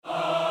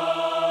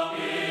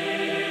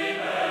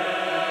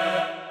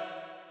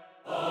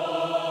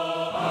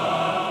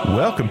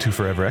Welcome to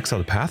Forever Exile,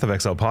 the Path of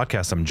Exile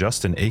podcast. I'm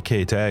Justin,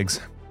 aka Tags.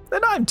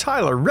 And I'm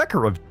Tyler,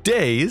 Wrecker of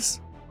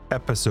Days.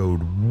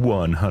 Episode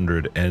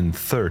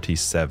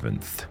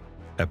 137th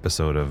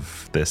episode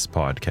of this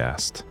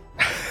podcast.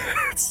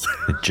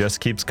 It just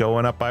keeps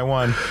going up by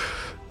one.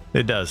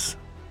 It does.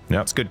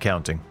 Yep. It's good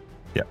counting.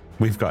 Yeah,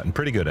 we've gotten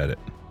pretty good at it.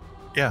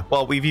 Yeah.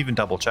 Well, we've even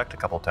double checked a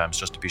couple times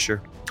just to be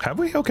sure. Have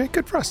we? Okay,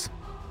 good for us.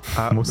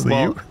 Mostly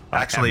well, you.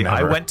 Actually,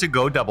 I went to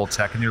go double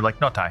check and you're like,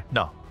 no, Ty.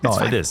 No,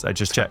 it is. I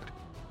just checked.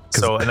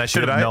 So, and I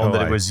should have known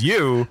that it was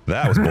you.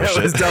 That was bullshit.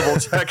 That was double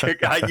checking.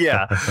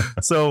 Yeah.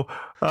 So,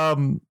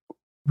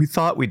 we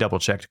thought we double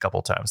checked a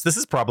couple times. This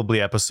is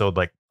probably episode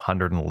like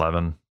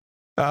 111.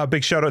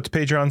 Big shout out to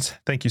Patreons.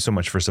 Thank you so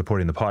much for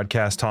supporting the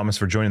podcast. Thomas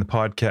for joining the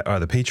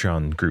podcast, the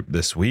Patreon group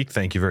this week.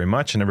 Thank you very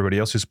much. And everybody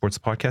else who supports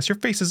the podcast. Your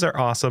faces are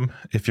awesome.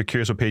 If you're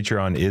curious what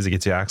Patreon is, it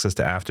gets you access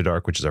to After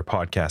Dark, which is our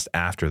podcast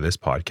after this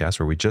podcast,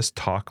 where we just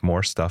talk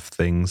more stuff,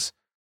 things,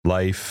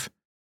 life,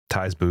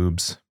 Ty's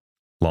boobs,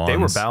 lawns. They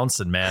were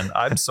bouncing, man.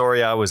 I'm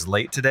sorry I was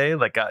late today.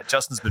 Like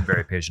Justin's been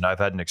very patient. I've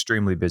had an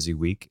extremely busy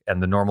week,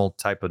 and the normal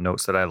type of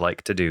notes that I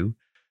like to do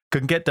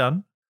couldn't get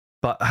done.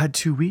 But I had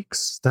 2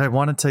 weeks that I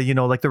wanted to,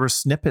 like there were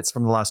snippets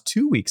from the last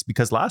 2 weeks,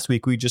 because last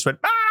week we just went,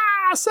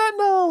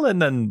 Sentinel,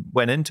 and then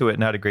went into it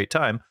and had a great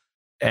time.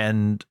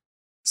 And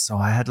so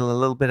I had a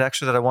little bit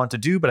extra that I wanted to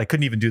do, but I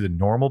couldn't even do the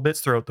normal bits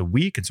throughout the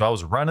week. And so I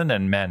was running,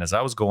 and man, as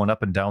I was going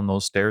up and down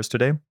those stairs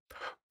today,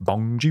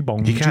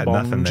 bongy, you got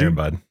nothing there,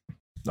 bud.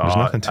 There's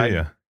nothing to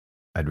you.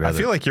 I'd rather. I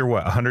feel like you're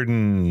what, 100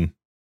 and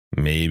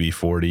maybe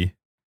 40,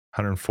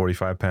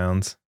 145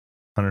 pounds.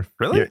 100.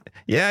 Really?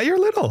 You're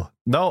little.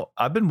 No,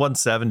 I've been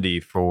 170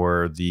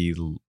 for the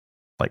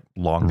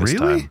longest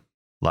time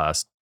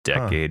last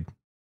decade.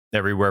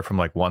 Everywhere from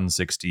like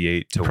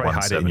 168 to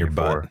 174. In your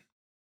butt.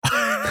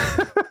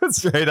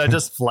 That's right. I'm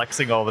just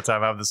flexing all the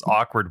time. I have this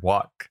awkward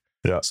walk.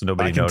 Yeah. So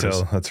nobody I can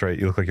notices. tell. That's right.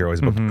 You look like you're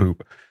always about to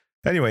poop.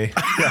 Anyway.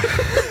 Yeah.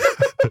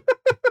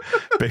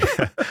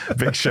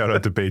 big shout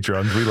out to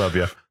patrons. We love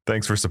you.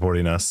 Thanks for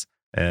supporting us.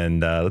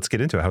 And let's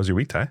get into it. How was your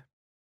week, Ty?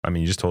 I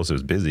mean, you just told us it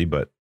was busy,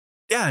 but.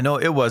 Yeah, no,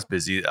 it was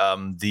busy.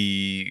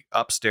 The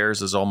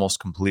upstairs is almost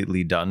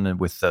completely done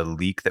with the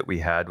leak that we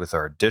had with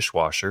our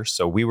dishwasher.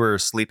 So we were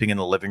sleeping in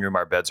the living room.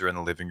 Our beds are in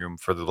the living room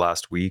for the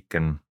last week.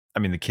 And I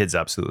mean, the kids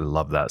absolutely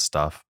love that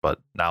stuff. But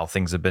now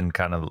things have been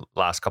kind of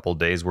last couple of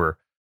days were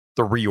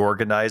the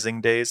reorganizing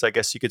days, I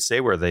guess you could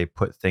say, where they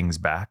put things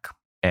back.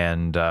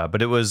 And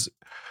but it was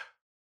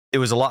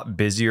a lot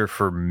busier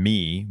for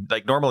me.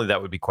 Like normally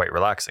that would be quite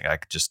relaxing. I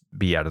could just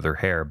be out of their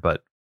hair.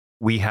 But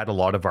we had a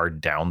lot of our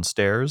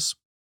downstairs.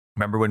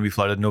 Remember when we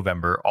flooded in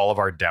November, all of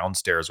our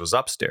downstairs was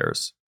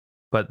upstairs,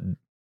 but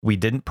we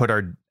didn't put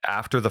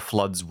after the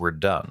floods were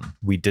done,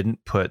 we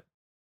didn't put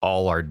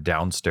all our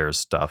downstairs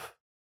stuff,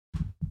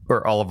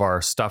 or all of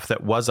our stuff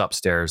that was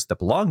upstairs that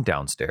belonged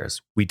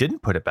downstairs. We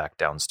didn't put it back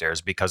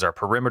downstairs because our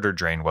perimeter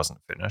drain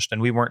wasn't finished.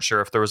 And we weren't sure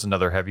if there was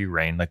another heavy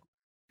rain, like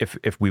if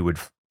we would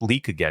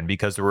leak again,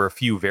 because there were a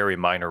few very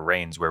minor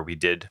rains where we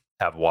did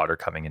have water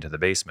coming into the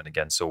basement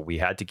again. So we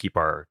had to keep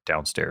our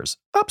downstairs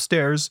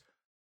upstairs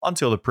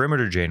until the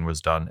perimeter drain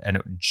was done.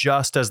 And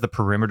just as the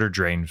perimeter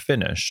drain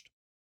finished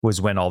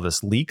was when all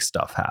this leak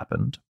stuff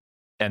happened.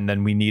 And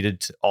then we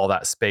needed all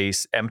that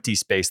space, empty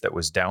space that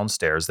was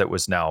downstairs that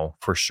was now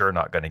for sure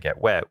not going to get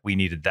wet. We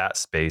needed that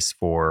space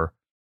for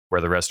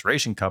where the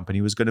restoration company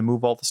was going to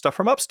move all the stuff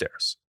from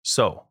upstairs.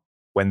 So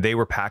when they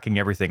were packing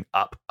everything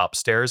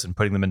upstairs and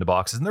putting them into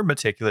boxes, and they're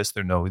meticulous,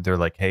 they're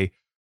like, hey,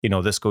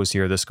 this goes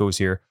here, this goes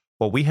here.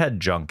 Well, we had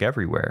junk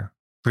everywhere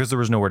because there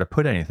was nowhere to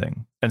put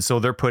anything. And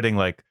so they're putting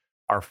like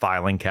our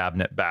filing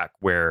cabinet back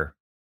where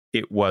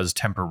it was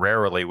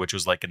temporarily, which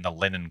was like in the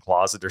linen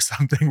closet or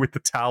something with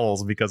the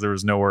towels, because there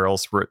was nowhere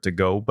else for it to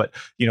go. But,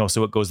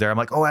 so it goes there. I'm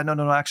like, oh,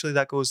 no, actually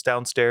that goes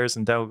downstairs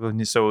and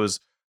down. So it was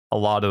a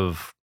lot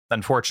of,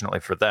 unfortunately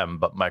for them,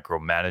 but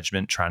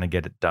micromanagement trying to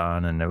get it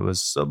done. And it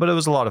was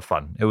a lot of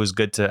fun. It was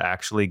good to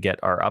actually get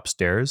our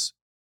upstairs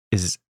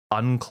is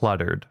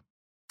uncluttered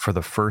for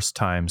the first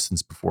time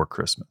since before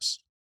Christmas.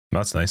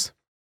 That's nice.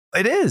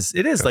 It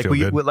is. Like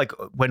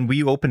when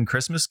we opened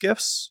Christmas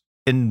gifts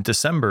in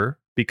December,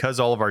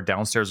 because all of our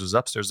downstairs was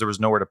upstairs, there was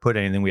nowhere to put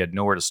anything. We had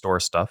nowhere to store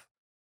stuff.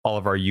 All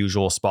of our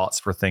usual spots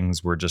for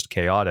things were just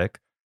chaotic.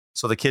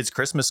 So the kids'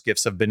 Christmas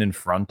gifts have been in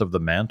front of the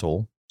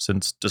mantle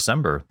since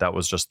December. That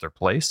was just their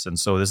place. And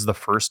so this is the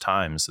first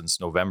time since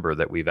November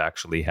that we've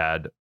actually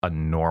had a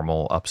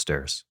normal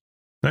upstairs.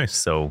 Nice.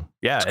 So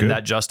yeah, and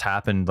that just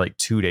happened like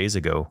 2 days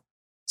ago.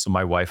 So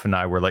my wife and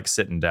I were like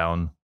sitting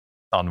down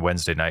on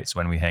Wednesday nights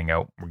when we hang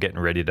out. We're getting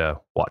ready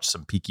to watch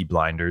some Peaky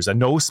Blinders, and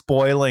no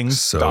spoiling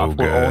stuff.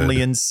 We're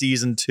only in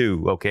season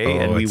 2, okay?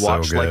 And we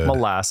watch like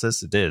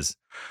molasses. It is.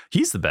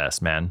 He's the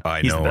best, man.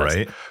 He's know,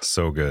 right?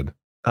 So good.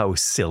 Oh,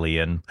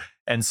 Cillian.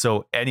 And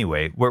so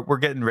anyway, we're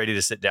getting ready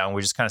to sit down.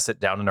 We just kind of sit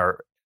down in our.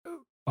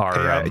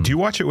 Do you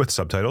watch it with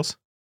subtitles?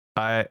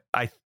 I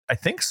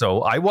think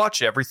so. I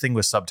watch everything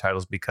with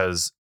subtitles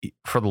because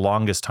for the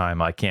longest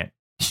time I can't.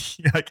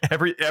 Like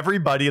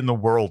everybody in the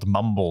world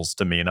mumbles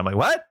to me, and I'm like,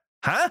 what?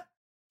 Huh?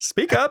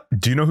 Speak up.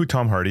 Do you know who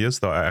Tom Hardy is,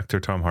 the actor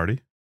Tom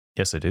Hardy?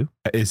 Yes, I do.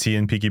 Is he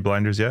in Peaky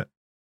Blinders yet?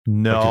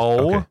 No.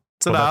 Okay.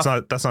 Well,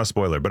 that's not a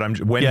spoiler, but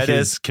when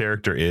his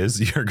character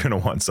is, you're going to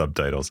want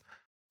subtitles.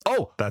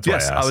 Oh, that's why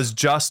I was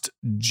just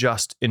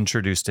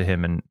introduced to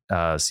him in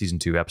season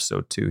 2,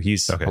 episode 2.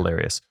 He's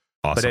hilarious.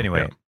 Awesome. But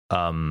anyway,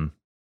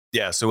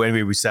 so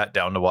anyway, we sat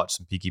down to watch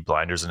some Peaky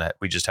Blinders, and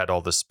we just had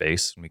all this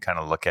space, and we kind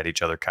of look at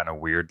each other kind of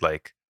weird,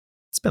 like,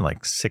 it's been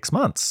like 6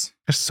 months.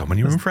 There's so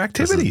many room for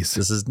activities.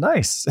 This is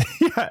nice.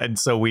 Yeah, and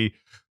so we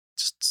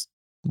just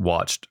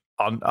watched.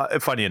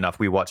 Funny enough,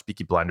 we watch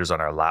Peaky Blinders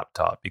on our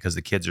laptop because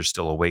the kids are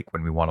still awake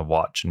when we want to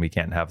watch, and we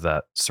can't have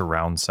that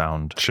surround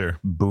sound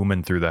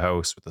booming through the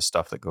house with the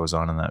stuff that goes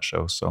on in that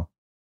show. So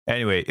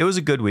anyway, it was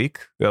a good week.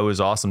 It was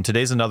awesome.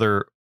 Today's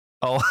another.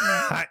 Oh,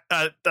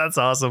 that's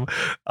awesome.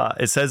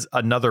 It says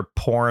another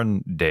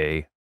porn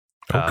day.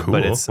 Oh, cool.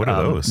 But it's, what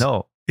are those?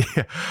 No.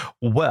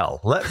 Well,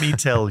 let me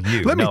tell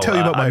you. Let me tell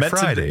you about my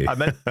Friday.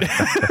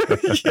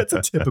 It's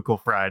a typical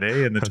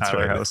Friday in the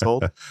Tyler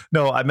household.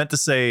 No, I meant to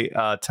say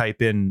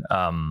type in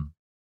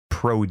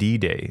Pro D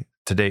Day.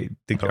 Today,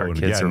 our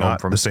kids are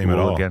not from the same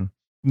school again.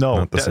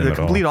 No, the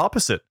complete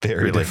opposite.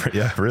 Very different.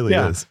 Yeah, it really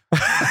is.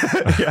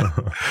 Yeah.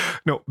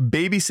 No,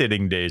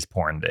 babysitting day is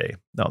porn day.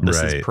 No,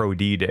 this is Pro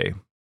D Day.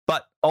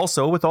 But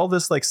also with all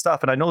this like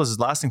stuff, and I know this is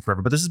lasting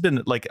forever, but this has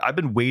been like, I've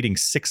been waiting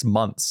 6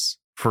 months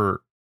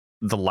for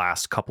the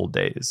last couple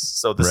days.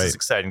 So this is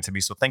exciting to me.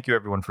 So thank you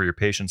everyone for your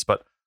patience.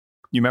 But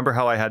you remember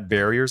how I had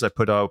barriers? I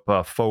put up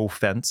a faux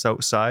fence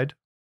outside.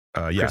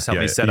 Chris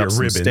helped me set up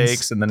some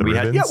stakes, and then we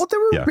had there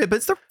were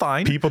ribbons. They're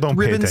fine. People don't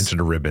pay attention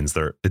to ribbons.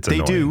 They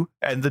do,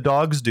 and the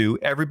dogs do.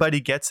 Everybody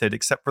gets it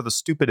except for the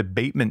stupid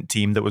abatement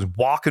team that was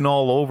walking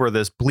all over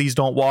this please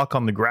don't walk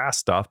on the grass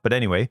stuff. But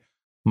anyway,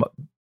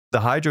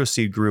 the hydro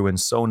seed grew in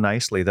so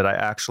nicely that I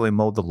actually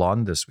mowed the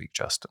lawn this week,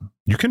 Justin.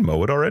 You can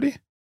mow it already?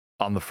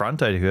 On the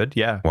front, I could,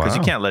 because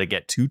you can't let it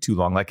get too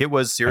long. Like it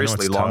was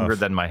seriously longer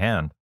than my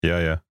hand.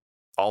 Yeah.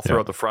 All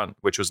throughout the front,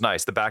 which was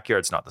nice. The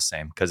backyard's not the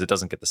same because it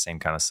doesn't get the same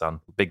kind of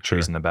sun. Big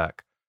trees in the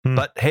back.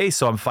 But hey,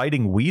 so I'm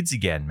fighting weeds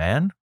again,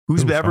 man.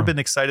 Who's ever been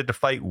excited to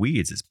fight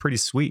weeds? It's pretty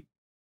sweet.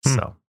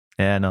 So,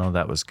 no,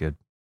 that was good.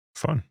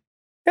 Fun.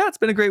 Yeah, it's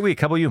been a great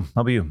week. How about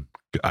you?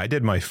 I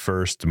did my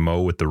first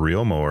mow with the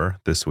real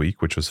mower this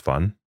week, which was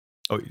fun.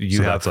 Oh,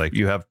 you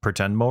have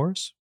pretend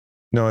mowers?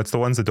 No, it's the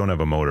ones that don't have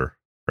a motor.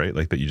 Right,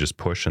 like that you just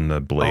push and the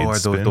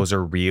blades spin. Those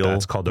are real.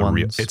 That's called a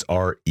real. It's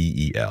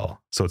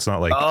REEL. So it's not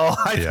like. Oh,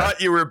 I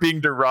thought you were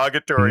being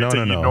derogatory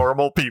to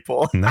normal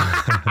people. No.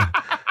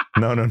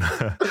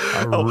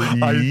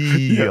 A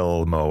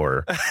real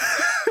mower.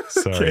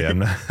 Sorry, I'm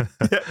not.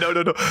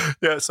 No.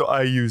 Yeah, so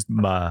I used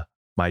my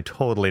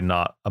totally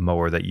not a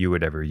mower that you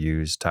would ever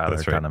use,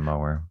 Tyler, kind of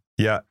mower.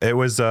 Yeah, it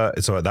was. So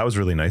that was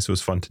really nice. It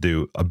was fun to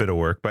do a bit of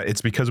work, but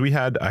it's because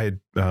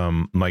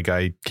my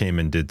guy came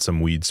and did some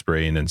weed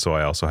spraying, and so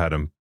I also had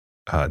him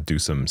do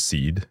some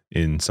seed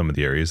in some of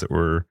the areas that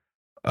were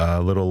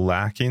a little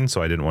lacking.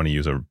 So I didn't want to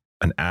use an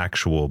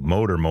actual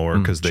motor mower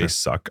because they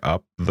suck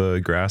up the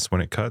grass when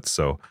it cuts.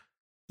 So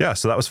yeah,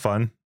 so that was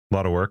fun. A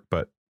lot of work,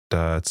 but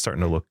it's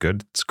starting to look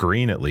good. It's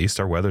green at least.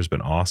 Our weather's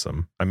been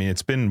awesome. I mean,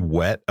 it's been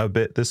wet a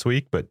bit this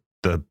week, but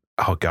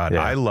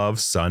I love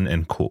sun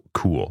and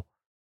cool.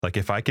 Like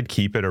if I could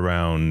keep it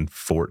around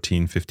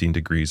 14, 15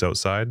 degrees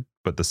outside,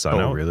 but the sun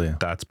out, really?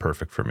 That's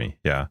perfect for me.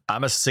 Yeah.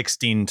 I'm a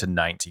 16 to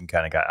 19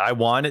 kind of guy. I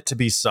want it to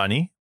be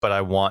sunny, but I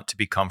want to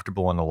be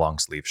comfortable in a long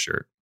sleeve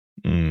shirt.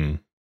 No.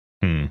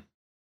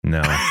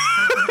 No.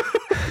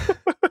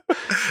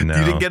 You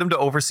didn't get him to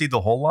oversee the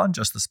whole lawn,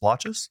 just the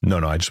splotches? No,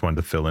 I just wanted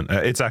to fill in.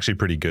 It's actually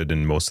pretty good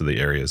in most of the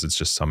areas. It's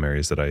just some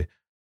areas that I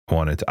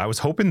wanted to. I was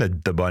hoping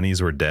that the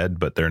bunnies were dead,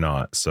 but they're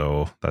not.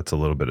 So that's a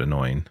little bit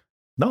annoying.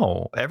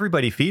 No,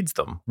 everybody feeds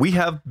them. We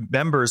have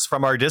members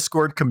from our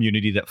Discord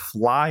community that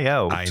fly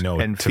out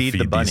and feed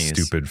the bunnies.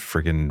 These stupid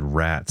freaking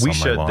rats. We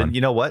should. Then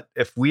you know what?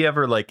 If we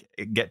ever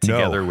get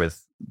together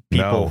with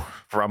people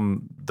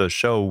from the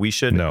show, we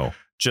should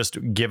just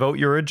give out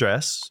your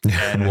address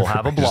and we'll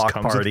have a block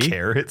party. With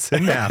carrots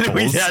and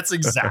apples. That's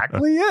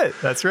exactly it.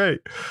 That's right.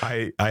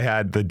 I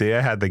had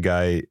the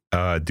guy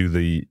do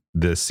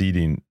the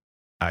seeding.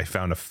 I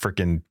found a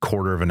freaking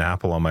quarter of an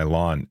apple on my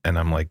lawn, and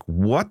I'm like,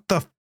 what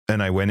the.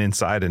 And I went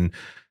inside, and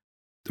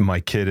my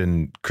kid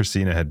and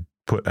Christina had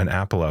put an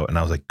apple out, and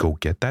I was like, go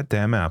get that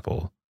damn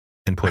apple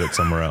and put it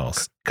somewhere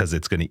else because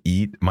it's going to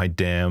eat my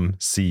damn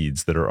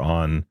seeds that are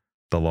on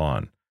the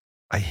lawn.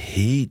 I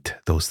hate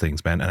those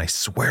things, man. And I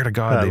swear to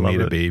God, they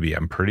made a baby.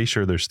 I'm pretty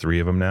sure there's 3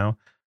 of them now.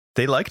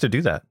 They like to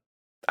do that.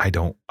 I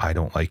don't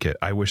like it.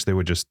 I wish they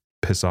would just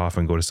piss off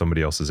and go to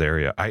somebody else's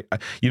area. I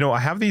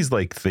have these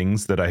like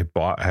things that I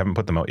bought. I haven't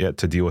put them out yet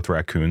to deal with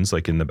raccoons,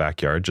 like in the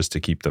backyard, just to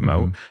keep them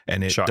out.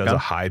 And it does a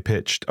high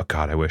pitched. Oh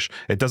God, I wish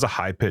it does a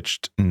high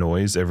pitched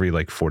noise every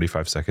like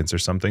 45 seconds or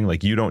something.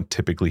 Like you don't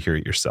typically hear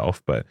it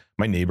yourself, but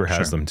my neighbor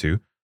has them too.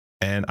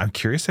 And I'm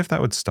curious if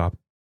that would stop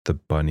the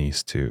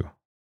bunnies too.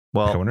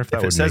 Well, I wonder if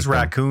it says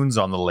raccoons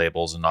on the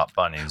labels and not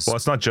bunnies. Well,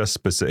 it's not just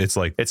specific. It's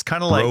like it's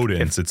kind of like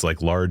rodents. It's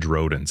like large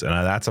rodents, and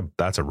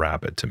that's a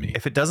rabbit to me.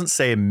 If it doesn't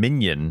say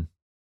minion,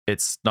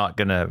 it's not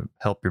going to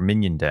help your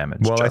minion damage.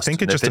 Well, Justin. I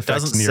think it just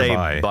affects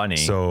nearby. Say bunny.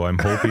 So I'm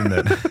hoping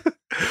that.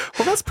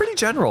 Well, that's pretty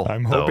general.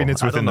 I'm hoping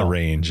it's within the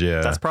range.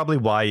 Yeah, that's probably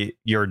why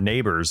your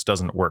neighbors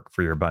doesn't work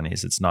for your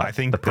bunnies. It's not. I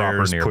think the proper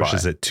theirs nearby.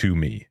 pushes it to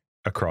me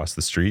across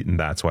the street, and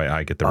that's why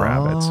I get the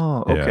rabbits.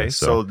 Oh, okay.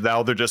 So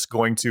now they're just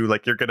going to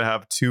you're going to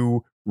have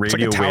two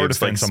radio it's like a tower waves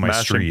defense on my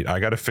street. I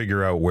got to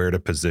figure out where to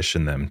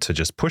position them to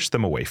just push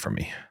them away from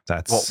me.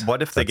 That's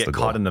what if they get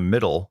caught in the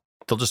middle?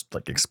 They'll just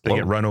explode. They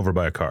get run over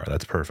by a car.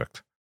 That's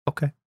perfect.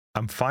 Okay,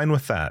 I'm fine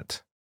with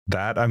that.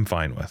 That I'm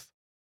fine with.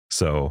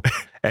 So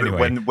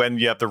anyway, when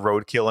you have the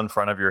roadkill in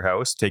front of your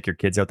house, take your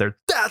kids out there.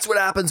 That's what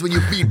happens when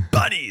you feed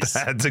bunnies.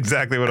 That's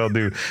exactly what I'll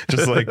do.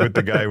 Just like with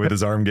the guy with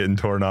his arm getting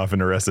torn off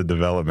in Arrested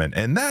Development.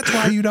 And that's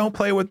why you don't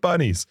play with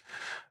bunnies.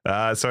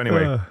 So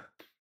anyway,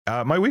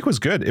 my week was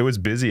good. It was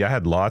busy. I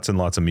had lots and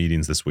lots of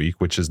meetings this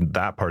week, which is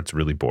that part's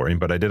really boring,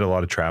 but I did a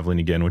lot of traveling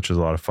again, which was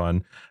a lot of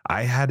fun.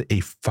 I had a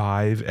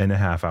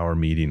 5.5 hour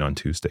meeting on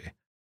Tuesday.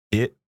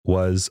 It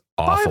was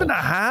awful.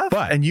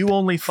 5.5? And you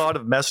only thought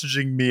of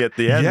messaging me at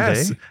the end,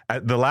 yes. Eh?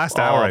 At the last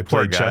hour, I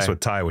played chess with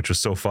Ty, which was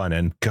so fun.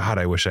 And God,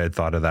 I wish I had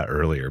thought of that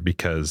earlier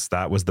because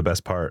that was the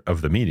best part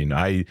of the meeting.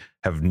 I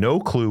have no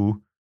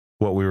clue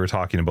what we were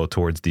talking about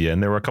towards the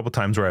end. There were a couple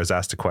times where I was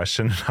asked a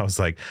question. And I was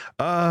like,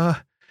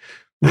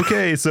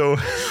 okay, so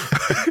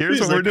here's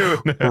what we're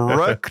doing.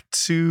 Rook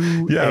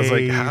to I was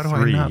like, how do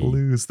I not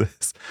lose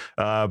this?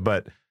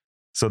 But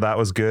so that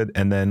was good.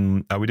 And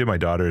then we did my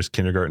daughter's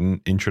kindergarten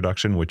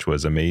introduction, which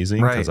was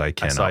amazing because I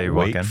cannot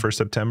wait for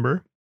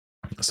September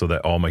so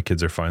that all my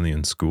kids are finally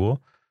in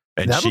school.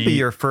 And that'll be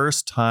your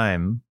first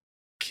time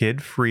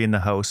kid free in the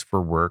house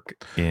for work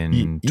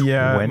in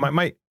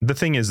the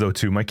thing is though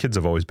too, my kids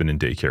have always been in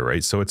daycare,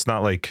 right? So it's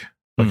not like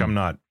I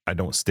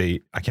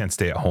can't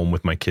stay at home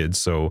with my kids.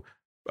 So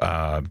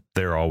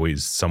they're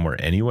always somewhere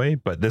anyway,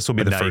 but this will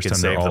be the first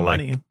time they're all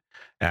like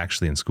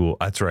actually in school.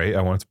 That's right.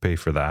 I wanted to pay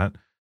for that,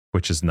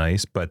 which is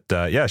nice. But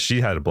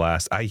she had a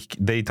blast.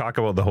 They talk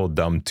about the whole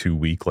dumb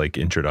 2-week like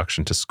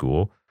introduction to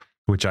school,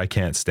 which I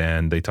can't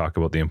stand. They talk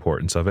about the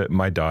importance of it.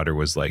 My daughter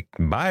was like,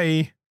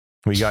 bye.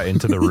 We got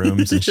into the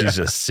rooms and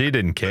she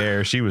didn't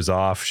care. She was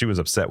off. She was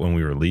upset when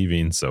we were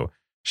leaving. So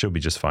she'll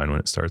be just fine when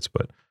it starts.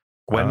 But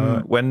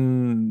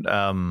when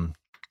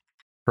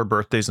her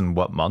birthday's in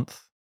what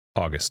month?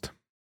 August.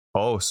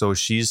 Oh, so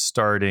she's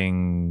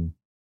starting.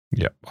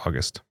 Yeah,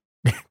 August.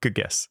 Good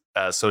guess.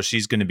 So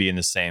she's going to be in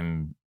the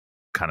same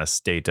kind of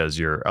state as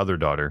your other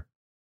daughter,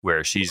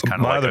 where she's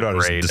kind of like a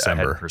grade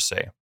ahead per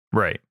se.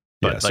 Right.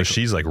 But yeah, so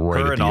she's like right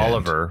her at and the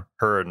Oliver, end.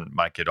 her and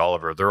my kid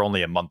Oliver, they're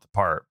only a month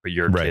apart, but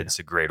your kid's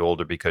a grade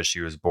older because she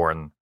was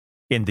born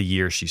in the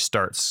year she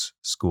starts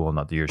school,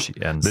 not the year she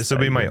ends. This will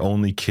be my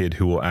only kid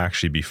who will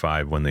actually be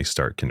 5 when they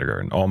start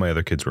kindergarten. All my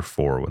other kids were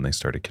 4 when they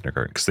started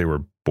kindergarten because they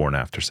were born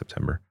after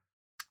September.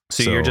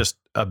 So you're just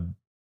a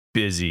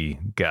busy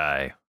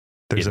guy.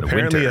 There's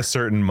apparently a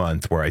certain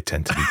month where I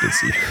tend to be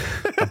busy.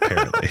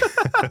 Apparently.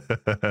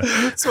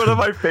 It's one of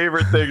my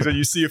favorite things when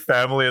you see a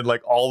family and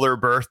like all their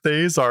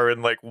birthdays are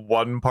in like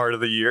one part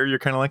of the year. You're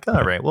kind of like,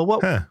 all right, well,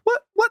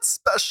 what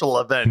special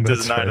event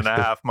is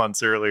 9.5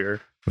 months earlier?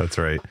 That's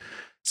right.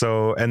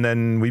 So, and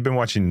then we've been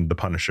watching The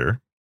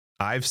Punisher.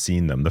 I've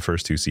seen them, the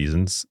first 2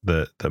 seasons,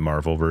 the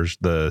Marvel version,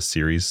 the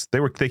series.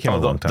 They came a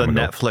long time ago.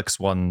 The Netflix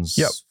ones.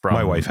 Yep.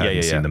 My wife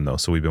hadn't seen them though,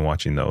 so we've been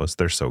watching those.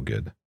 They're so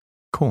good.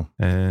 Cool.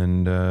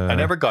 And I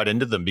never got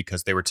into them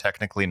because they were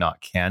technically not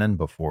canon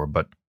before,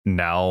 but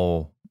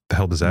now the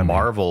hell does that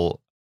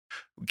Marvel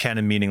mean?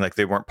 Canon meaning like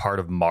they weren't part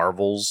of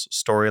Marvel's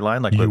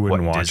storyline, like you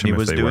wouldn't what watch Disney them if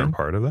was they doing. Weren't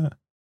part of that.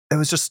 It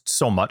was just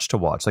so much to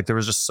watch. Like there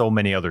was just so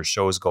many other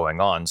shows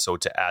going on. So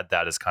to add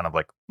that as kind of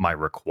like my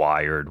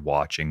required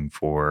watching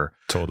for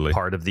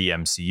part of the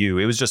MCU,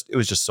 it was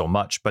just so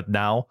much. But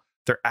now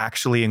they're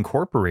actually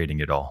incorporating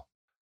it all.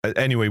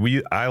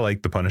 Anyway, I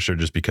like The Punisher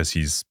just because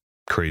he's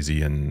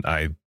crazy, and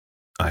I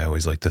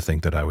always like to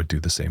think that I would do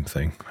the same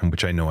thing,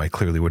 which I know I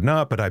clearly would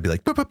not, but I'd be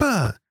like, bah, bah,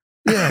 bah.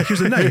 Yeah, here's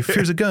a knife,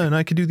 here's a gun,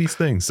 I could do these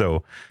things.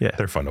 So yeah,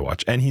 they're fun to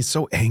watch. And he's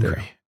so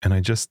angry. And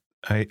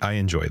I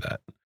enjoy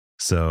that.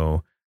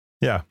 So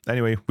yeah,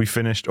 anyway,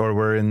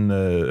 we're in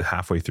the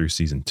halfway through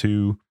season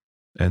 2.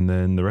 And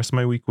then the rest of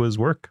my week was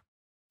work.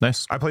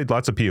 Nice. I played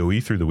lots of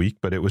PoE through the week,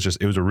 but it was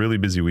a really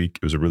busy week.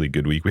 It was a really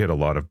good week. We had a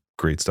lot of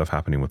great stuff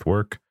happening with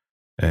work.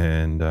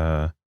 And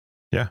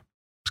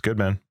it's good,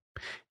 man.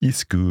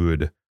 It's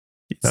good.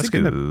 Let's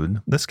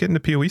get into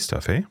PoE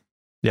stuff, eh?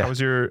 Yeah. How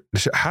was your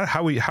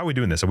how we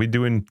doing this? Are we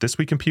doing this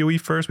week in PoE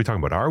first? We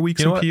talking about our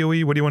weeks in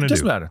PoE? What do you want to do?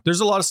 Doesn't matter. There's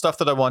a lot of stuff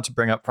that I want to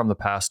bring up from the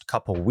past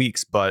couple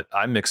weeks, but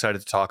I'm excited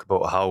to talk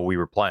about how we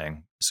were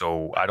playing.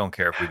 So I don't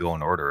care if we go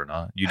in order or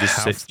not. You just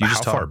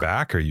how far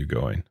back are you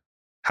going?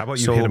 How about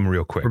you hit them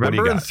real quick?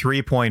 Remember in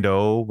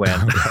 3.0 when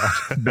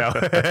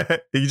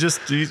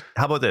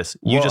how about this?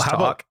 You just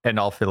talk and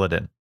I'll fill it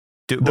in.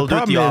 We'll do it the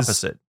problem is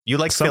opposite. You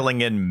like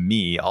filling in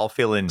me. I'll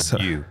fill in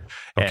you.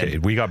 Okay,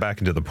 we got back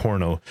into the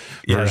porno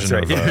Yeah,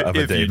 version that's right. of a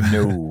If Dave. you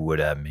know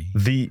what I mean.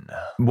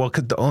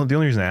 The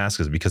only reason I ask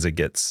is because it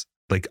gets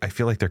like, I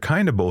feel like they're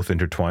kind of both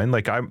intertwined.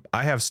 Like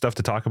I have stuff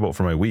to talk about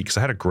for my week. So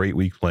I had a great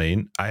week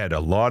playing. I had a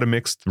lot of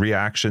mixed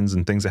reactions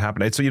and things that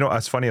happened. So,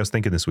 it's funny. I was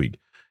thinking this week,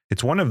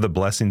 it's one of the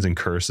blessings and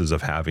curses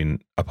of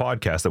having a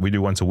podcast that we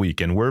do once a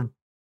week, and we're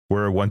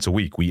once a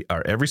week. We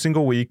are every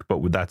single week,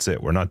 but that's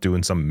it. We're not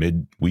doing some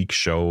mid-week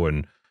show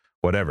and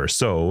whatever.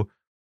 So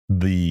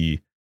the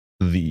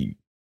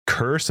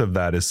curse of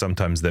that is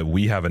sometimes that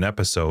we have an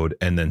episode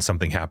and then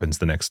something happens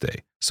the next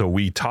day. So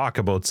we talk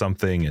about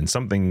something and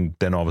something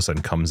then all of a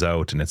sudden comes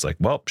out and it's like,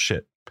 well,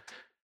 shit.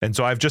 And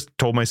so I've just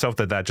told myself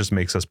that just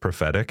makes us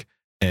prophetic,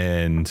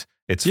 and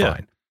it's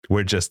fine.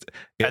 We're just,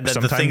 and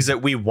then the things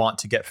that we want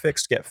to get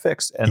fixed,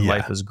 and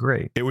life is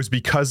great. It was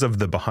because of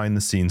the behind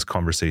the scenes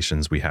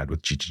conversations we had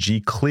with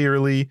GGG,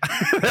 clearly.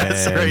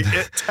 That's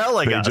right.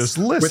 Telling us just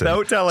listen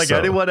without telling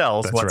anyone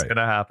else what's going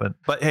to happen.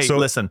 But hey,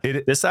 listen,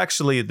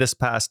 this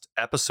past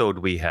episode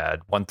we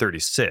had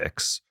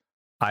 136.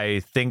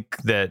 I think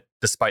that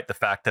despite the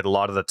fact that a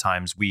lot of the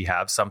times we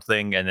have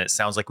something and it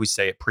sounds like we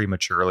say it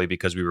prematurely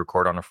because we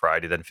record on a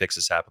Friday, then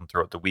fixes happen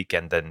throughout the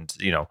weekend, then,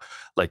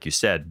 like you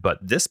said, but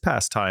this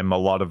past time, a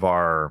lot of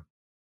our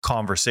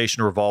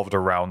conversation revolved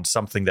around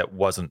something that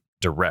wasn't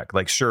direct.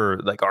 Like, sure,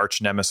 like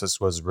Arch Nemesis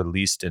was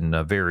released in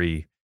a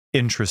very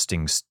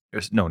interesting,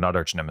 no, not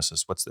Arch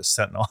Nemesis. What's this?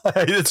 Sentinel.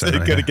 It's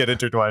going to get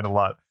intertwined a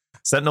lot.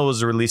 Sentinel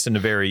was released in a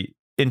very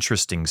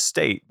interesting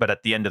state, but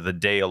at the end of the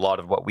day, a lot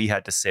of what we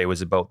had to say was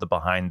about the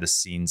behind the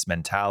scenes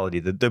mentality,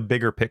 the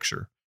bigger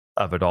picture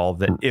of it all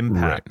that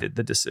impacted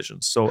the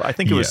decisions. So I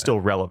think it was still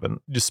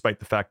relevant, despite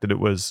the fact that it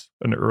was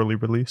an early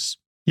release.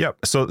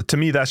 Yep. So to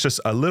me, that's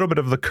just a little bit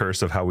of the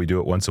curse of how we do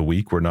it once a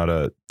week. We're not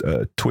a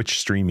Twitch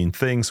streaming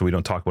thing, so we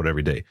don't talk about it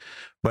every day.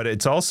 But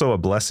it's also a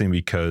blessing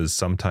because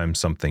sometimes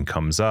something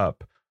comes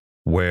up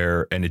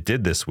and it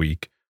did this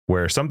week,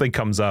 where something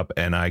comes up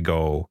and I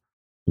go,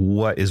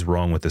 what is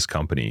wrong with this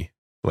company?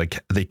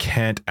 Like, they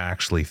can't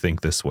actually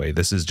think this way.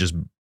 This is just,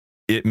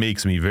 it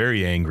makes me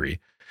very angry.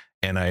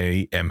 And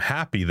I am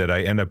happy that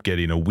I end up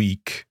getting a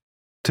week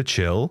to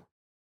chill,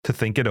 to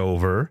think it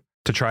over,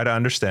 to try to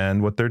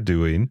understand what they're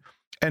doing.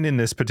 And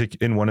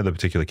in one of the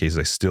particular cases,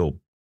 I still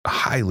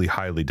highly,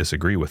 highly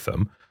disagree with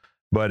them.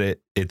 But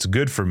it's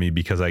good for me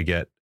because I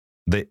get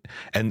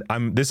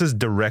this is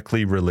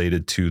directly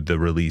related to the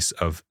release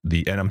of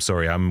and I'm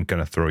sorry, I'm going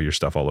to throw your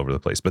stuff all over the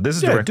place, but this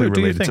is directly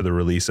related to the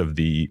release of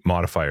the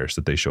modifiers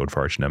that they showed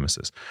for Arch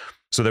Nemesis.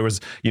 So there was,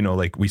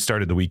 like, we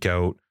started the week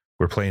out,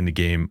 we're playing the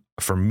game.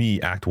 For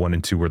me, Act 1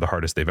 and 2 were the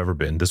hardest they've ever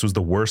been. This was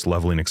the worst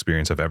leveling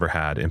experience I've ever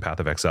had in Path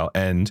of Exile.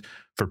 And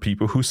for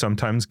people who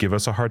sometimes give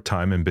us a hard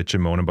time and bitch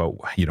and moan about,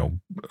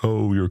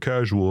 oh, you're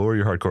casual or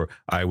you're hardcore,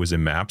 I was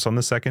in maps on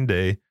the second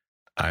day.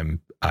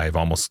 I've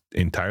almost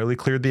entirely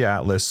cleared the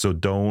Atlas, so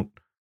don't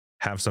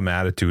have some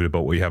attitude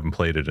about we haven't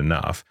played it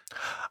enough.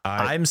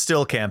 I'm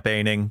still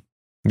campaigning.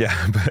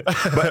 Yeah,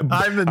 but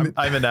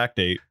I'm in Act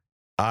 8.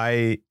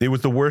 It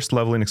was the worst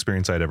leveling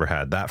experience I'd ever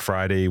had. That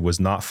Friday was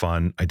not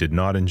fun. I did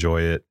not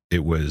enjoy it.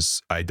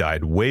 I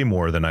died way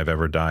more than I've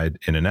ever died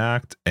in an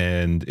act,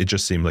 and it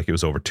just seemed like it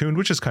was overtuned,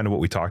 which is kind of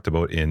what we talked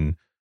about in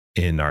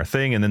our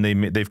thing. And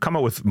then they've come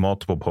out with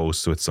multiple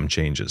posts with some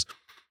changes.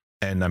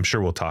 And I'm sure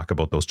we'll talk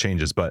about those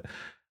changes, but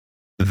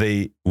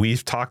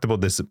we've talked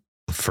about this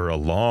for a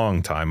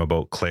long time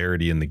about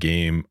clarity in the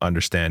game,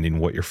 understanding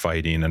what you're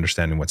fighting,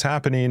 understanding what's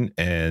happening.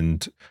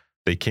 And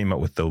they came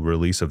out with the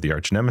release of the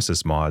Arch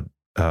Nemesis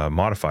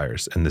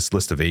modifiers and this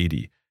list of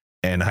 80.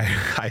 And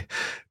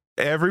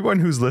everyone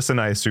who's listened,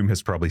 I assume,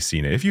 has probably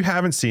seen it. If you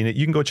haven't seen it,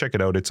 you can go check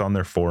it out. It's on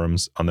their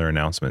forums, on their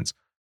announcements.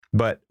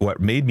 But what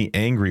made me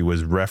angry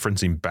was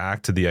referencing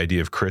back to the idea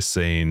of Chris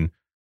saying,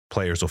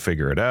 players will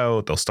figure it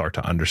out, they'll start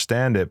to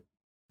understand it,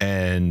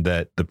 and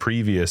that the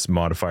previous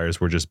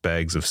modifiers were just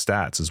bags of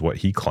stats, is what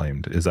he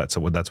claimed. That's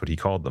what he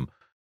called them.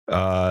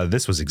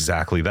 This was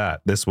exactly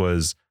that. This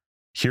was,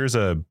 here's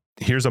a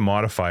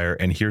modifier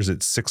and here's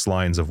its 6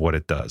 lines of what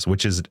it does,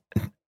 which is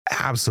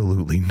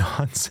absolutely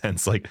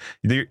nonsense. Like,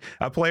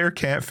 a player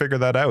can't figure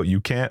that out.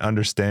 You can't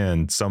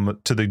understand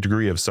to the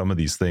degree of some of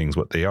these things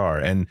what they are.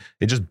 And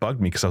it just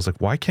bugged me because I was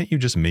like, why can't you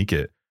just make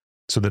it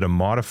so that a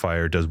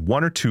modifier does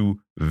 1 or 2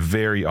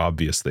 very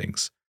obvious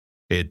things?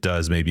 It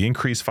does maybe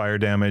increase fire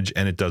damage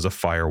and it does a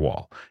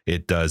firewall.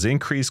 It does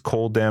increase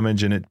cold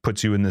damage and it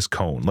puts you in this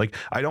cone. Like,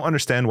 I don't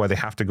understand why they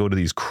have to go to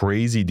these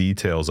crazy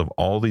details of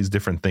all these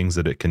different things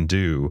that it can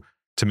do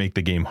to make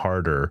the game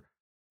harder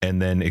and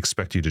then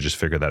expect you to just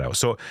figure that out.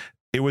 So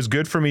it was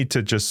good for me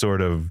to just sort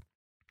of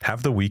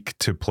have the week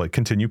to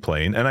continue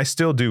playing. And I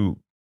still do.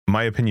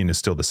 My opinion is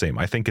still the same.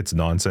 I think it's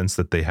nonsense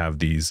that they have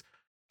these.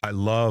 I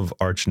love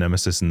Arch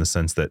Nemesis in the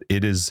sense that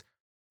it is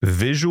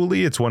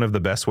visually, it's one of the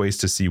best ways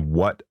to see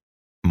what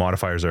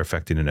modifiers are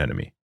affecting an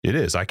enemy. It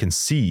is. I can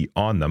see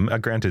on them.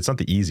 Granted, it's not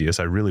the easiest.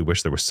 I really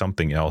wish there was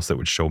something else that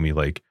would show me,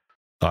 like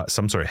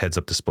some sort of heads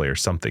up display or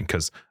something,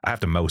 because I have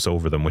to mouse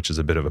over them, which is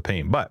a bit of a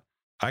pain. But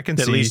I can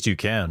see. At least you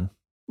can.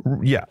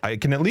 Yeah, I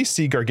can at least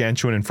see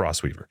Gargantuan and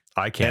Frostweaver.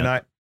 I can.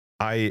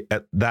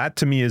 And that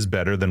to me is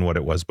better than what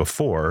it was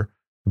before,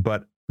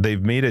 but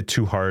they've made it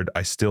too hard,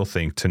 I still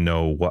think, to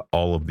know what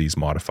all of these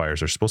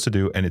modifiers are supposed to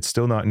do. And it's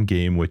still not in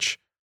game, which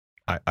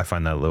I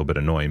find that a little bit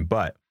annoying.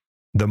 But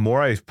the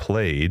more I've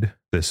played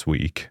this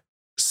week,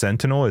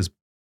 Sentinel is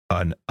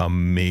an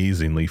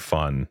amazingly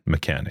fun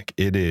mechanic.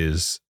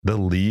 The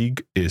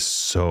league is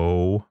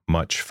so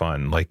much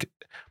fun. Like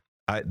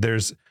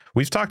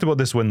we've talked about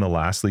this when the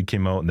last league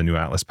came out and the new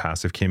Atlas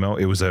passive came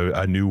out. It was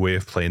a new way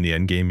of playing the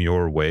end game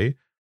your way.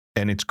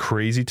 And it's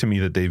crazy to me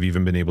that they've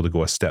even been able to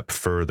go a step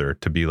further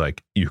to be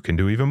like, you can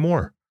do even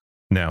more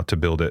now to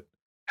build it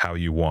how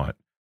you want.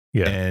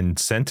 Yeah. And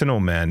Sentinel,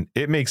 man,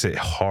 it makes it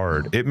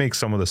hard. It makes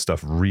some of the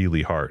stuff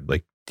really hard.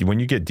 Like when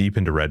you get deep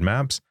into red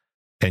maps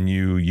and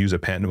you use a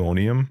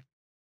Pandemonium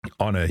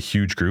on a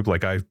huge group,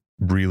 like I've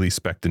really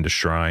spec'd into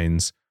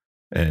shrines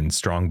and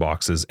strong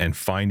boxes, and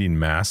finding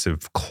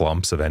massive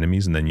clumps of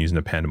enemies and then using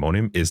a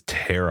Pandemonium is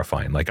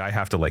terrifying. Like I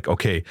have to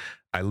okay,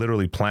 I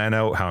literally plan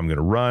out how I'm going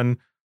to run.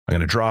 I'm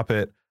going to drop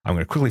it. I'm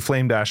going to quickly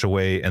flame dash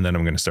away, and then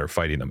I'm going to start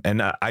fighting them.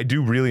 And I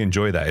do really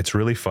enjoy that. It's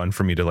really fun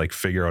for me to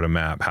figure out a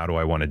map. How do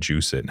I want to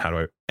juice it?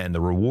 And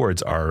the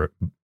rewards are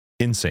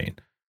insane.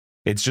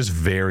 It's just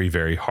very,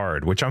 very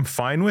hard, which I'm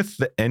fine with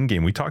the end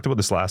game. We talked about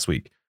this last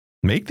week.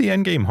 Make the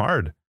end game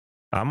hard.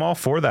 I'm all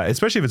for that,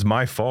 especially if it's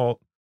my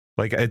fault.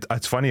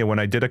 It's funny, when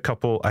I did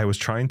I was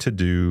trying to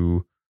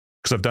do,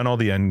 because I've done all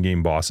the end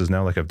game bosses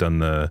now. I've done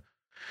the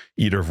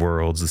Eater of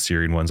Worlds, the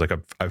Syrian ones.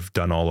 I've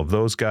done all of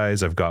those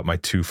guys. I've got my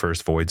 2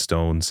 first Void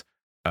Stones.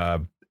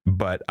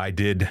 But I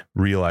did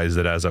realize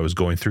that as I was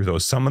going through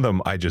those, some of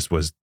them I just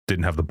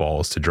didn't have the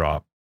balls to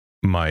drop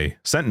my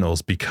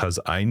Sentinels, because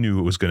I knew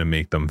it was going to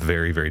make them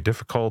very, very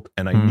difficult,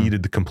 and I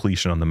needed the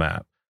completion on the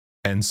map.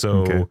 And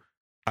so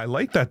I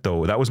like that,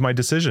 though. That was my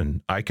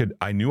decision.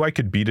 I knew I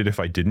could beat it if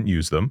I didn't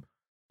use them.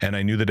 And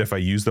I knew that if I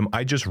used them,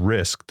 I just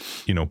risked,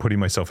 putting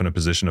myself in a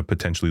position of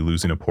potentially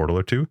losing a portal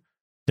or two.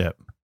 Yeah.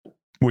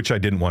 Which I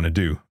didn't want to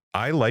do.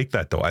 I like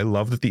that, though. I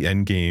love that the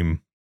end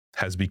game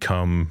has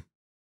become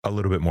a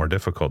little bit more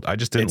difficult. I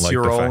just didn't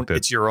fact that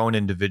it's your own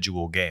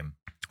individual game.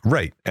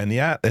 Right. And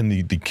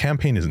the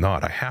campaign is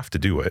not. I have to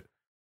do it.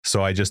 So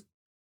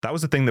that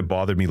was the thing that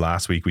bothered me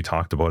last week. We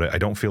talked about it. I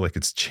don't feel like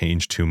it's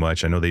changed too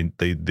much. I know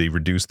they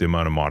reduced the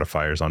amount of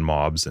modifiers on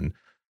mobs, and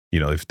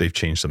they've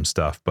changed some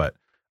stuff, but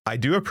I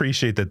do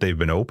appreciate that they've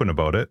been open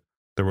about it.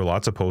 There were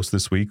lots of posts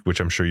this week, which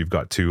I'm sure you've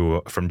got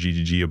too, from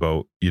GGG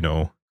about,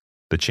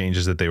 the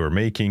changes that they were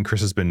making.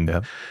 Chris has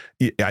been,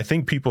 I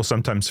think people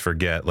sometimes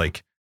forget,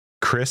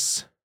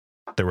 Chris,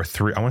 I want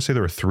to say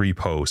there were 3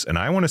 posts, and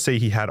I want to say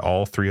he had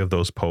all 3 of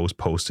those posts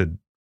posted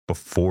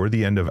before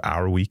the end of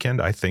our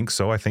weekend. I think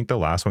so. I think the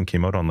last one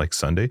came out on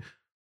Sunday.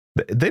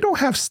 They don't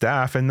have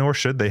staff, and nor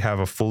should they have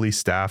a fully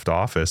staffed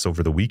office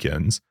over the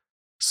weekends.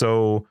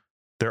 So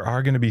there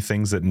are going to be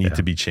things that need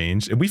to be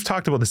changed. And we've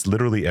talked about this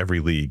literally every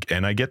league.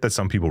 And I get that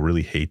some people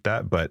really hate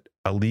that, but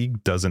a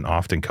league doesn't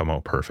often come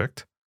out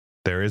perfect.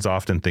 There is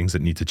often things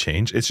that need to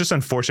change. It's just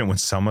unfortunate when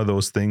some of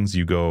those things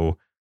you go,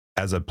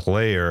 as a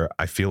player,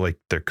 I feel like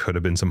there could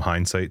have been some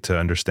hindsight to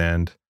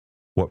understand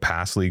what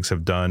past leagues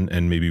have done,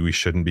 and maybe we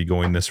shouldn't be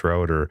going this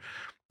route.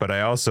 But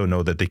I also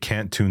know that they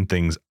can't tune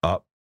things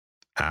up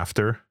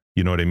after.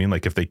 You know what I mean?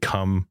 If they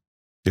come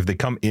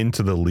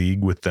into the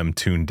league with them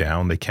tuned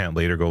down, they can't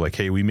later go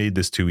hey, we made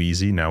this too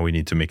easy, now we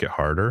need to make it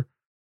harder.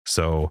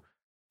 So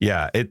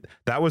yeah,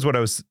 that was what I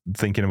was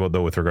thinking about,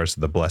 though, with regards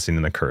to the blessing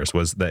and the curse,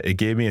 was that it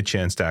gave me a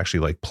chance to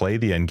actually play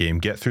the end game,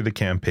 get through the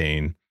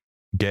campaign,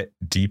 get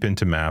deep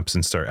into maps,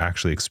 and start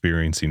actually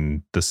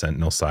experiencing the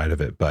Sentinel side of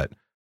it. But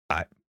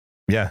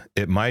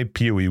my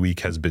PoE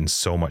week has been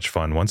so much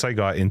fun. Once I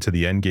got into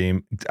the end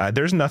game,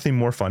 there's nothing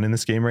more fun in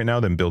this game right now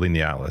than building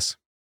the Atlas.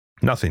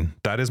 Nothing.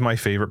 That is my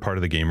favorite part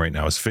of the game right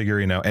now, is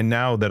figuring out. And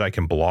now that I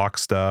can block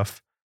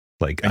stuff,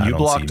 and you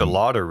blocked a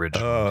lot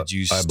originally. Did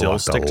you still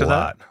stick to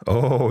that?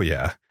 Oh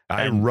yeah.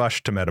 I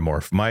rushed to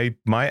Metamorph.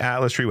 My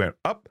Atlas tree went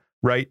up,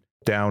 right,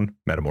 down,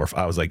 Metamorph.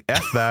 I was like,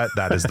 F that.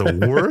 That is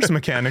the worst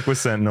mechanic with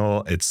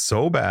Sentinel. It's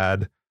so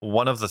bad.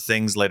 One of the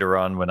things later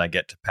on when I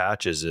get to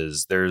patches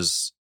is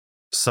there's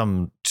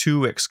some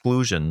 2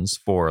 exclusions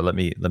for, let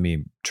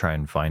me try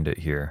and find it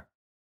here.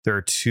 There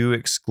are 2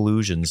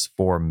 exclusions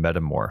for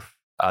Metamorph.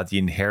 The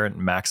inherent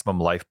maximum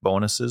life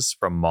bonuses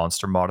from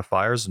monster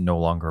modifiers no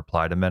longer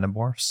apply to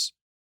Metamorphs.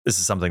 This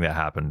is something that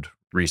happened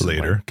recently.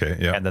 Later, okay,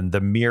 yeah. And then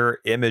the mirror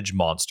image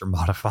monster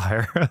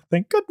modifier,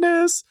 thank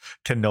goodness,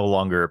 can no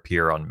longer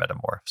appear on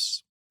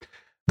Metamorphs.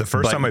 The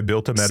first time I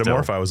built a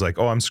Metamorph, I was like,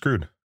 oh, I'm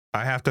screwed.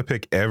 I have to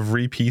pick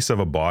every piece of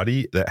a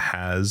body that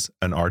has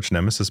an Arch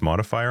Nemesis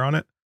modifier on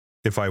it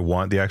if I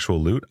want the actual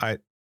loot. I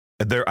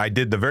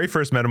did the very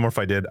first Metamorph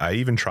I did. I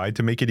even tried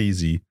to make it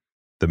easy.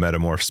 The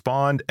Metamorph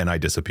spawned and I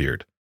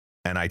disappeared.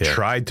 And I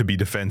tried to be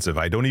defensive.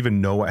 I don't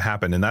even know what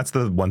happened. And that's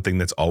the one thing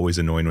that's always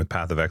annoying with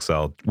Path of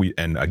Exile.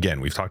 And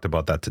again, we've talked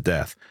about that to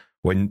death.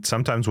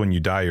 Sometimes when you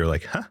die, you're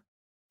like,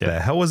 the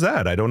hell was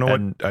that? I don't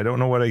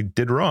know what I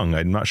did wrong.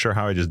 I'm not sure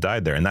how I just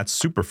died there. And that's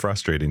super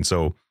frustrating.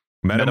 So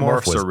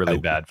Metamorphs was are really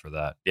out. bad for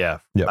that. Yeah,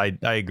 Yep.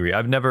 I agree.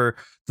 The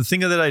thing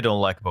that I don't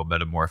like about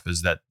Metamorph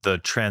is that the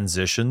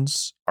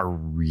transitions are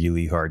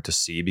really hard to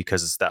see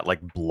because it's that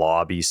like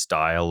blobby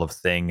style of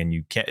thing,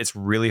 and it's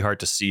really hard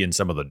to see in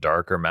some of the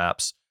darker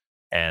maps.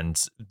 And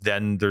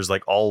then there's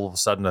like all of a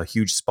sudden a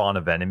huge spawn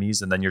of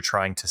enemies, and then you're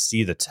trying to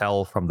see the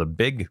tell from the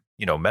big,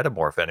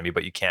 Metamorph enemy,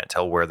 but you can't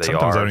tell where they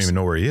Sometimes are. I don't even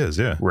know where he is.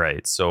 Yeah.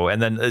 Right. So,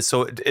 and then,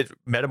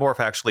 Metamorph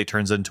actually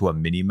turns into a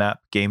mini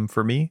map game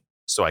for me.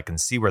 So I can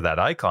see where that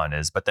icon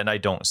is, but then I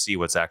don't see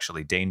what's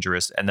actually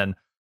dangerous. And then,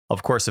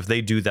 of course, if they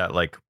do that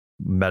like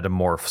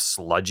Metamorph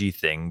sludgy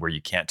thing where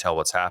you can't tell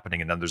what's happening,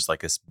 and then there's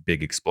like this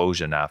big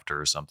explosion after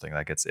or something,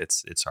 like it's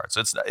hard.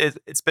 So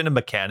it's been a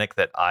mechanic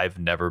that I've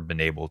never been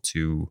able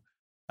to.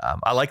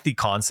 I like the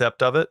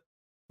concept of it,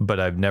 but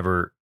I've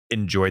never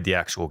enjoyed the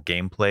actual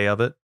gameplay of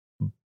it.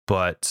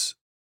 But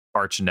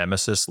Arch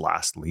Nemesis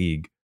Last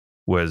League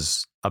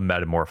was a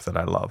Metamorph that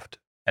I loved,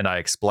 and I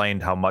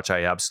explained how much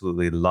I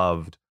absolutely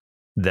loved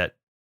that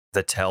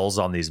the tells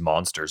on these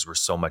monsters were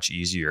so much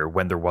easier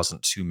when there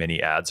wasn't too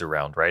many ads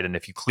around, right? And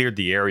if you cleared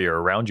the area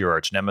around your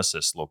Arch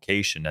Nemesis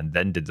location and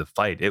then did the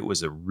fight, it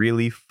was a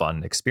really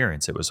fun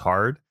experience. It was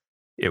hard.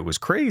 It was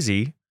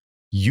crazy.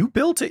 You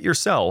built it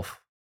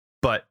yourself,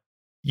 but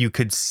you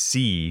could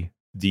see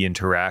the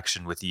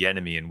interaction with the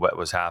enemy and what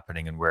was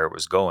happening and where it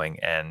was going.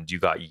 And you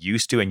got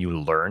used to and you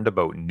learned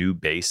about new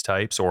base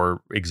types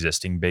or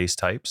existing base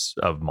types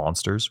of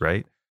monsters,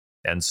 right?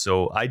 And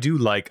so I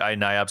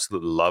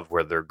absolutely love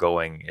where they're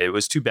going. It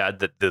was too bad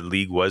that the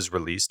league was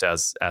released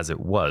as it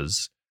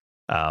was,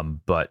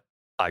 but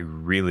I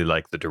really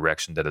like the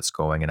direction that it's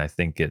going, and I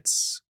think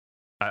it's.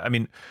 I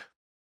mean,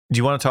 do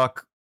you want to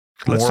talk?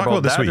 Let's more talk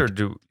about this that, week.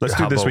 Or Let's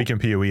do this week in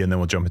PoE, and then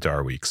we'll jump into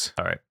our weeks.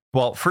 All right.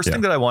 Well, first thing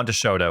that I want to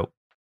shout out,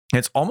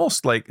 it's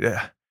almost like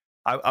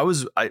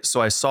I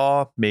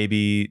saw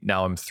maybe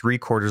now I'm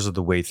 3/4 of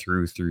the way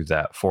through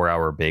that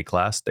 4-hour Bay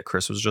class that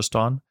Chris was just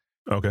on.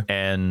 Okay,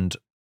 and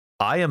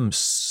I am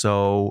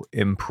so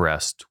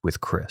impressed with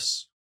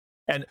Chris.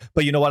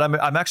 But you know what?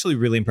 I'm actually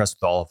really impressed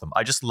with all of them.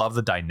 I just love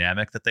the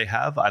dynamic that they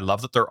have. I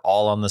love that they're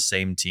all on the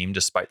same team,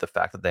 despite the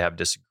fact that they have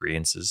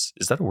disagreements. Is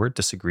that a word?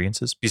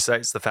 Disagreements?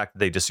 Besides the fact that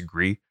they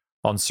disagree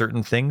on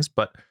certain things.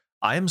 But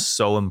I am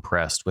so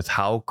impressed with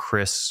how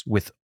Chris,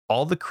 with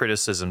all the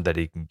criticism that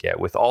he can get,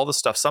 with all the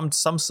stuff,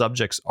 some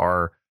subjects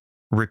are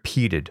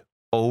repeated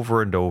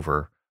over and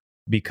over,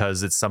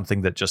 because it's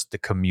something that just the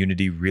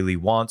community really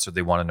wants, or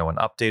they want to know an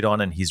update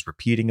on, and he's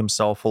repeating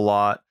himself a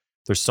lot.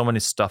 There's so many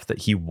stuff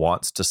that he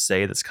wants to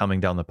say that's coming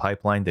down the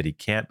pipeline that he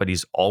can't, but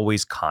he's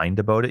always kind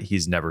about it.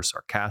 He's never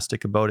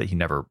sarcastic about it. He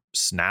never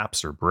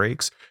snaps or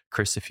breaks.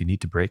 Chris, if you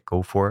need to break,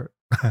 go for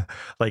it.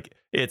 Like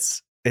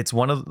it's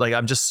one of, like,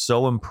 I'm just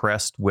so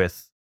impressed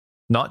with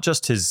not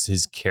just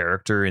his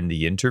character in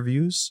the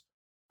interviews,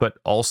 but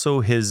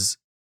also his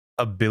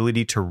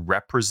ability to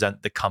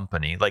represent the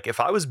company. Like if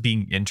I was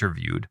being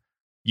interviewed,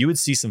 you would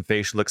see some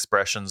facial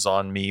expressions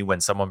on me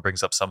when someone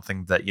brings up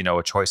something that,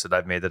 a choice that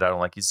I've made that I don't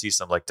like. You see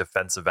some like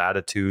defensive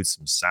attitudes,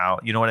 some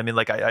sound, you know what I mean?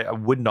 Like I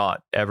would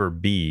not ever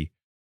be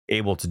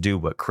able to do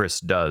what Chris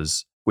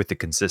does with the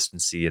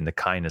consistency and the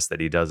kindness that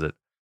he does it.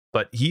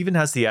 But he even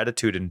has the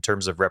attitude in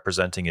terms of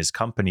representing his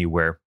company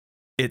where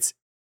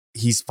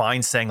he's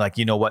fine saying like,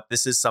 you know what,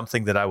 this is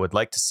something that I would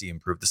like to see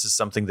improve. This is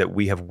something that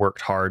we have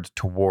worked hard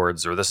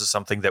towards, or this is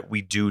something that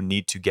we do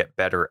need to get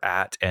better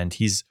at. And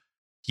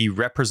he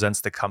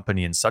represents the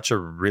company in such a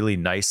really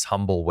nice,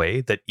 humble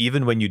way that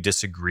even when you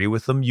disagree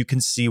with them, you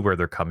can see where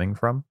they're coming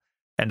from.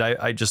 And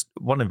I just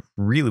want a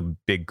really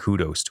big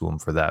kudos to him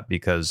for that,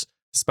 because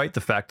despite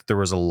the fact that there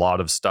was a lot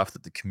of stuff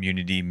that the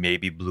community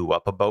maybe blew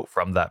up about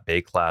from that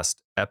Bay class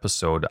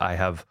episode,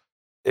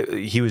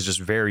 he was just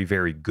very,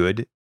 very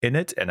good in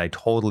it. And I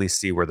totally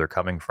see where they're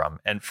coming from.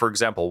 And for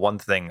example, one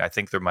thing I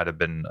think there might have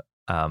been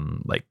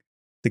like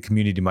the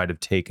community might have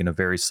taken a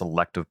very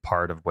selective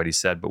part of what he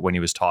said, but when he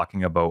was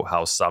talking about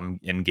how some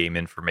in-game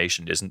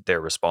information isn't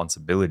their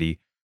responsibility,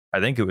 I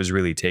think it was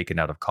really taken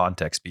out of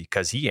context,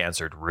 because he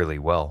answered really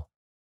well.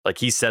 Like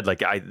he said,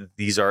 like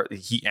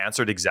he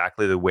answered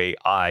exactly the way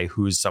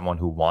who's someone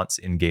who wants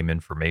in-game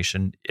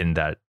information in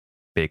that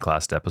Bay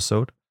class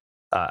episode.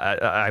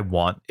 I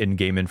want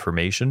in-game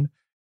information.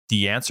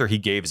 The answer he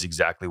gave is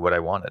exactly what I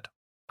wanted.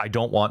 I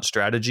don't want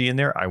strategy in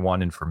there. I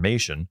want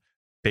information.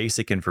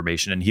 Basic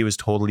information, and he was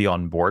totally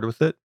on board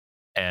with it,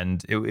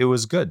 and it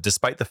was good,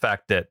 despite the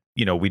fact that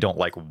we don't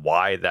like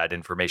why that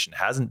information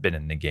hasn't been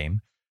in the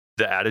game.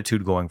 The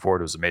attitude going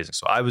forward was amazing.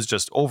 So I was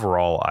just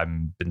overall,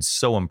 I've been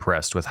so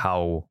impressed with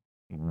how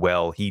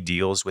well he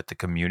deals with the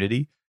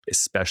community,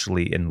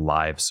 especially in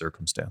live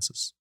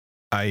circumstances.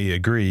 I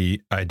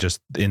agree. I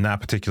just, in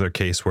that particular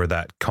case where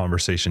that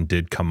conversation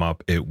did come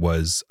up, it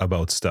was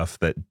about stuff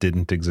that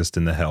didn't exist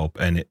in the help,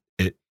 and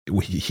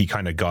he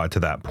kind of got to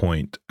that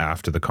point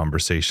after the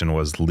conversation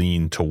was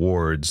leaned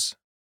towards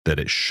that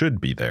it should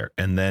be there.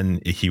 And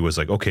then he was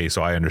like, okay,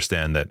 so I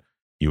understand that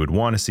you would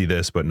want to see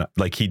this, but not,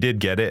 like he did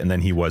get it. And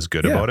then he was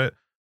good about it,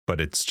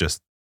 but it's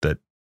just that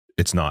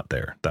it's not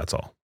there. That's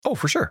all. Oh,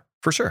 for sure.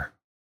 For sure.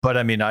 But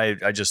I mean, I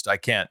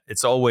can't.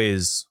 It's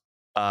always,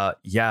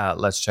 yeah,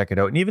 let's check it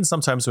out. And even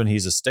sometimes when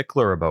he's a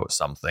stickler about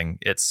something,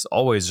 it's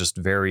always just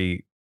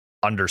very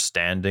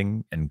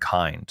understanding and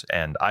kind.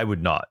 And I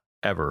would not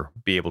ever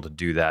be able to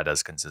do that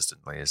as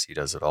consistently as he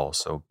does it all.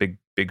 So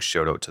big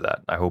shout out to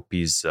that. I hope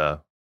he's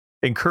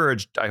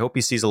encouraged. I hope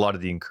he sees a lot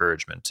of the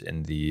encouragement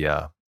in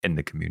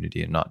the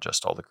community and not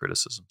just all the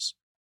criticisms.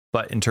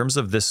 But in terms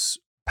of this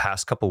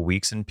past couple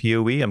weeks in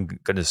PoE, I'm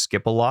going to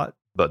skip a lot,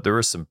 but there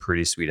was some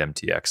pretty sweet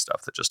MTX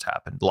stuff that just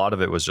happened. A lot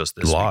of it was just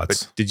this week.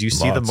 But did you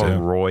see the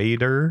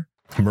Marauder?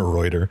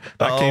 Marauder.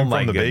 That came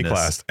from the goodness.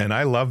 Bayclast. And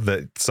I love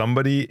that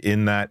somebody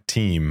in that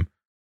team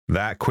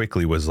that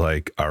quickly was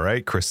like, all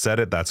right, Chris said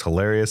it. That's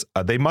hilarious.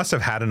 They must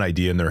have had an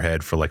idea in their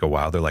head for like a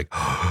while. They're like,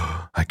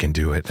 oh, I can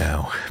do it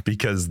now.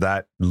 Because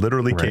that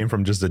literally came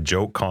from just a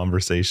joke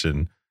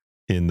conversation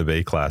in the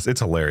Bayclast. It's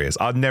hilarious.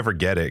 I'll never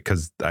get it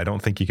because I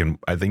don't think you can.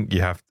 I think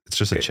you have. It's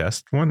just a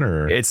chest one,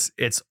 or it's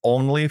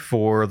only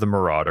for the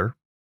Marauder,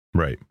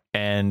 right?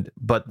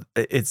 But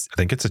it's. I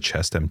think it's a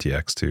chest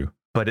MTX too.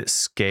 But it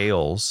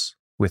scales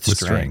with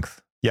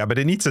strength. Yeah, but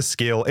it needs to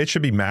scale. It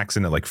should be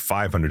maxing at like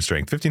 500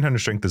 strength. 1500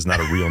 strength is not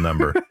a real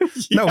number.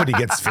 Nobody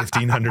gets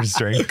 1500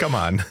 strength. Come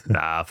on.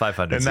 Nah,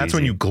 500. And that's easy.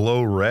 when you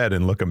glow red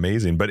and look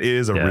amazing. But it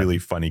is a really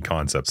funny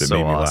concept. It so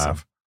made me awesome.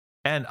 laugh.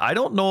 And I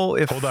don't know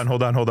if. Hold on.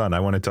 I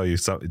want to tell you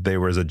something. There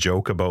was a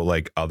joke about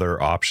like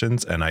other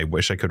options, and I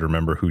wish I could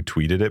remember who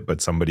tweeted it,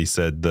 but somebody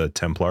said the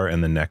Templar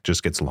and the neck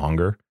just gets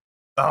longer.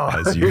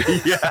 Oh, as you.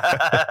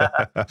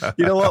 yeah.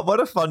 You know what? What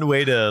a fun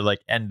way to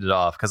like end it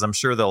off, because I'm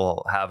sure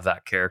they'll have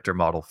that character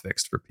model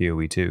fixed for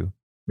PoE too.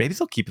 Maybe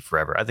they'll keep it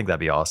forever. I think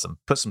that'd be awesome.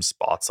 Put some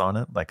spots on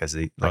it, like as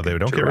they. Like they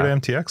don't get rid of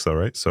MTX though,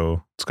 right?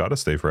 So it's got to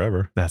stay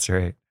forever. That's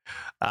right.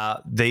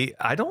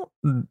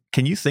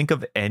 Can you think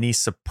of any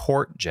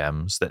support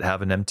gems that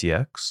have an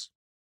MTX?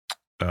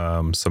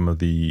 Some of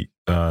the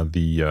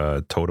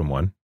totem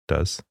one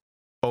does.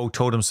 Oh,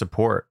 totem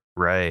support.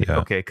 Right. Yeah.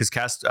 Okay. Because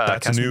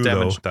that's new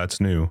damage, though. That's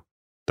new.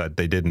 That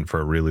they didn't for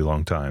a really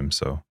long time.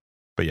 So,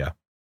 but yeah.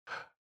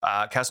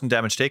 Cast and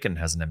damage taken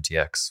has an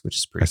MTX, which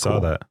is pretty cool. I saw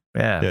that.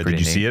 Yeah. Did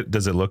you see it?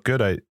 Does it look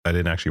good? I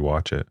didn't actually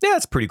watch it. Yeah,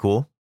 it's pretty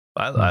cool.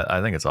 I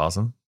think it's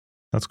awesome.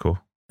 That's cool.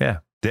 Yeah.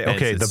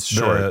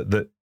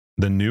 The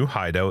new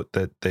hideout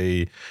that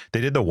they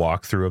did the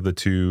walkthrough of the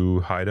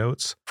two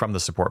hideouts from the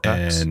support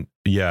packs. And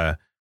yeah,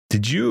 so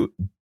did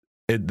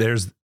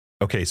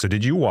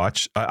you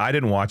watch? I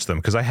didn't watch them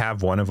because I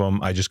have one of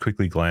them. I just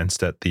quickly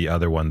glanced at the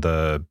other one,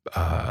 the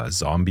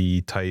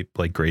zombie type,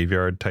 like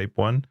graveyard type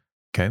one.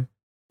 Okay.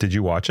 Did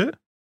you watch it?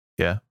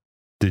 Yeah.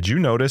 Did you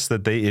notice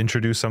that they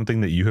introduced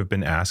something that you have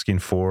been asking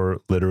for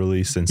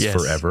literally since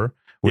forever?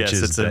 Which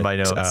is it's in my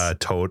notes.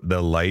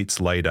 The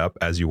lights light up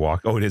as you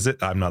walk. Oh, is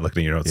it? I'm not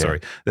looking at your notes. Yeah. Sorry.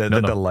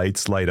 The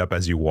lights light up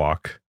as you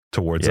walk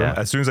towards them.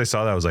 As soon as I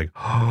saw that, I was like,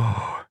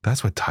 oh,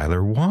 that's what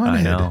Tyler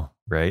wanted. I know,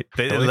 right?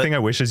 The only thing I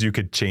wish is you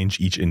could change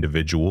each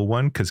individual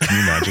one. Because can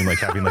you imagine like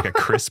having like a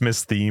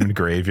Christmas themed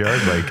graveyard?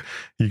 Like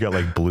you got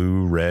like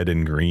blue, red,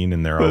 and green,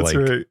 and they're all like.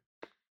 Right.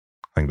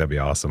 I think that'd be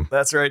awesome.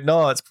 That's right.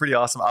 No, it's pretty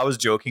awesome. I was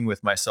joking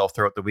with myself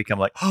throughout the week. I'm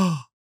like, oh,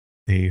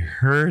 they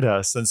heard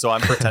us. And so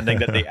I'm pretending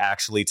that they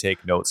actually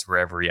take notes for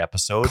every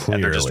episode. Clearly.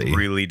 And they're just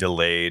really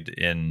delayed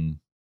in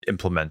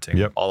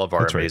implementing all of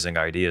our amazing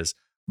ideas.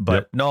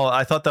 But no,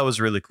 I thought that was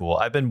really cool.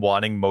 I've been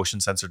wanting motion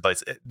censored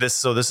lights.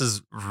 This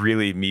is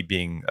really me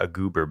being a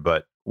goober.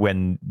 But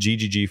when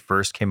GGG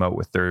first came out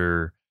with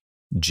their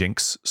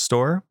Jinx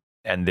store,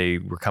 and they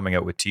were coming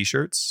out with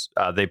t-shirts,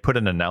 they put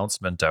an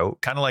announcement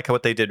out, kind of like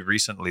what they did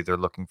recently. They're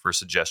looking for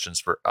suggestions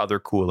for other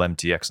cool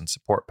MTX and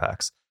support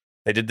packs.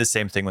 They did the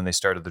same thing when they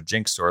started their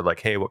Jinx store, like,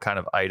 hey, what kind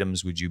of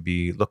items would you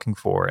be looking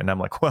for? And I'm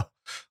like, well,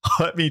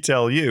 let me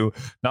tell you,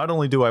 not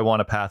only do I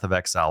want a Path of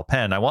Exile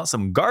pen, I want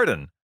some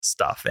garden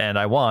stuff, and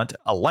I want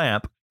a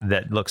lamp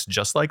that looks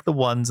just like the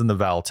ones in the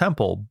Val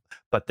Temple,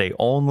 but they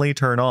only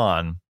turn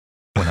on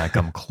when I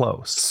come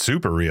close.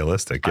 Super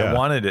realistic. Yeah. I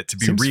wanted it to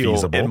be real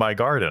feasible. In my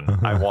garden.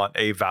 I want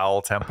a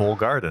Val Temple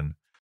garden.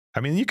 I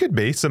mean, you could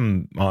base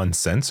them on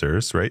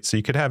sensors, right? So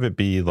you could have it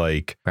be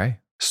like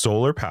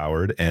solar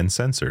powered and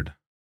censored.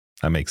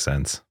 That makes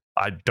sense.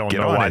 I don't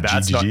know why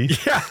that's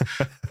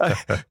GGG. Not.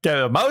 Yeah. Get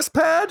a mouse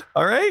pad.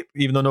 All right.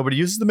 Even though nobody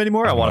uses them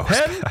anymore, I want a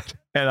pen.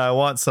 And I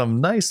want some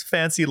nice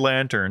fancy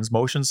lanterns,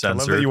 motion sensor. I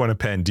love that you want a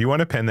pen. Do you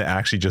want a pen that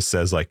actually just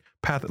says like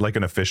Path, like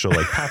an official,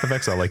 like Path of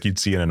Exile, like you'd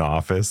see in an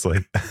office?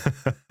 Like,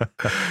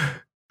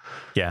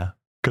 yeah.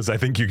 Because I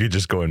think you could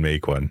just go and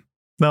make one.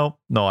 No,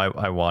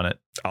 I want it.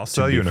 I'll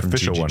sell you an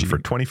official one for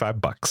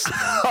 $25.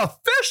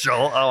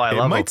 Official? Oh, I love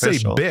it. It might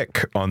official. say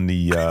BIC on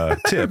the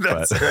tip.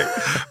 That's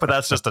right. But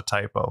that's just a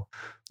typo.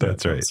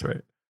 That's right. That's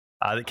right.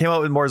 They came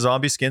out with more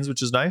zombie skins,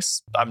 which is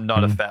nice. I'm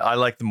not a fan. I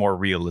like the more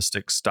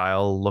realistic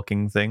style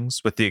looking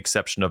things, with the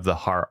exception of the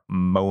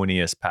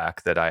Harmonious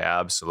pack that I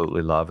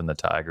absolutely love in the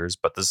Tigers.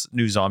 But this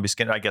new zombie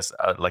skin, I guess,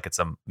 like it's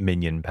a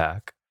minion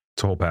pack.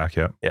 It's a whole pack,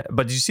 yeah. Yeah.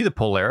 But did you see the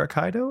Polaric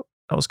hideout?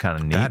 That was kind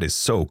of neat. That is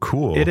so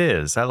cool. It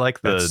is. I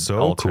like the That's so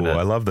alternate. Cool.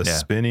 I love the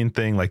spinning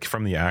thing, like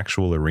from the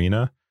actual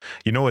arena.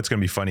 You know what's going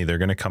to be funny? They're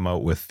going to come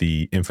out with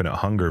the Infinite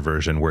Hunger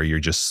version where you're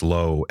just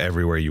slow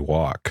everywhere you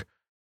walk.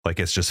 Like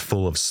it's just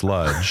full of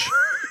sludge.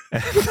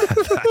 And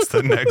that's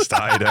the next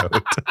hideout.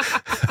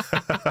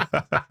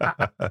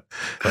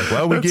 Like,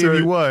 well, we gave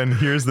you one.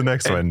 Here's the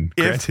next one.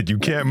 Granted, you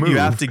can't move. You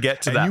have to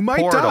get to that you might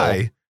portal.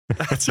 Die.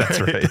 That's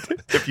right.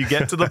 If you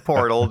get to the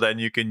portal, then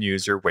you can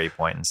use your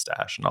waypoint and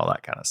stash and all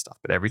that kind of stuff.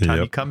 But every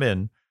time you come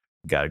in,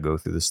 you got to go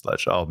through the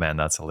sludge. Oh, man,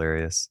 that's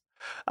hilarious.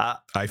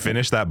 I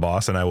finished that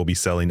boss and I will be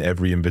selling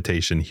every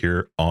invitation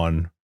here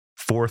on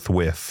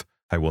forthwith.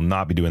 I will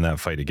not be doing that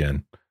fight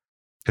again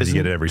because you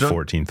get it every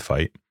 14th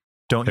fight.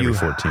 Don't you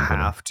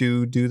have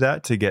to do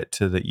that to get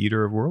to the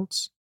Eater of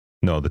Worlds?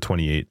 No, the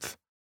 28th.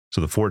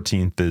 So the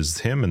 14th is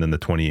him, and then the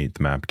 28th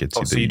map gets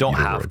you. So you don't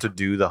have to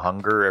do the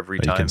hunger every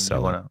time. You can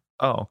sell it.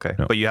 Oh, okay.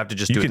 No. But you have to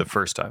just do it the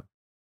first time.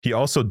 He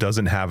also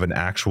doesn't have an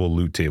actual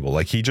loot table.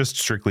 Like he just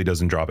strictly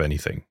doesn't drop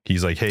anything.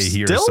 He's like, hey,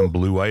 here's some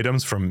blue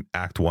items from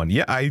Act 1.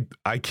 Yeah,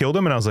 I killed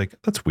him and I was like,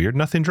 that's weird.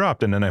 Nothing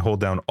dropped. And then I hold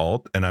down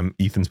Alt and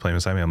Ethan's playing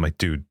beside me. I'm like,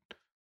 dude,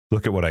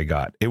 look at what I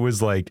got. It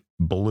was like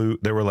blue.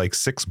 There were like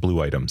 6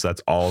 blue items.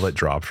 That's all that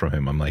dropped from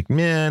him. I'm like,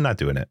 man, not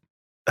doing it.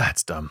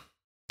 That's dumb.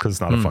 Because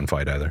it's not a fun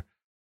fight either.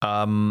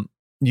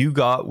 You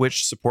got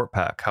which support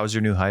pack? How's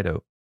your new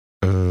hideout?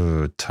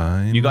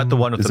 Time. You got the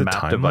one with the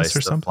map device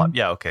or something?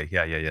 Yeah, okay.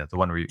 Yeah. The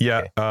one where you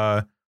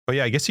But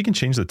yeah, I guess you can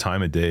change the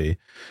time of day,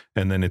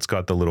 and then it's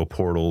got the little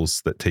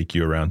portals that take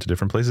you around to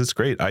different places. It's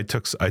great. I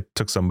took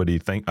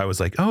somebody. I was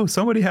like, oh,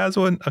 somebody has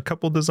a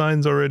couple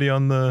designs already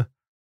on the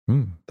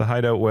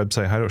hideout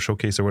website, hideout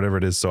showcase or whatever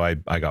it is. So I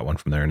got one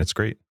from there, and it's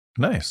great.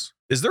 Nice.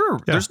 Is there?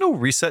 There's no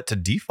reset to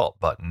default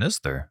button, is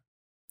there?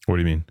 What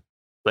do you mean?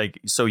 Like,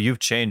 so you've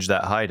changed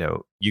that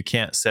hideout. You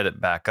can't set it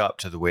back up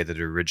to the way that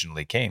it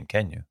originally came,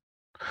 can you?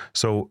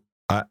 So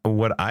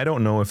what I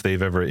don't know if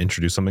they've ever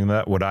introduced something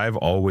like that. What I've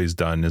always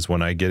done is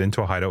when I get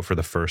into a hideout for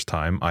the first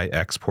time, I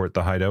export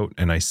the hideout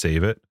and I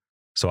save it.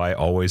 So I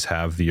always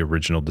have the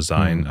original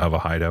design of a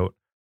hideout.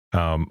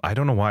 I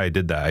don't know why I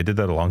did that. I did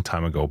that a long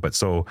time ago. But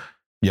so,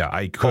 yeah,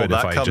 I could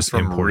if I just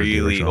imported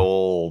really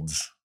old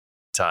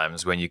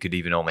times when you could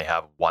even only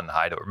have one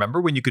hideout. Remember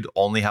when you could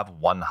only have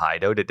one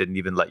hideout? It didn't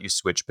even let you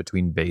switch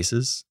between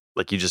bases.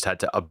 Like you just had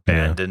to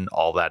abandon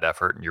all that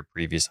effort in your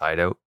previous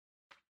hideout.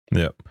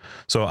 Yeah.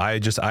 So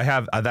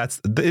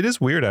it is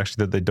weird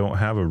actually that they don't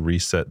have a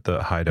reset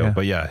the hideout. Yeah.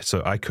 But yeah,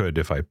 so I could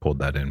if I pulled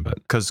that in, but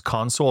because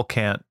console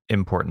can't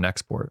import and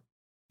export.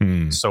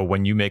 So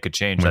when you make a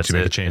change, that's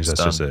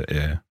just it.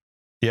 Yeah.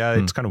 Yeah.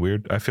 It's kind of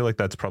weird. I feel like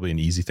that's probably an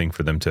easy thing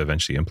for them to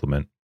eventually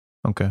implement.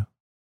 Okay.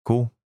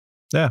 Cool.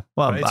 Yeah.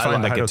 Well, I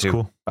didn't like it too.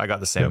 Cool. I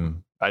got the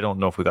same. Yep. I don't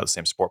know if we got the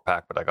same support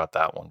pack, but I got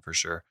that one for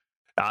sure.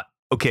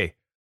 Okay.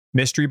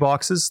 Mystery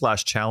boxes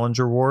 / challenge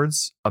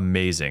rewards.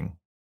 Amazing.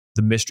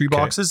 The mystery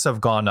boxes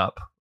have gone up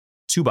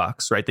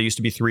 $2, right? They used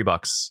to be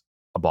 $3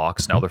 a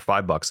box. Now they're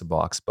 $5 a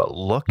box, but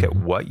look at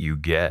what you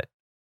get.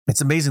 It's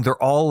amazing.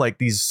 They're all like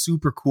these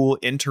super cool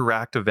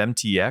interactive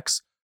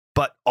MTX,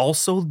 but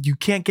also you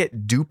can't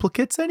get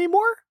duplicates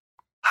anymore.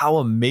 How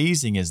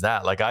amazing is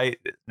that? Like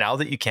now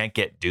that you can't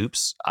get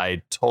dupes,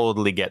 I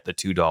totally get the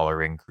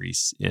 $2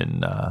 increase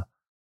in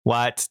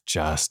what,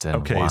 Justin?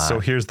 Okay, what? So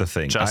here's the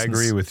thing. I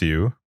agree with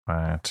you.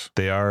 What?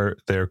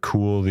 They're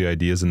cool. The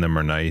ideas in them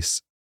are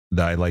nice.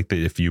 I like that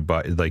if you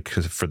buy, like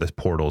for the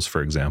portals,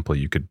 for example,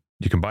 you can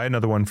buy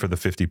another one for the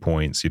 50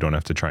 points. You don't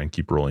have to try and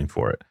keep rolling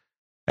for it.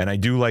 And I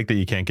do like that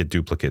you can't get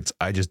duplicates.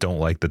 I just don't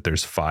like that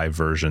there's 5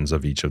 versions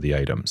of each of the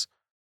items.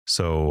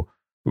 So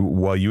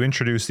while you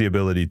introduce the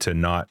ability to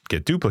not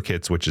get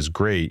duplicates, which is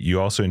great,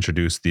 you also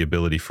introduce the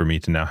ability for me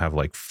to now have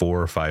like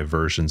 4 or 5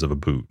 versions of a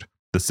boot.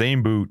 The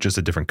same boot, just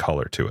a different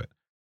color to it.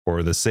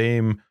 Or the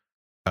same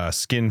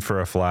skin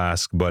for a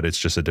flask, but it's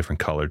just a different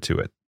color to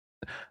it.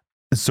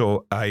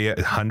 So I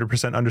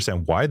 100%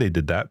 understand why they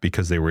did that,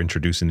 because they were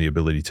introducing the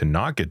ability to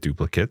not get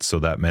duplicates. So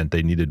that meant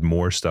they needed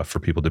more stuff for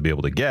people to be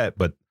able to get.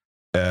 But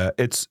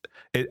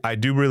I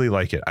do really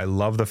like it. I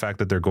love the fact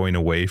that they're going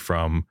away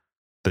from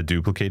the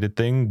duplicated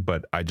thing,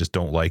 but I just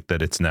don't like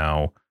that it's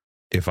now,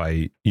 if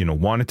I,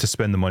 wanted to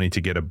spend the money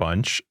to get a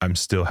bunch, I'm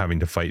still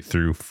having to fight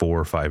through 4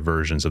 or 5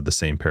 versions of the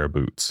same pair of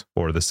boots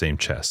or the same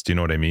chest. Do you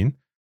know what I mean?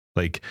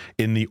 Like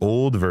in the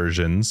old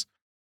versions,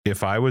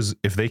 if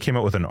they came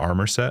out with an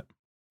armor set,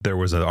 there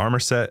was an armor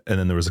set and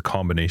then there was a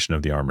combination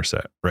of the armor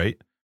set,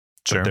 right?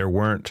 Sure. But there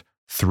weren't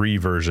 3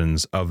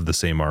 versions of the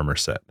same armor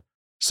set.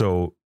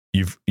 So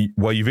you've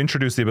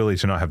introduced the ability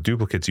to not have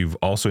duplicates, you've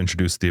also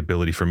introduced the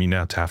ability for me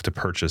now to have to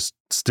purchase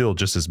still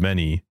just as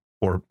many,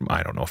 or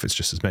I don't know if it's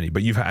just as many,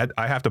 but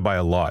I have to buy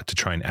a lot to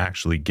try and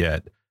actually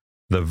get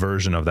the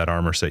version of that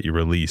armor set you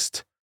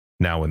released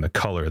now in the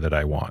color that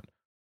I want.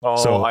 Oh,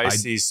 so I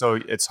see. So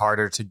it's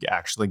harder to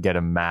actually get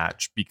a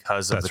match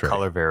because of the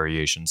color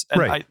variations.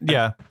 And right.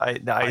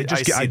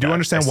 I do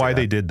understand why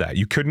they did that.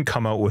 You couldn't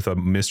come out with a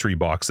mystery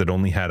box that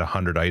only had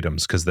 100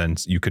 items, because then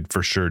you could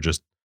for sure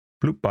just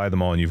buy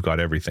them all and you've got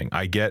everything.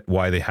 I get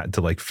why they had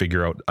to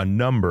figure out a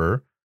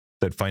number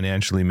that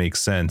financially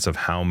makes sense of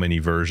how many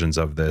versions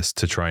of this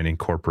to try and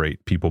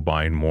incorporate people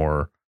buying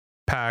more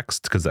packs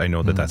because I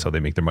know that that's how they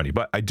make their money.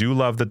 But I do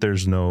love that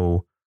there's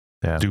no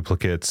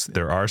duplicates.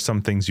 There are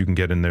some things you can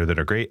get in there that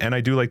are great. And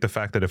I do like the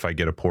fact that if I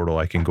get a portal,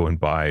 I can go and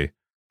buy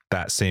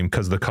that same,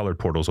 because the colored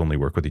portals only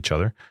work with each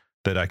other,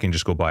 that I can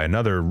just go buy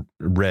another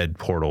red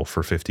portal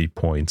for 50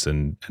 points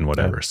and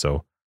whatever. Yeah.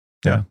 So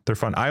yeah, they're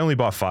fun. I only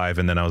bought 5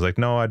 and then I was like,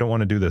 no, I don't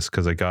want to do this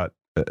because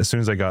as soon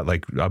as I got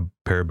like a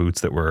pair of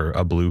boots that were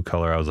a blue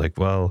color, I was like,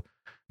 well,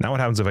 now what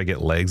happens if I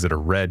get legs that are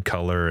red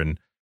color? And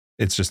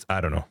it's just,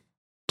 I don't know.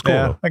 It's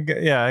cool.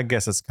 Yeah, I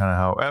guess it's kind of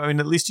how, I mean,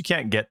 at least you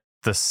can't get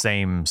the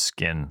same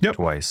skin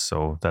twice.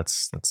 So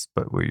that's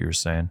what you're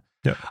saying.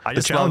 Yeah.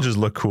 The challenges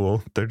look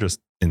cool. They're just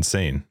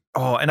insane.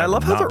 Oh, and I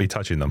love how not be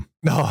touching them.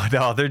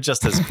 No, they're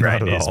just as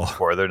grindy as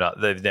before.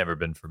 They've never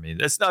been for me.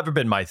 It's never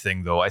been my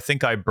thing though. I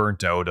think I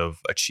burnt out of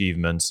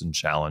achievements and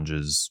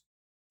challenges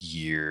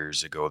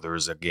years ago. There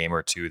was a game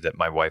or two that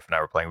my wife and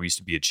I were playing. We used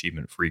to be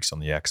achievement freaks on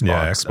the Xbox.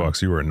 Yeah,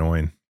 Xbox. You were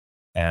annoying.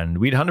 And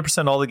we'd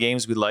 100% all the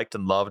games we liked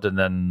and loved. And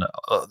then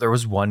there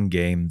was one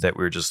game that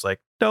we were just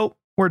like, nope,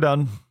 we're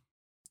done.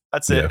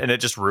 That's it. Yeah. And it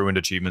just ruined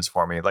achievements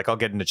for me. Like I'll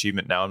get an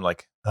achievement now. I'm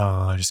like,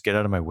 oh, just get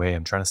out of my way.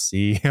 I'm trying to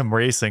see. I'm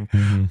racing.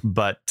 Mm-hmm.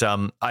 But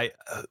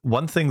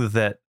one thing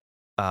that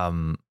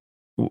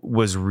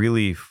was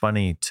really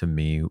funny to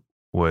me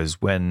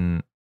was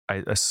when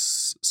I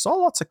saw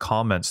lots of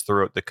comments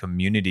throughout the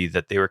community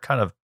that they were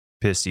kind of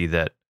pissy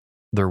that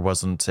there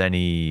wasn't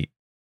any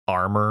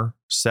armor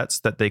sets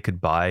that they could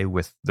buy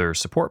with their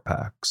support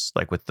packs,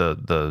 like with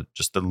the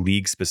just the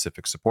league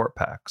specific support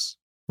packs,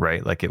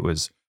 right? Like it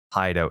was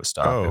hideout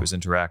stuff. It was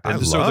interactive.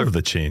 I love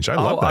the change. I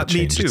love that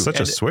change. It's such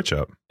a switch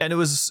up. And it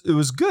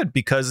was good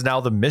because now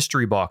the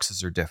mystery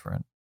boxes are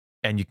different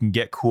and you can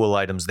get cool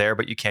items there,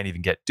 but you can't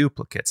even get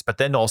duplicates. But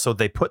then also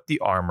they put the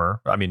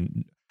armor. I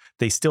mean,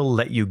 they still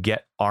let you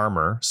get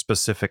armor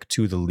specific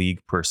to the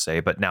league per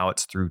se, but now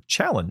it's through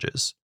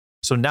challenges.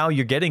 So now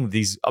you're getting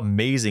these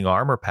amazing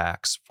armor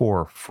packs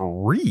for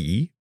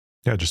free.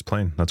 Yeah, just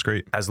plain. That's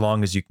great. As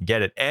long as you can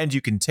get it. And you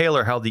can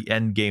tailor how the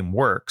end game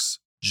works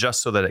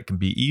just so that it can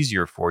be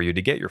easier for you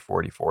to get your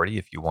 40/40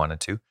 if you wanted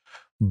to.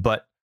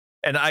 But,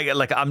 and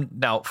I'm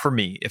now for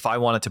me, if I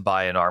wanted to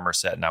buy an armor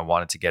set and I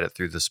wanted to get it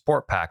through the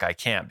support pack, I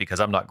can't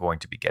because I'm not going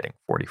to be getting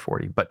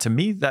 40/40. But to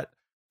me, that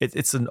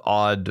it's an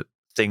odd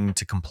thing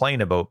to complain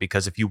about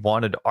because if you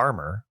wanted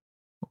armor,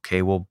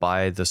 okay, we'll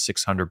buy the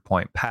 600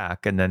 point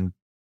pack and then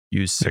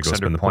use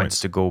 600 points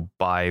to go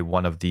buy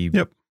one of the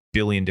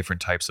billion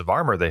different types of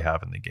armor they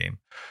have in the game.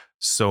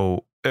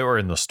 So, or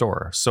in the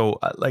store. So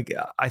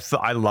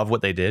I love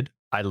what they did.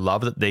 I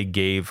love that they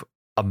gave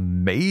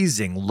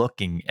amazing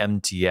looking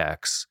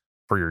MTX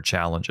for your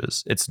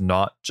challenges. It's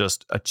not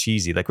just a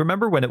cheesy, like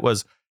remember when it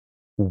was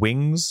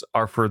wings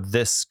are for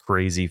this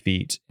crazy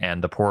feat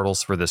and the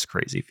portals for this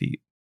crazy feat.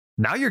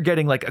 Now you're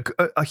getting like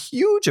a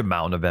huge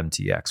amount of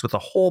MTX with a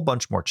whole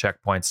bunch more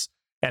checkpoints.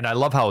 And I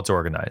love how it's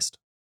organized.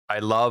 I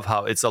love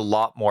how it's a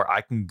lot more.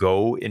 I can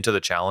go into the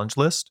challenge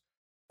list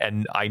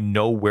and I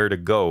know where to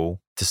go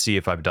to see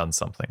if I've done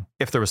something.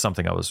 If there was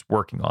something I was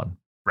working on,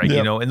 right? Yep.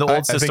 You know, in the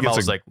old system, I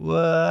was like,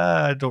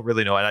 well, I don't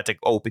really know. And I had to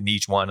open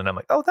each one and I'm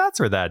like, oh, that's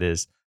where that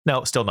is.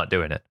 No, still not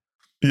doing it.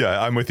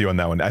 Yeah, I'm with you on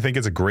that one. I think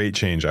it's a great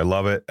change. I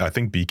love it. I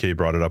think BK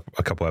brought it up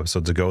a couple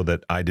episodes ago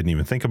that I didn't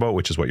even think about,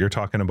 which is what you're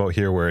talking about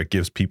here, where it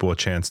gives people a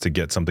chance to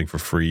get something for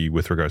free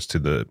with regards to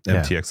the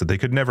MTX that they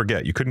could never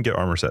get. You couldn't get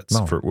armor sets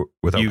without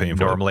paying for it. You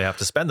normally have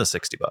to spend the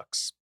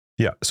 $60.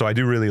 Yeah, so I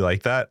do really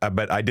like that.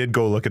 But I did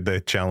go look at the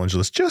challenge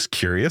list, just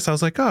curious. I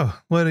was like, oh,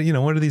 what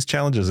are these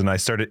challenges? And I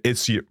started.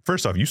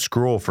 First off, you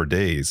scroll for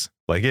days.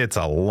 Like it's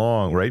a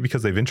long, right?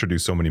 Because they've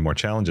introduced so many more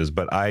challenges.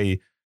 But I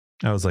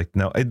was like,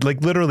 no,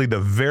 like literally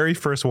the very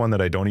first one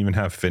that I don't even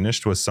have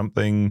finished was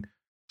something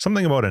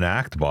about an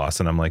act boss.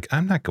 And I'm like,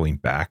 I'm not going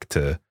back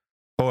to,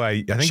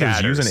 I think I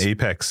was using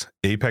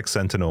Apex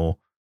Sentinel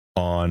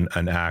on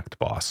an act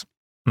boss,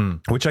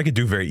 which I could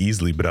do very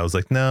easily. But I was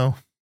like, no,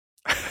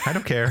 I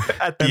don't care.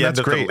 At the end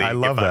that's great. I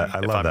love that. I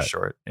love that.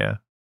 Short. Yeah.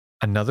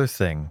 Another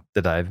thing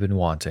that I've been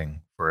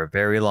wanting for a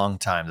very long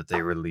time that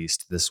they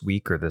released this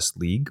week or this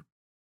league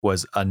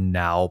was a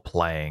now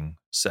playing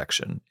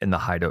section in the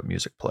Hideout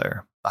Music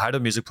Player. The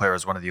Hideout Music Player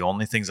is one of the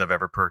only things I've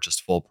ever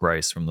purchased full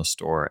price from the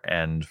store.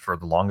 And for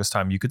the longest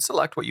time, you could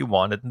select what you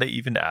wanted. And they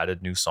even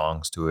added new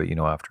songs to it,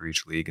 after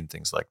each league and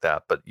things like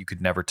that. But you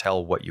could never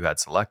tell what you had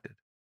selected.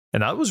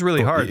 And that was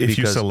really hard. If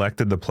you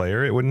selected the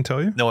player, it wouldn't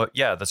tell you? No,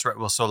 yeah, that's right.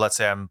 Well, so let's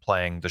say I'm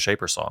playing the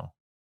Shaper song.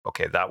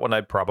 Okay, that one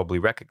I'd probably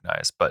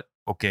recognize. But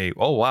okay,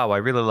 oh, wow, I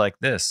really like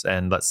this.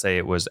 And let's say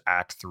it was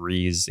Act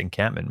 3's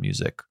encampment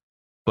music.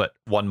 But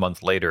 1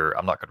 month later,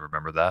 I'm not going to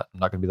remember that. I'm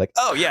not going to be like,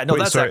 oh, yeah, no,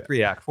 that's Act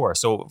 3, Act 4.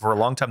 So for a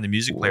long time, the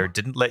music player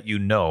didn't let you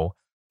know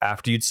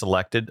after you'd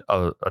selected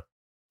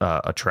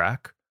a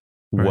track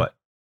what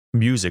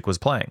music was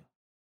playing.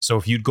 So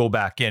if you'd go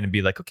back in and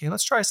be like, okay,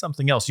 let's try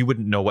something else, you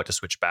wouldn't know what to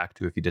switch back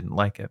to if you didn't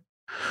like it.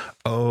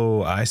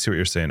 Oh, I see what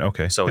you're saying.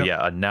 Okay. So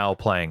yeah, now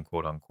playing,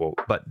 quote unquote.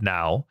 But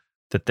now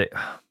that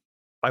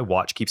my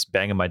watch keeps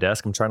banging my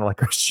desk, I'm trying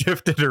to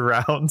shift it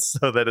around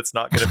so that it's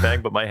not going to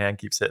bang, but my hand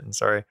keeps hitting.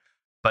 Sorry.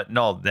 But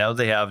no, now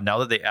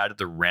that they added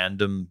the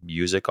random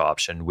music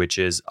option, which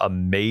is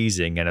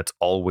amazing, and it's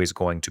always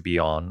going to be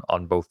on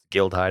both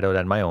Guild Hideout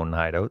and my own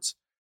hideouts.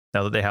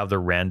 Now that they have the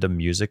random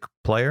music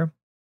player,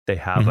 they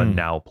have a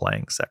now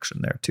playing section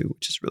there too,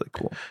 which is really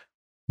cool.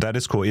 That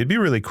is cool. It'd be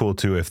really cool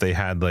too if they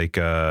had like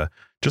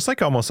just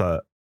like almost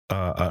an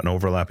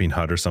overlapping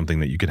HUD or something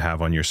that you could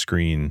have on your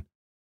screen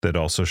that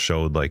also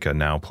showed like a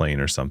now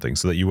playing or something,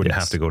 so that you wouldn't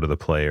have to go to the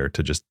player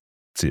to just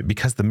see it,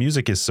 because the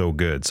music is so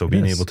good. So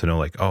being able to know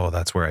like, oh,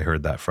 that's where I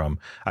heard that from.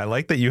 I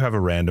like that you have a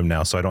random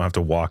now, so I don't have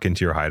to walk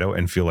into your hideout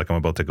and feel like I'm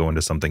about to go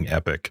into something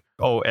epic.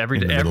 Oh,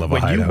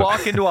 when you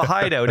walk into a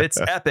hideout, it's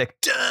epic.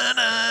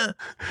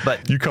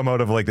 But you come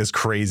out of like this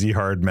crazy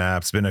hard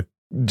map, it's been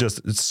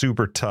just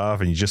super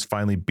tough, and you just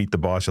finally beat the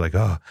boss. You're like,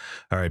 oh,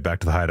 all right, back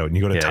to the hideout. And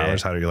you go to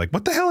Tyler's hideout. You're like,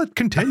 what the hell? It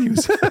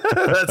continues.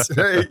 That's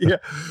right. Yeah,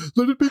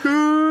 let it be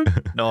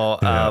good. No,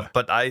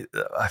 but I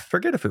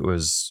forget if it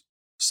was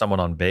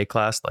someone on Bay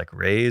Class like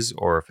Raze,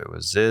 or if it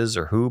was Ziz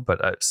or who,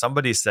 but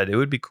somebody said it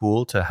would be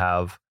cool to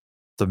have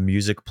the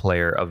music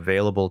player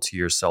available to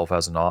yourself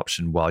as an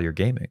option while you're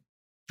gaming.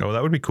 Oh,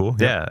 that would be cool.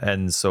 Yeah,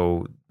 and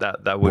so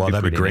that'd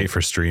be great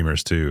for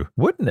streamers too,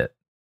 wouldn't it?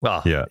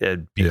 Well,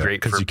 it'd be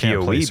great for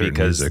PoE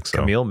because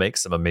Camille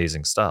makes some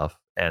amazing stuff,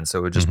 and so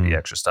it would just be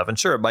extra stuff. And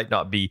sure, it might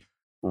not be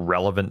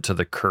relevant to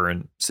the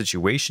current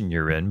situation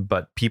you're in,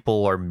 but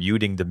people are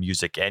muting the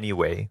music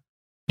anyway.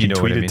 You know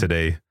what I mean?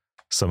 Today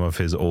some of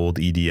his old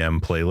EDM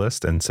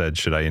playlist and said,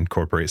 should I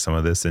incorporate some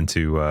of this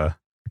into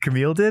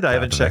Camille did? I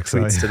haven't checked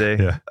tweets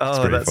today. Yeah,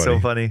 oh, that's funny. So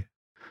funny.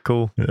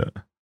 Cool.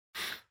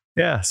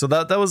 Yeah. So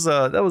that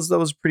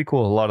was pretty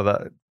cool. A lot of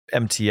that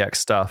MTX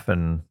stuff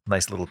and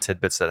nice little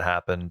tidbits that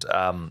happened.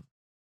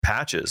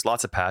 Patches,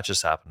 lots of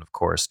patches happened, of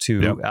course, too.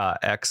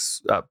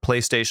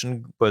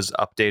 PlayStation was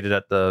updated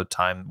at the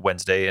time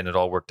Wednesday, and it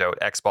all worked out.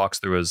 Xbox,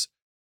 there was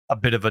a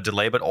bit of a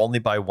delay, but only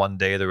by one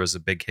day. There was a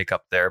big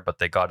hiccup there, but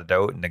they got it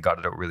out, and they got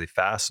it out really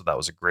fast. So that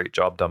was a great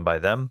job done by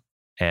them.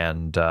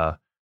 And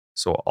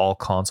so all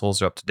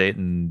consoles are up to date,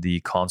 and the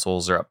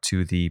consoles are up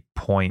to the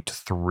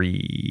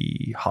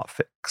 0.3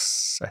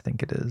 hotfix, I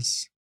think it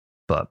is.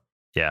 But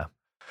yeah.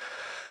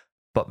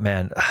 But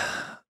man,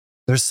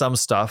 there's some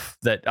stuff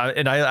that,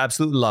 and I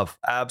absolutely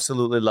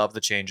love the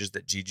changes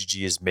that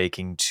GGG is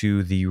making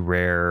to the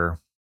rare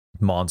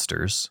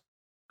monsters.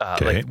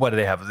 Like, what do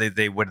they have?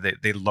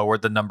 They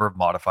lowered the number of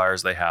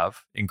modifiers they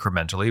have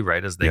incrementally,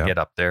 right, as they get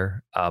up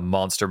there.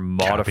 Monster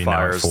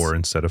modifiers 4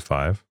 instead of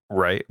 5,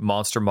 right?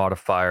 Monster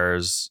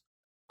modifiers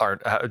have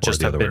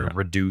been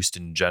reduced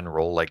in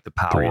general, like the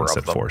power 3 instead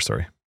of them. 4,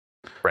 sorry.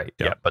 Right.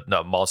 Yeah, but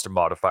no, monster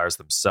modifiers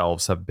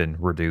themselves have been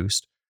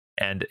reduced,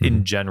 and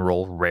in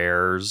general,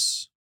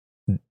 rares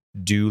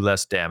do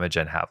less damage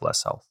and have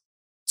less health.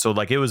 So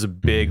like it was a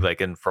big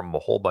and from a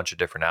whole bunch of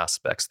different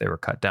aspects they were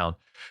cut down.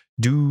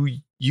 Do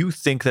you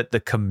think that the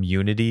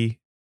community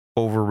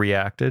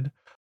overreacted?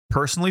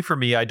 Personally, for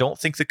me, I don't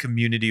think the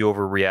community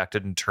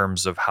overreacted in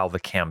terms of how the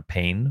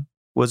campaign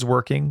was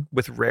working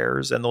with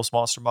rares and those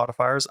monster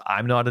modifiers.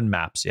 I'm not in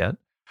maps yet.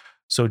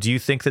 So do you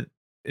think that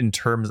in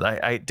terms,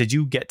 did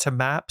you get to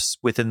maps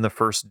within the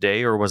first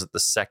day, or was it the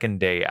second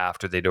day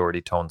after they'd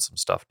already toned some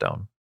stuff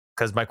down?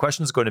 Because my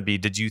question is going to be,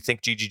 did you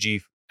think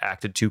GGG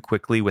acted too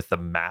quickly with the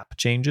map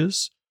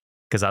changes?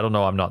 Because I don't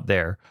know, I'm not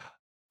there.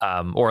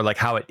 Or like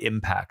how it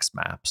impacts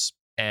maps.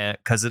 And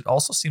because it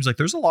also seems like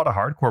there's a lot of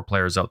hardcore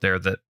players out there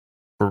that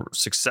were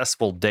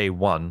successful day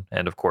 1,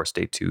 and of course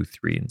day 2,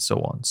 3, and so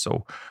on.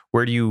 So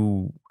where do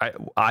you?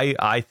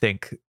 I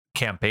think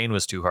campaign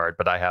was too hard,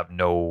 but I have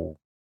no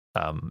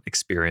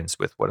experience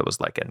with what it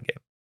was like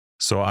endgame.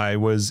 So I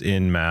was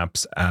in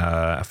maps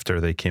after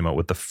they came out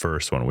with the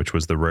first one, which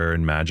was the Rare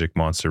and Magic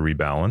Monster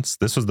Rebalance.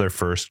 This was their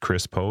first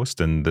Chris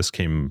post, and this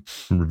came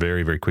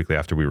very, very quickly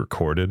after we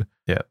recorded.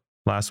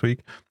 Last week.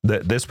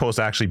 This post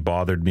actually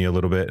bothered me a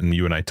little bit, and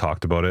you and I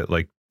talked about it.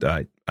 Like,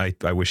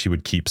 I wish he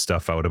would keep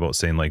stuff out about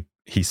saying like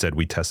he said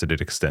we tested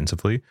it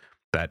extensively.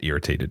 That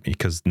irritated me,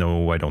 because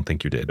no, I don't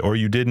think you did, or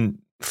you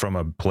didn't from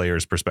a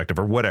player's perspective,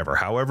 or whatever.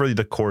 However,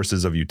 the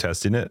courses of you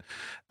testing it,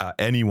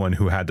 anyone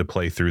who had to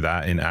play through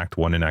that in Act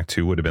 1 and Act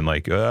 2 would have been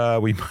like,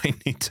 we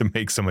might need to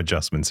make some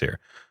adjustments here.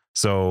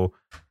 So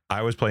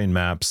I was playing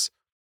maps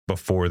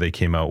before they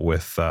came out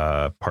with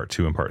Part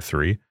 2 and Part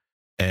 3.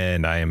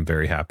 And I am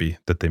very happy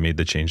that they made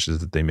the changes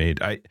that they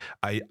made.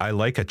 I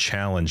like a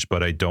challenge,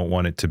 but I don't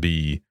want to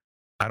be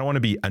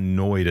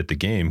annoyed at the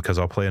game, because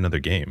I'll play another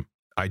game.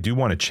 I do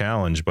want a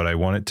challenge, but I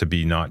want it to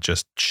be not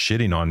just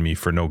shitting on me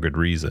for no good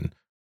reason.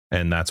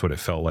 And that's what it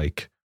felt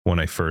like when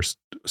I first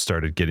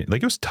started getting,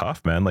 like, it was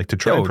tough, man. Like, to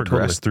try and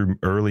progress through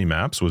early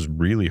maps was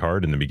really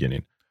hard in the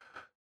beginning.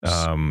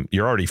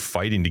 You're already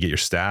fighting to get your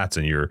stats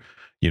and your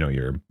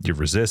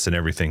resist and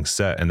everything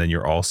set. And then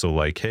you're also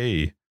like,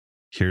 hey,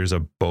 here's a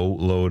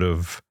boatload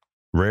of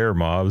rare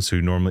mobs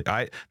who normally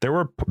there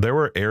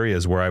were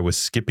areas where I was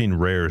skipping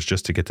rares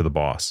just to get to the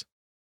boss.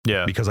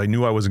 Yeah. Because I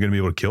knew I wasn't going to be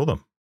able to kill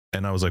them.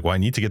 And I was like, well, I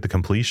need to get the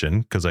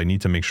completion because I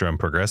need to make sure I'm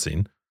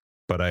progressing.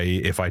 But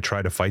if I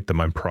try to fight them,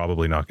 I'm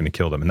probably not going to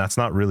kill them. And that's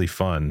not really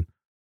fun.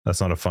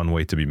 That's not a fun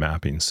way to be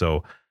mapping.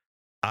 So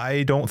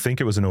I don't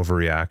think it was an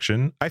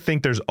overreaction. I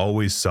think there's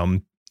always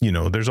some,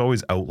 there's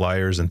always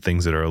outliers and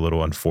things that are a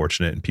little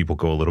unfortunate and people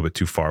go a little bit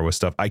too far with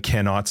stuff. I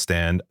cannot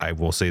stand, I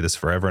will say this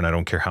forever, and I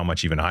don't care how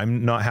much even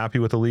I'm not happy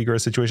with a league or a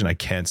situation. I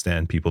can't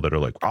stand people that are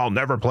like, I'll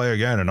never play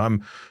again.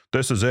 And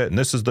this is it. And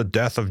this is the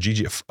death of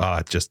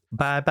GG. Just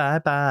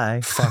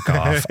bye. Fuck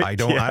off. I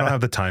don't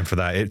have the time for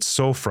that. It's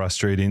so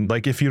frustrating.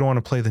 Like, if you don't want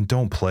to play, then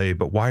don't play.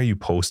 But why are you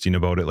posting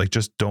about it? Like,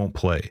 just don't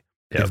play.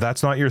 Yep. If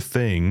that's not your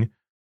thing,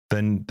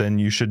 then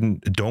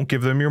don't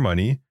give them your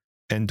money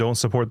and don't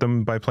support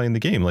them by playing the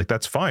game. Like,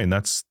 that's fine.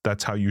 That's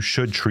how you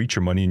should treat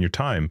your money and your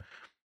time.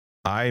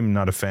 I'm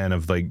not a fan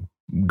of like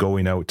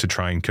going out to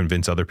try and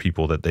convince other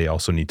people that they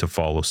also need to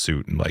follow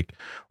suit and like,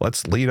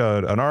 let's lead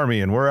an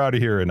army and we're out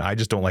of here. And I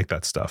just don't like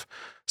that stuff.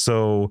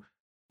 So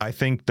I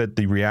think that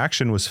the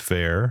reaction was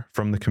fair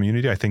from the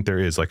community. I think there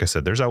is, like I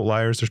said, there's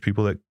outliers. There's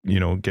people that,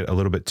 get a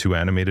little bit too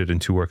animated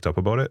and too worked up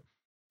about it.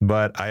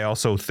 But I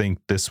also think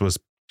this was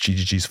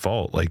GGG's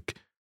fault. Like,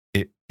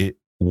 it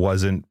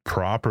wasn't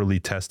properly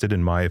tested,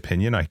 in my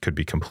opinion. I could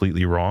be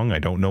completely wrong. I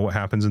don't know what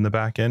happens in the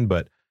back end,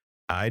 but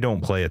I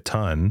don't play a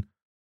ton.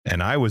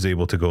 And I was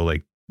able to go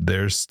like,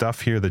 there's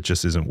stuff here that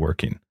just isn't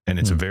working. And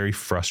it's very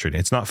frustrating.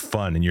 It's not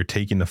fun. And you're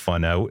taking the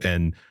fun out.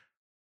 And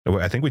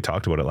I think we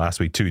talked about it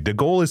last week too. The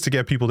goal is to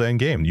get people to end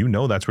game.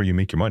 That's where you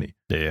make your money.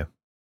 Yeah.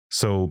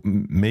 So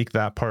make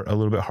that part a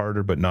little bit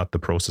harder, but not the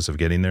process of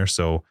getting there.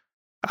 So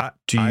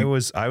I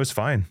was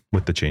fine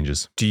with the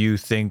changes. Do you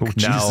think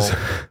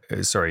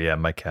sorry, yeah,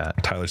 my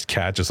cat. Tyler's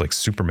cat just like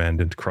Superman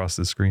didn't cross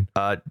the screen.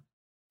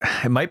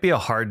 It might be a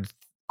hard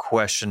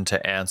question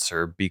to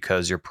answer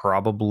because you're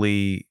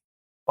probably,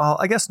 well,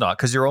 I guess not,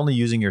 because you're only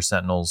using your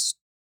Sentinels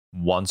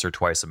once or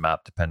twice a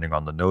map, depending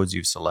on the nodes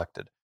you've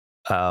selected.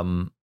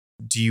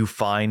 Do you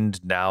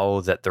find now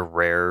that the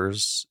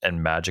rares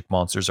and magic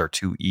monsters are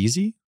too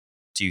easy?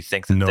 Do you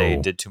think that they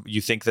did too?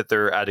 You think that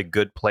they're at a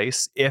good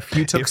place if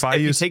you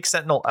take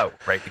Sentinel out,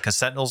 right? Because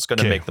Sentinel's going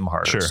to make them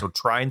harder. Sure. So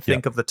try and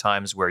think of the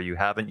times where you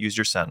haven't used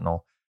your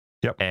Sentinel,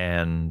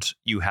 and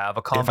you have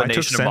a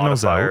combination of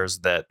modifiers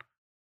that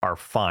are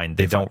fine.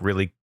 They don't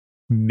really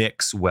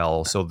mix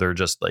well, so they're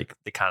just like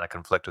they kind of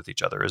conflict with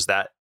each other. Is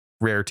that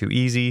rare too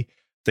easy?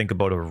 Think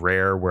about a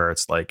rare where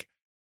it's like,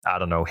 I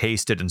don't know,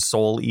 Hasted and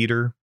Soul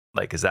Eater.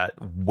 Like, is that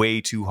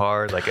way too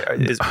hard? Like,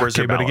 where's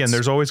your balance? But again,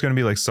 there's always going to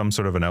be like some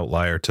sort of an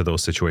outlier to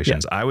those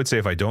situations. Yeah. I would say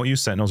if I don't use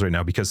Sentinels right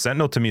now, because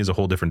Sentinel to me is a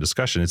whole different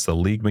discussion. It's the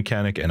league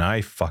mechanic and I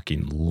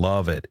fucking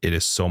love it. It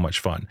is so much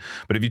fun.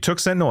 But if you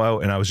took Sentinel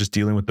out and I was just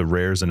dealing with the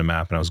rares in a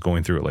map and I was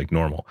going through it like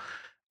normal,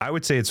 I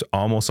would say it's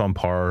almost on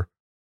par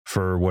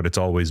for what it's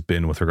always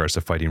been with regards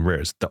to fighting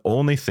rares. The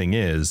only thing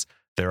is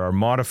there are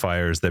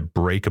modifiers that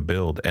break a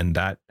build, and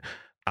that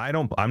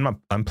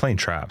I'm playing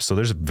traps. So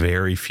there's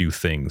very few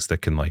things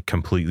that can like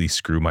completely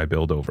screw my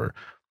build over.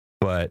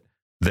 But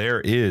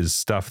there is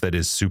stuff that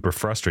is super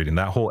frustrating.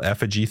 That whole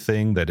effigy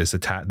thing that is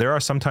attacked. There are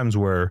some times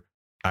where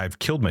I've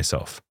killed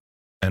myself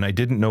and I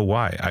didn't know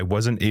why. I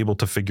wasn't able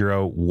to figure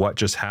out what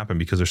just happened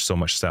because there's so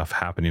much stuff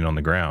happening on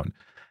the ground.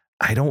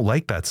 I don't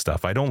like that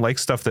stuff. I don't like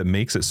stuff that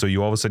makes it so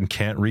you all of a sudden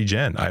can't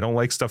regen. I don't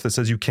like stuff that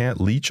says you can't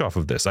leech off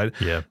of this.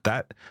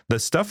 The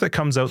stuff that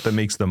comes out that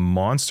makes the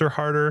monster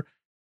harder,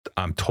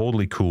 I'm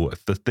totally cool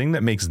with. The thing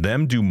that makes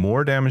them do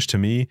more damage to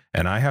me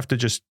and I have to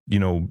just,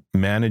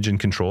 manage and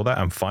control that,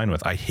 I'm fine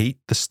with. I hate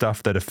the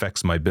stuff that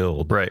affects my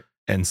build, right?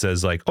 And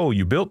says like, oh,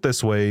 you built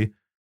this way,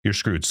 you're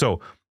screwed. So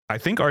I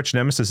think Arch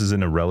Nemesis is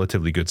in a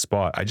relatively good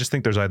spot. I just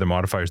think there's either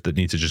modifiers that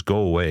need to just go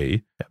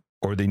away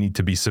or they need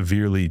to be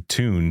severely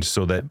tuned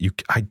so that you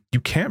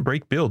can't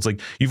break builds.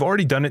 Like, you've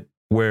already done it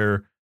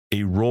where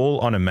a roll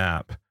on a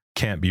map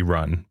can't be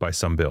run by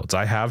some builds.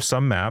 I have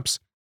some maps,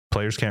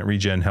 players can't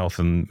regen health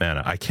and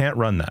mana. I can't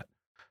run that.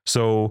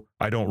 So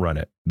I don't run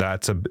it.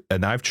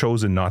 And I've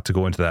chosen not to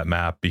go into that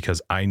map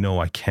because I know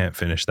I can't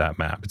finish that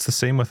map. It's the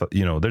same with,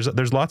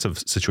 there's lots of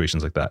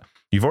situations like that.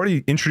 You've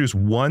already introduced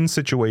one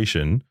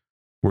situation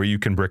where you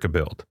can brick a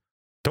build.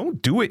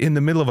 Don't do it in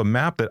the middle of a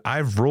map that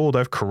I've rolled,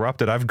 I've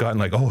corrupted, I've gotten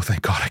like, oh,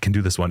 thank God I can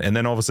do this one. And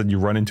then all of a sudden you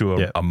run into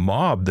a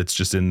mob that's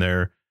just in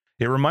there.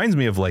 It reminds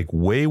me of like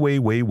way, way,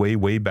 way, way,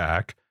 way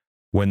back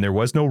when there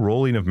was no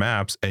rolling of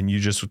maps and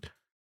you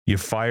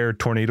fire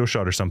tornado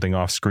shot or something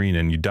off screen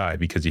and you die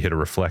because you hit a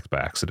reflect by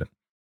accident.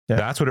 Yeah.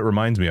 That's what it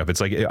reminds me of.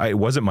 It's like, it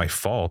wasn't my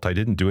fault. I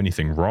didn't do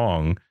anything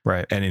wrong.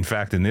 Right. And in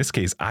fact, in this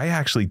case, I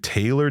actually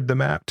tailored the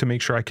map to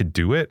make sure I could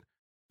do it.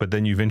 But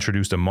then you've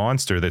introduced a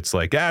monster that's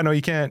like, no,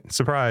 you can't.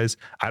 Surprise.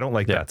 I don't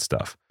like that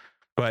stuff.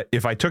 But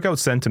if I took out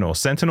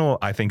Sentinel,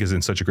 I think is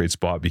in such a great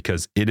spot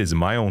because it is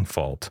my own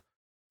fault.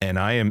 And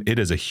it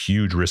is a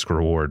huge risk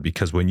reward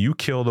because when you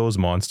kill those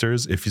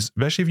monsters,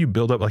 especially if you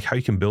build up like how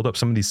you can build up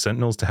some of these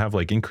Sentinels to have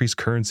like increased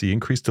currency,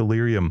 increased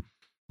delirium,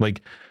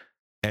 like,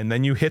 and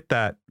then you hit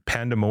that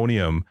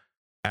pandemonium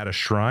at a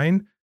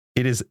shrine,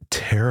 it is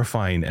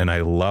terrifying and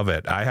I love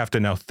it. I have to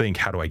now think,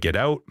 how do I get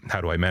out? How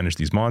do I manage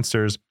these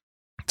monsters?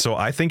 So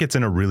I think it's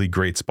in a really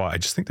great spot. I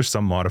just think there's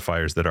some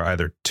modifiers that are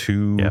either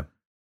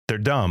they're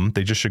dumb,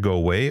 they just should go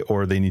away,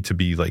 or they need to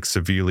be like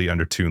severely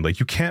undertuned. Like,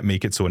 you can't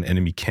make it so an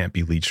enemy can't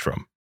be leeched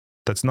from.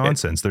 That's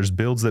nonsense. There's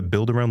builds that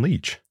build around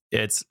Leech.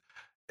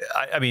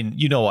 I mean,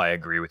 I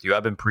agree with you.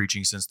 I've been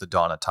preaching since the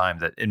dawn of time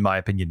that, in my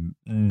opinion,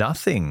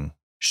 nothing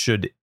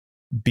should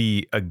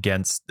be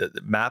against the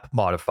map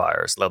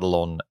modifiers, let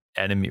alone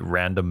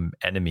random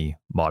enemy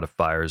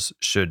modifiers,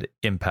 should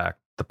impact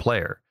the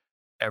player.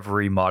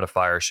 Every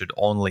modifier should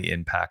only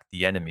impact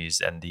the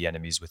enemies and the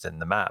enemies within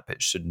the map.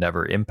 It should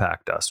never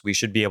impact us. We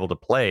should be able to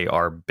play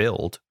our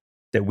build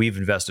that we've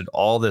invested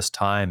all this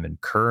time and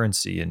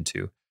currency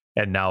into.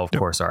 And now, of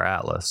course, our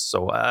Atlas.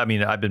 So, I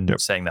mean, I've been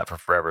saying that for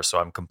forever. So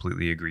I'm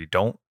completely agree.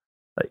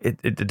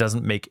 It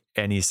doesn't make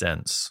any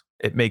sense.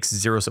 It makes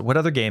zero sense. What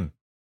other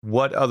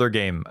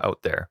game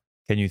out there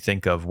can you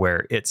think of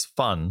where it's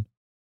fun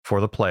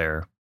for the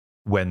player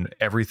when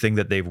everything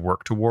that they've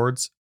worked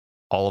towards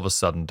all of a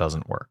sudden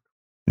doesn't work?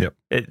 Yep.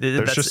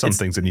 There's just some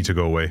things that need to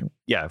go away.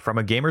 Yeah. From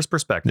a gamer's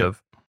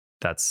perspective,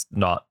 that's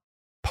not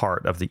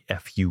part of the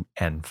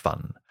FUN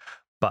fun.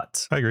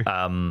 But I agree.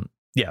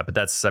 Yeah, but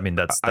that's I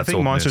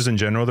think monsters in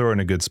general, they're in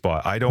a good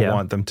spot. I don't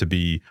want them to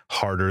be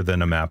harder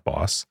than a map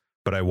boss,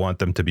 but I want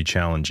them to be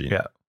challenging.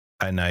 Yeah.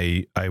 And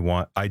I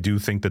do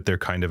think that they're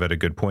kind of at a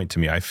good point to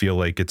me. I feel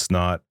like it's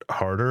not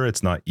harder.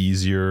 It's not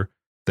easier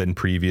than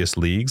previous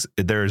leagues.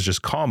 There's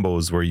just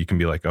combos where you can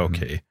be like,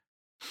 okay,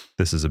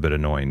 this is a bit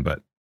annoying,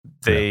 but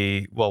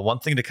one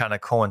thing to kind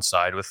of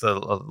coincide with a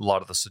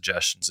lot of the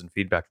suggestions and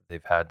feedback that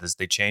they've had is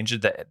they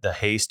changed the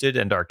hasted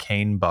and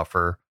arcane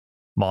buffer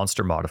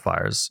monster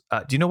modifiers.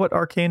 Do you know what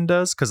arcane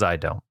does? Because I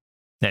don't.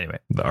 Anyway,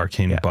 the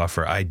arcane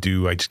buffer, I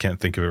do. I just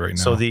can't think of it right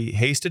now. So the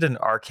hasted and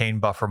arcane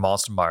buffer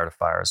monster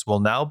modifiers will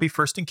now be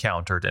first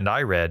encountered, and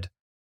I read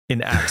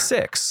in Act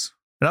 6.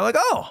 And I'm like,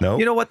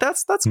 you know what?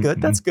 That's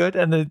good. That's good.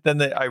 And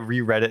then I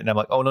reread it, and I'm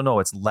like, oh no,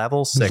 it's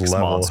level 6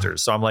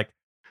 monsters. So I'm like,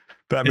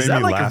 that made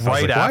me laugh.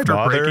 Right after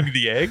breaking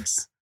the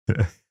eggs?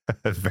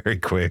 Very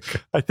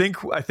quick. I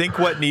think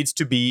what needs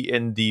to be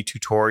in the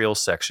tutorial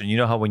section, you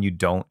know how when you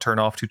don't turn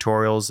off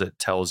tutorials, it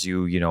tells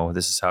you,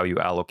 this is how you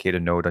allocate a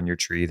node on your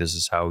tree. This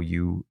is how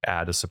you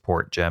add a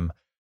support gem.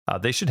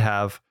 They should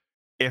have,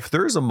 if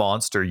there's a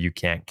monster you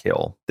can't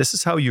kill, this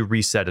is how you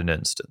reset an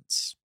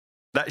instance.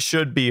 That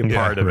should be a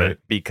part of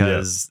it,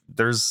 because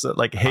there's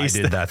like haste.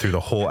 I did that through the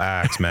whole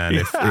act, man.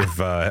 If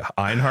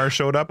Einhar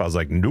showed up, I was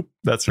like, nope,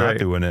 that's not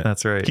doing it.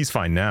 That's right. He's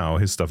fine now.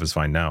 His stuff is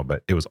fine now,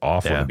 but it was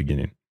awful in the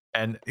beginning.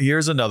 And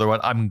here's another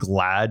one. I'm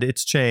glad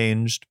it's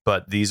changed,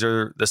 but this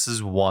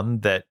is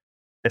one that,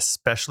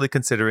 especially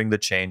considering the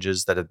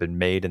changes that have been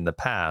made in the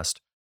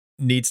past,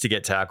 needs to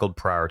get tackled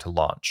prior to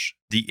launch.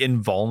 The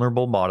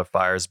invulnerable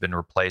modifier has been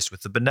replaced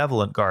with the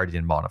benevolent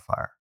guardian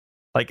modifier.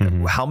 Like,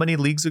 how many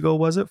leagues ago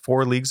was it?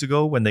 4 leagues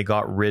ago, when they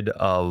got rid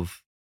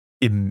of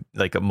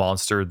a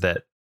monster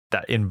that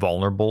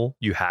invulnerable,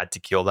 you had to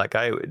kill that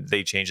guy.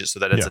 They changed it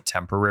so that it's a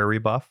temporary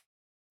buff.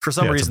 For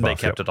some reason, they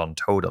kept it on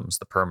totems,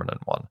 the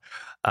permanent one.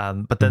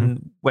 But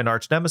then when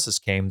Arch Nemesis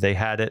came, they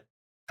had it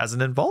as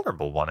an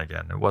invulnerable one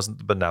again. It wasn't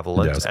the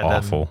benevolent. Yeah, it's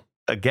awful.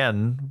 Then,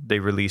 again, they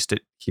released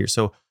it here.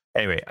 So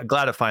anyway, I'm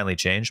glad it finally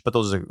changed. But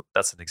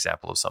that's an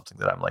example of something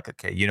that I'm like,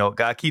 okay,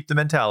 gotta keep the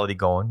mentality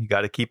going. You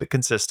got to keep it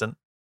consistent,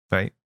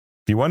 right?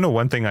 You want to know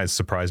one thing that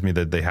surprised me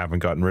that they haven't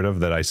gotten rid of,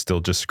 that I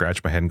still just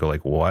scratch my head and go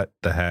like, what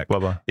the heck?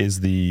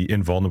 Is the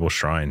invulnerable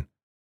shrine.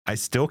 I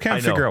still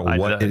can't figure out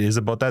what it is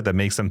about that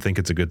makes them think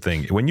it's a good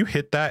thing. When you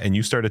hit that and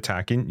you start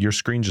attacking, your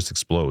screen just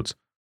explodes.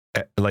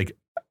 Like,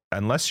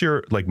 unless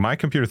you're like, my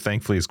computer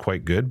thankfully is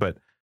quite good, but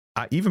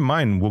even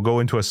mine will go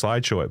into a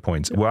slideshow at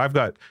points where I've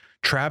got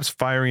traps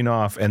firing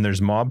off and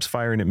there's mobs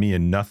firing at me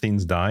and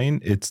nothing's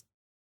dying.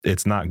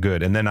 It's not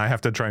good. And then I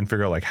have to try and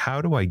figure out, like, how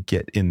do I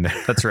get in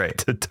there? That's right.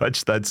 To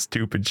touch that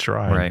stupid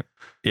shrine. Right.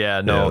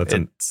 Yeah, no,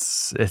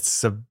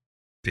 it's a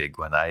big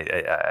one.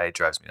 It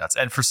drives me nuts.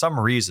 And for some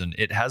reason,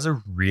 it has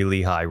a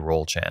really high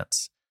roll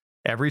chance.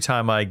 Every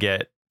time I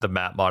get the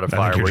map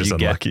modifier where you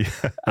unlucky.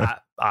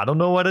 I don't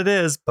know what it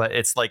is, but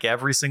it's like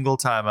every single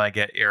time I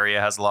get area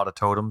has a lot of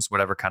totems,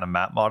 whatever kind of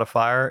map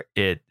modifier,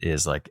 it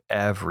is like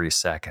every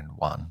second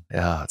one.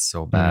 Yeah, it's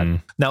so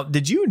bad. Now,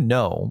 did you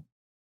know,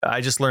 I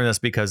just learned this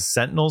because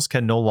Sentinels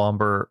can no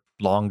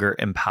longer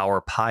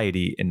empower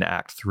Piety in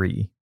Act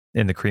 3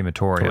 in the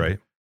crematorium. Right.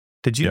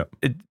 Did you?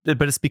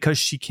 But it's because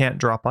she can't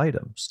drop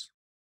items.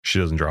 She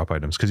doesn't drop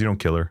items because you don't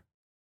kill her,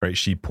 right?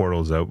 She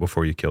portals out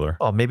before you kill her.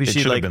 Oh, maybe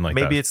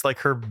it's like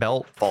her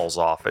belt falls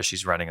off as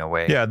she's running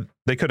away. Yeah,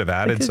 they could have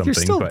added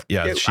something, but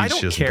yeah, I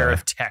don't care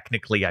if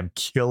technically I'm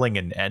killing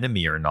an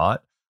enemy or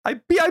not. I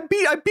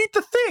beat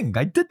the thing.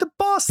 I did the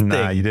boss thing.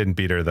 Nah, you didn't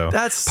beat her though.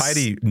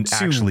 Piety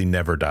actually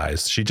never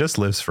dies. She just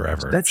lives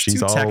forever. She's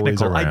too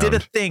technical. Around. I did a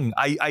thing.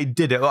 I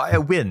did it. I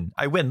win.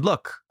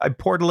 Look, I'm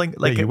portaling.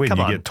 Like, you win. Come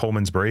on. Get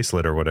Tolman's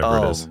bracelet or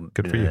whatever it is.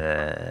 Good for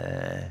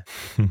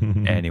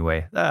you.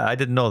 Anyway, I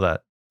didn't know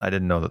that. I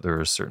didn't know that there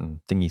were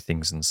certain thingy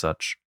things and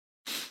such.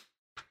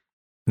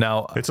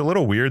 Now, it's a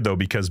little weird though,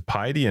 because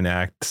Piety in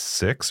Act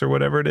 6 or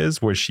whatever it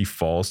is, where she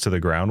falls to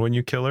the ground when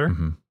you kill her,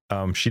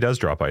 she does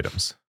drop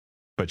items.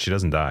 But she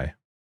doesn't die.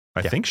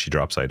 I think she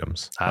drops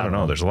items. I don't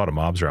know. There's a lot of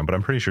mobs around, but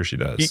I'm pretty sure she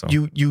does.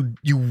 You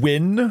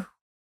win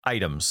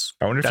items.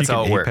 I wonder if you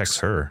can apex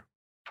her.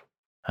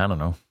 I don't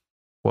know.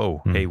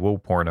 Whoa. Hey, whoa,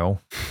 porno.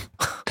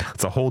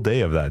 It's a whole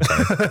day of that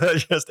time.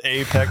 Just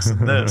Apex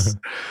and this.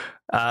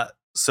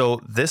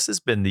 So this has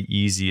been the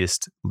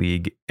easiest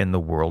league in the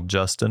world,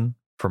 Justin,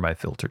 for my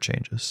filter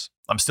changes.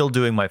 I'm still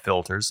doing my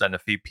filters, and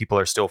if people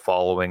are still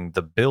following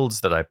the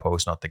builds that I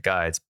post, not the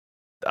guides,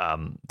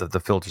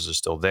 the filters are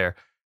still there.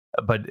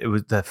 But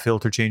the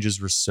filter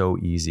changes were so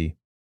easy.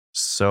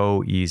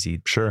 So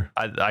easy. Sure.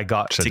 I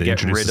got to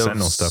get rid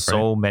of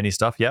so many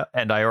stuff. Yeah.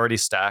 And I already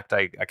stacked.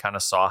 I kind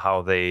of saw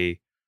how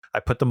I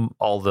put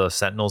all the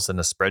Sentinels in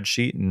a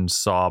spreadsheet and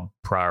saw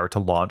prior to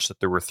launch that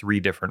there were 3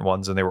 different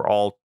ones, and they were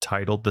all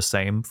titled the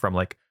same, from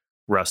like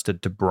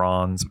rusted to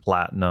bronze,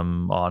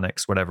 platinum,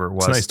 onyx, whatever it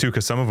was. It's nice too,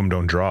 because some of them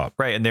don't drop.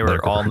 Right. And they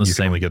were all in the same. You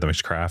can only get them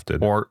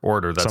crafted.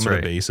 Order. That's some right.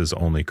 Of the bases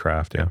only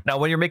craft. Yeah. Now,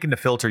 when you're making the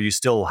filter, you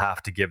still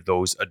have to give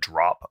those a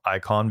drop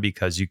icon,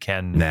 because you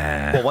can.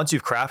 Nah. Well, once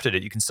you've crafted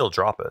it, you can still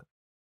drop it.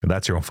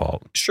 That's your own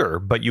fault. Sure.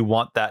 But you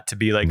want that to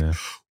be like,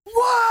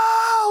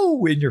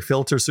 wow, in your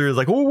filter. So you're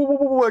like,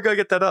 oh, I got to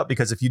get that up.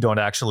 Because if you don't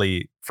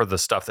actually, for the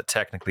stuff that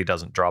technically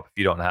doesn't drop, if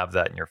you don't have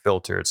that in your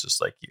filter, it's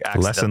just like you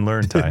lesson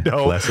learned, Ty.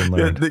 No, lesson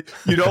learned.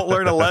 You don't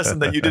learn a lesson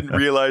that you didn't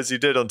realize you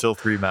did until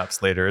 3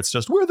 maps later. It's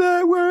just,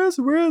 where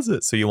is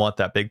it? So you want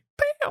that big,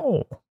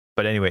 pow.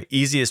 But anyway,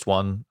 easiest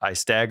one, I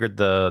staggered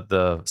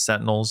the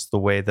Sentinels the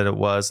way that it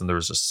was. And there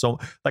was just so,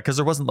 like, because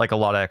there wasn't like a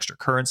lot of extra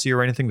currency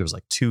or anything. There was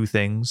like 2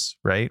 things,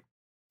 right?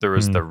 There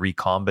was the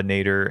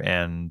Recombinator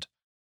and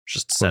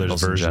just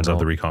Sentinels. There's versions of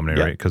the Recombinator,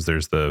 right? Because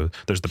there's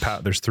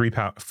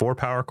 4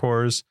 power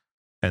cores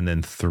and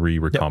then 3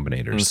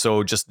 Recombinators. And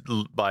so just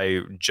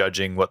by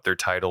judging what their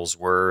titles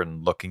were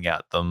and looking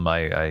at them,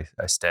 I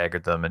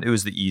staggered them, and it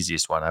was the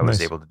easiest one. I was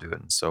able to do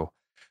it. And so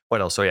what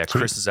else? So yeah,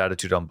 sweet. Chris's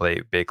attitude on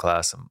Bay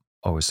class, I'm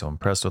always so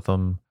impressed with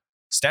them.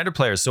 Standard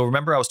players. So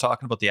remember I was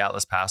talking about the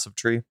Atlas passive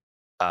tree?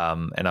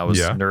 And I was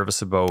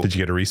nervous about. Did you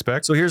get a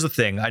respec? So here's the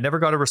thing: I never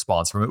got a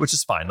response from it, which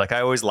is fine. Like,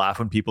 I always laugh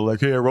when people are like,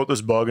 "Hey, I wrote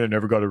this bug and I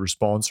never got a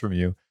response from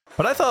you."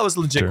 But I thought it was a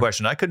legit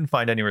question. I couldn't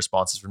find any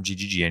responses from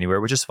GGG anywhere,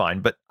 which is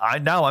fine. But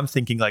I'm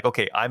thinking like,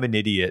 okay, I'm an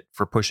idiot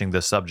for pushing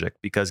this subject,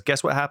 because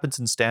guess what happens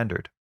in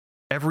standard?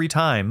 Every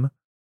time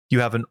you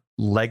have an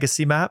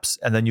legacy maps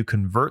and then you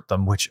convert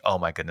them, which, oh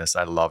my goodness,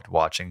 I loved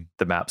watching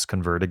the maps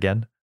convert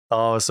again.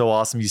 Oh, so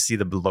awesome! You see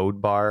the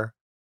load bar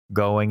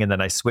going, and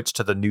then I switch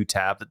to the new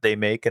tab that they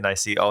make, and I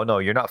see, oh no,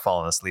 you're not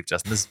falling asleep,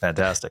 Justin. This is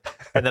fantastic.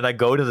 And then I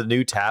go to the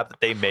new tab that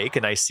they make,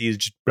 and I see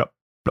just blah,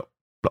 blah,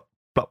 blah,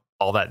 blah,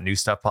 all that new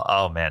stuff.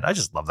 Oh man, I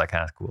just love that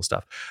kind of cool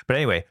stuff. But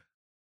anyway,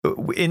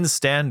 in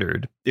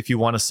standard, if you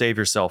want to save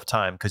yourself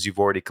time because you've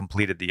already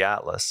completed the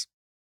Atlas,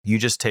 you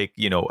just take,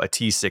 a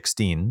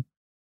T16,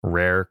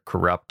 rare,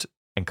 corrupt,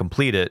 and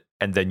complete it,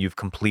 and then you've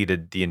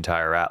completed the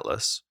entire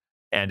Atlas.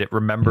 And it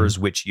remembers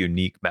which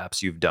unique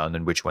maps you've done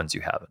and which ones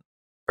you haven't.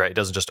 Right? It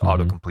doesn't just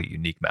autocomplete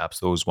unique maps.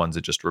 Those ones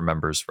it just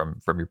remembers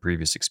from your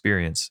previous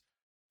experience.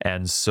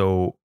 And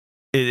so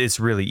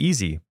it's really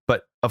easy.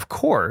 But of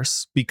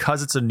course,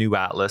 because it's a new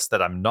Atlas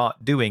that I'm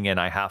not doing, and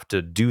I have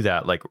to do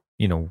that, like,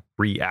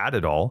 re-add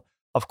it all,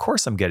 of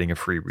course I'm getting a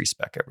free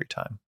respec every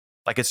time.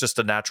 Like, it's just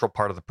a natural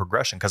part of the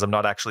progression, because I'm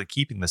not actually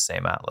keeping the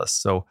same Atlas.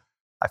 So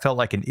I felt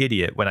like an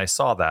idiot when I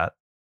saw that,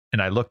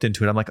 and I looked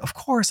into it. I'm like, of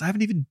course, I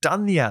haven't even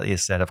done the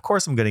Atlas yet. Of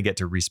course I'm going to get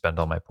to respend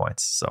all my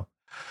points. So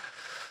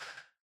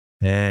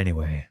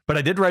anyway, but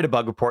I did write a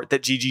bug report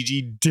that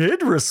GGG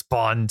did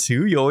respond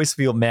to. You always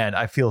feel, man,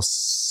 I feel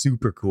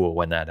super cool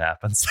when that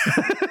happens.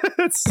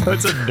 It's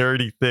such a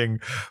nerdy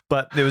thing,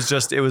 but it was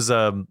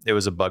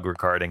a bug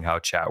regarding how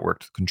chat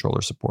worked with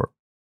controller support.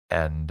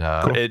 And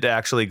cool. It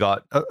actually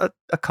got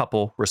a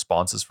couple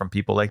responses from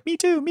people like, me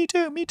too. And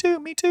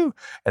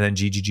then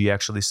GGG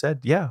actually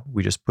said, yeah,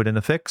 we just put in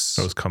a fix.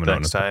 It was coming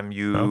next time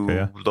you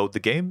load the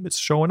game, it's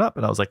showing up.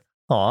 And I was like,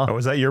 aw. Oh,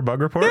 was that your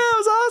bug report? Yeah, it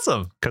was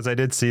awesome. Because I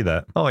did see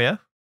that. Oh, yeah?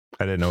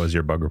 I didn't know it was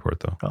your bug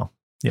report, though. Oh,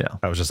 yeah.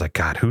 I was just like,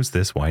 God, who's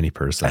this whiny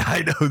person? I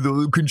know,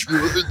 the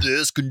controller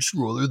this,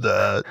 controller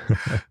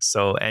that.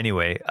 So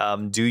anyway,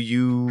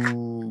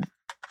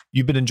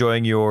 you've been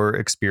enjoying your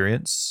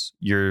experience?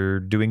 You're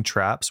doing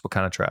traps. What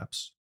kind of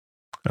traps?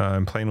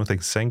 I'm playing with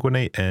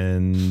Exsanguinate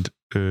and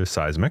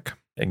Seismic.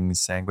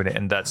 Exsanguinate.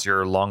 And that's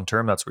your long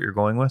term? That's what you're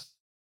going with?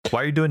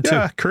 Why are you doing 2?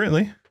 Yeah,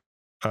 currently.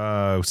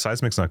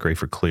 Seismic's not great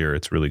for clear.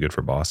 It's really good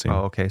for bossing.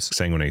 Oh, okay.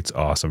 Exsanguinate's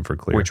awesome for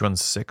clear. Which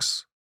one's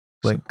 6?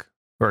 Link?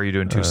 Or are you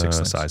doing 2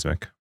 6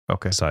 Seismic.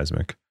 Okay.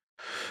 Seismic.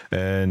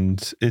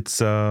 And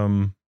it's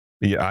I'm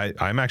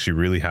actually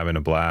really having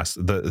a blast.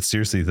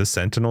 Seriously, the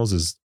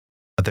Sentinels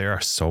they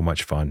are so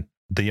much fun.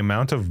 The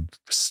amount of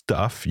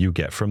stuff you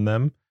get from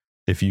them,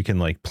 if you can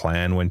like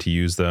plan when to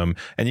use them,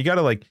 and you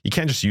gotta you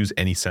can't just use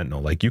any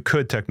Sentinel. Like, you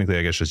could technically,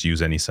 I guess, just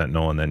use any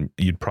Sentinel, and then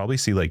you'd probably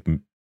see like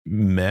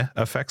meh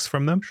effects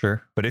from them.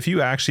 Sure. But if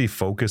you actually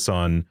focus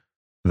on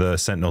the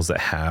Sentinels that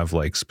have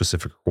like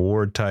specific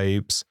reward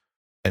types,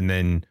 and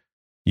then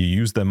you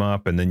use them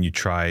up, and then you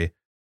try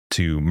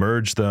to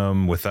merge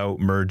them without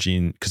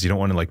merging, because you don't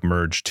want to like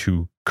merge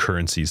 2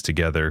 currencies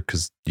together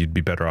because you'd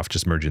be better off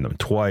just merging them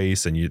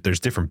twice. And there's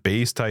different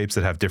base types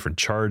that have different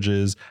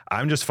charges.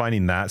 I'm just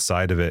finding that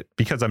side of it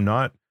because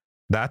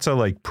that's a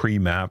like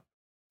pre-map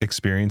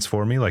experience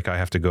for me. Like I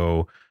have to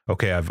go,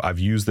 okay, I've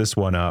used this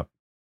one up.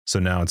 So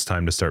now it's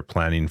time to start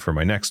planning for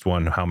my next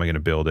one. How am I going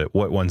to build it?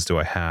 What ones do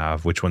I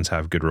have? Which ones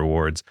have good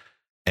rewards?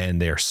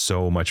 And they're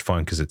so much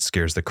fun because it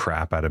scares the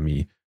crap out of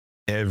me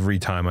every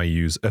time I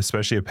use,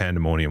 especially a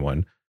Pandemonium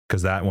one,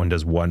 because that one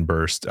does one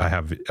burst. I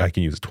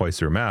can use it twice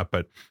through a map,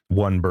 but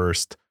one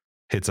burst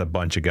hits a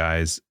bunch of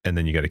guys and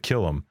then you got to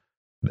kill them.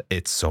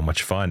 It's so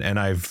much fun. And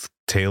I've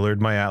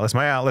tailored my Atlas.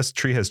 My Atlas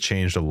tree has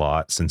changed a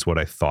lot since what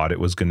I thought it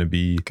was going to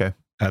be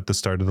at the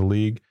start of the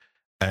league.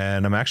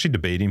 And I'm actually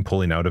debating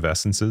pulling out of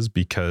essences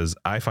because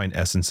I find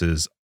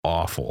essences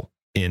awful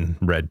in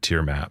red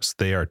tier maps.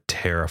 They are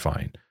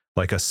terrifying.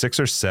 Like a 6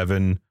 or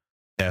 7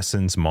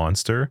 essence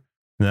monster.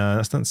 No,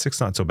 that's not 6,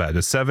 not so bad.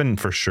 The 7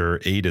 for sure.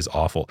 8 is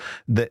awful.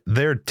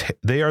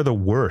 They are the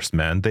worst,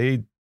 man.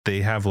 They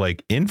have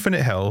like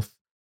infinite health,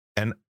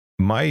 and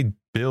my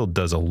build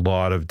does a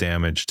lot of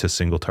damage to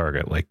single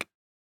target. Like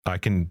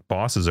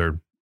bosses are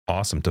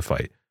awesome to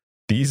fight.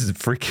 These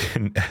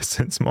freaking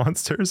essence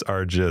monsters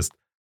are just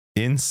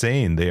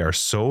insane. They are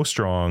so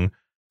strong.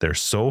 They're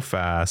so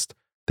fast.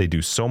 They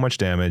do so much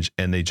damage,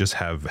 and they just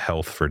have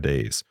health for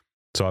days.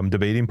 So I'm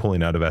debating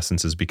pulling out of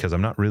essences because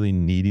I'm not really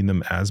needing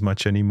them as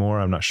much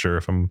anymore. I'm not sure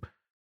if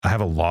I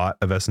have a lot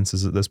of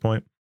essences at this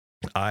point.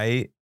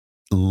 I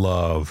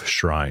love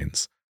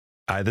shrines.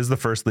 This is the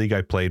first league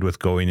I played with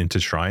going into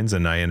shrines,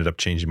 and I ended up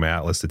changing my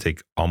Atlas to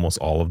take almost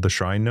all of the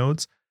shrine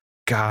nodes.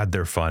 God,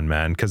 they're fun,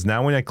 man. Because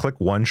now when I click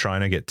one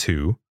shrine, I get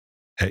 2.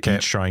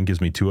 Each shrine gives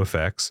me 2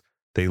 effects.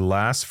 They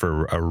last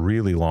for a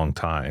really long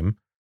time,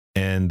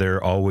 and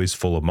they're always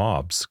full of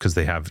mobs because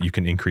you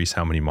can increase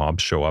how many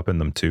mobs show up in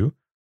them too.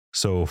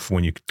 So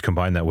when you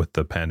combine that with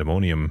the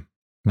Pandemonium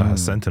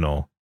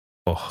Sentinel,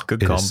 good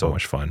combo. Is so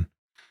much fun.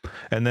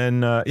 And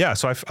then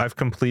so I've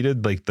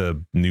completed like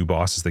the new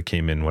bosses that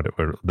came in,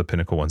 the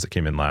pinnacle ones that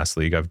came in last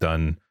league. I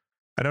don't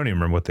even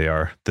remember what they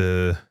are.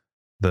 The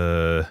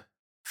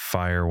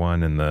fire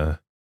one and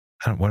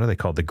what are they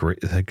called? The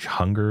great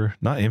hunger,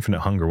 not infinite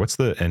hunger. What's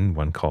the end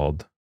one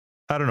called?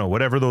 I don't know.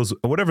 Whatever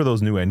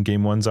those new end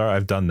game ones are,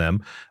 I've done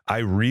them. I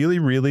really,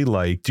 really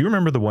like. Do you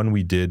remember the one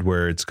we did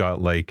where it's got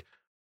like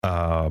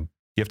you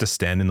have to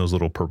stand in those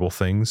little purple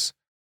things?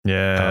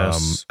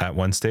 Yes. At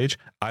one stage.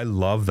 I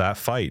love that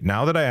fight.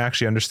 Now that I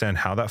actually understand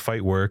how that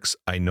fight works,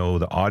 I know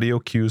the audio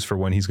cues for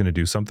when he's going to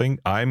do something.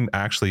 I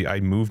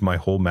moved my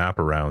whole map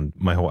around,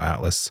 my whole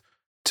Atlas,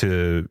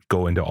 to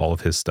go into all of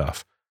his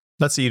stuff.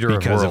 That's Eater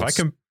of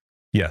Worlds.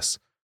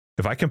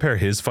 If I compare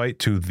his fight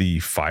to the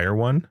fire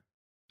one,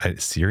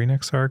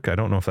 Cyrenex Arc, I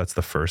don't know if that's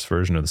the first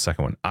version or the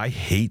second one. I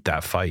hate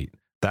that fight.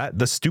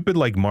 The stupid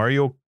like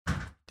Mario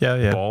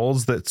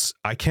balls,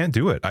 I can't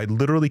do it. I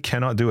literally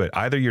cannot do it.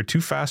 Either you're too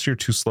fast or you're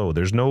too slow.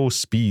 There's no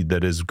speed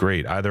that is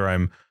great. Either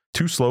I'm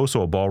too slow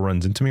so a ball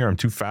runs into me, or I'm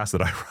too fast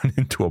that I run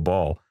into a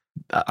ball.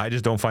 I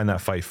just don't find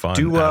that fight fun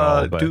at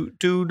all.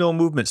 Do no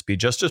movement speed.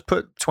 Just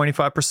put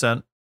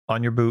 25%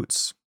 on your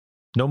boots.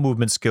 No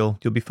movement skill.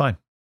 You'll be fine.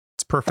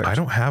 It's perfect. I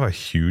don't have a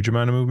huge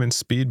amount of movement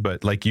speed,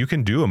 but like you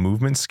can do a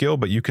movement skill,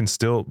 but you can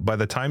still, by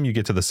the time you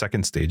get to the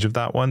second stage of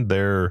that one,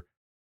 they're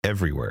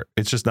everywhere.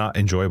 It's just not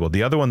enjoyable.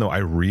 The other one though, I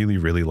really,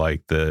 really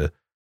like the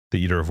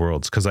Eater of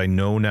Worlds, because I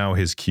know now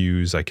his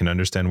cues. I can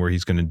understand where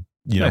he's going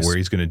to, where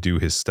he's going to do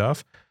his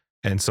stuff.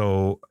 And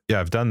so,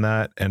 I've done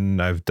that,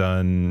 and I've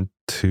done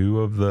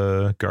 2 of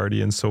the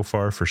Guardians so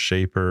far for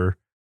Shaper.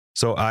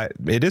 So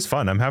it is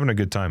fun. I'm having a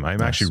good time.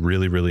 I'm actually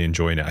really, really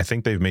enjoying it. I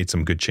think they've made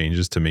some good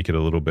changes to make it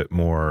a little bit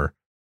more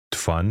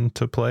fun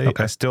to play.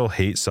 Okay. I still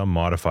hate some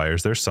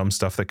modifiers. There's some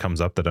stuff that comes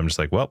up that I'm just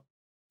like, well,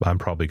 I'm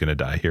probably going to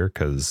die here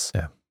because,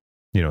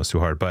 it's too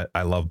hard. But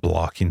I love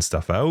blocking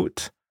stuff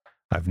out.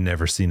 I've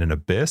never seen an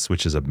abyss,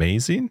 which is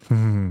amazing.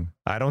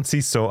 I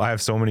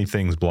have so many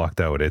things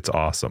blocked out. It's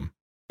awesome.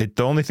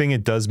 The only thing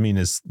it does mean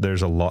is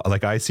there's a lot,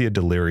 like I see a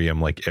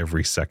delirium like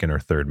every second or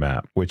third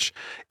map, which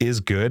is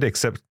good,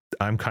 except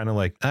I'm kind of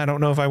like, I don't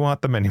know if I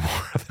want them anymore.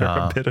 They're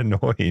a bit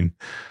annoying.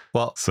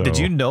 Well, did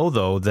you know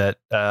though that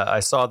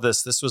I saw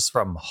this was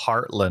from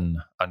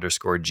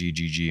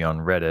Heartland_GGG on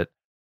Reddit.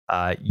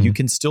 You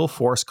can still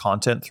force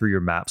content through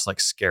your maps like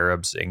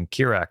Scarabs and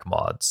Kirak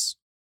mods,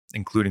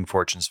 including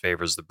Fortune's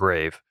Favors the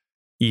Brave,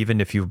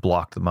 even if you've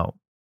blocked them out.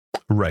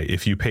 Right.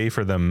 If you pay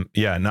for them.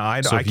 Yeah. No,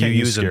 I can't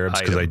use Scarabs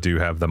because I do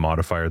have the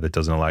modifier that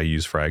doesn't allow you to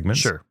use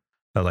fragments. Sure.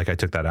 Like I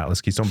took that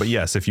Atlas Keystone. But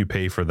yes, if you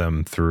pay for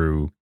them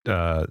through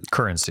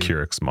currency,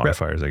 Kirak's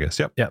modifiers, I guess.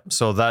 Yep.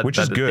 So which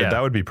is good. Yeah.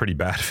 That would be pretty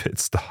bad if it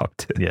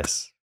stopped it.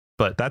 Yes.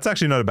 But that's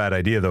actually not a bad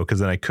idea though, because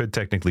then I could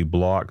technically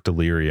block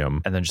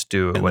Delirium and then just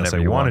do it whenever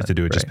I wanted to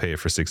do it. Right. Just pay it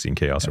for 16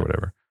 Chaos or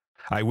whatever.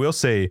 I will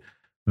say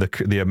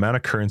the amount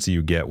of currency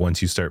you get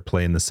once you start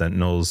playing the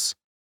Sentinels,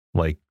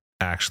 like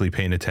actually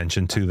paying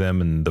attention to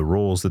them and the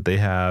roles that they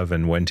have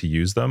and when to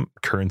use them,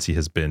 currency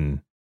has been,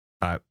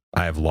 I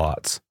have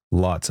lots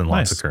and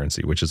lots of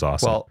currency, which is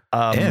awesome. Well,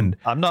 and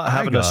I'm not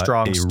having a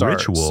strong start,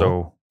 ritual.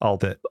 So I'll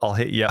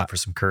hit you I- up for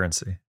some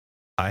currency.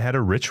 I had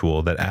a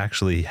ritual that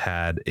actually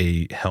had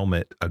a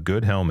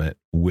good helmet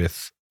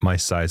with my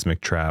seismic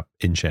trap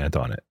enchant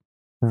on it.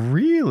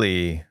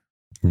 Really?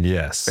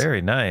 Yes.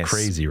 Very nice.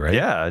 Crazy, right?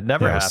 Yeah, it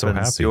never Yeah, I was happens.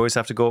 so happy. You always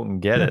have to go out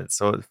and get Yeah. it.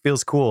 So it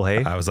feels cool,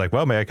 hey? I was like,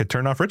 well, maybe I could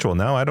turn off ritual.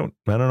 Now I don't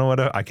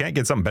know I can't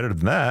get something better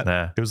than that.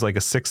 Nah. It was like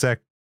a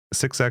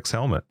 6x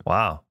helmet.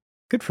 Wow.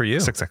 Good for you.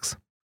 6x.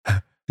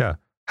 Yeah.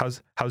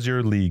 How's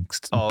your league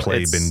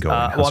play it's, been going?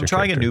 Well, I'm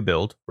trying a new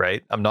build,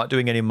 right? I'm not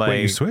doing any of my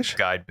Wait, you switch?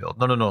 guide build.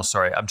 No,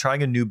 sorry. I'm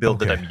trying a new build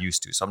that Okay. I'm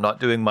used to. So I'm not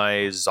doing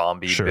my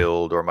zombie Sure.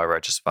 build or my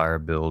righteous fire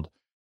build.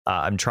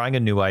 I'm trying a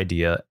new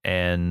idea.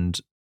 And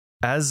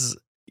as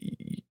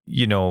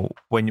you know,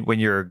 when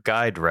you're a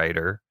guide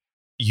writer,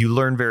 you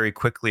learn very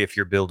quickly if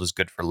your build is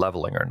good for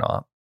leveling or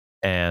not.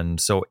 And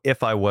so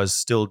if I was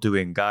still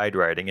doing guide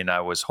writing and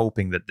I was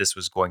hoping that this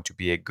was going to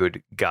be a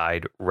good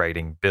guide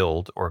writing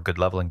build or a good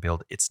leveling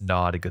build, it's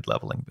not a good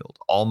leveling build.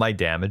 All my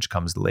damage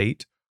comes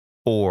late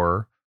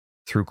or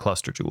through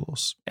cluster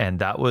jewels. And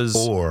that was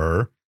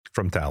Or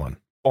from Talon.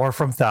 or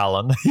from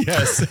Thalon,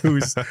 yes, who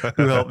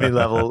helped me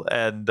level,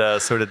 and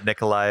so did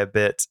Nikolai a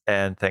bit.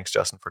 And thanks,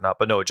 Justin, for not.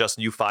 But no,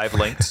 Justin, you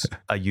 5-linked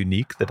a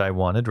unique that I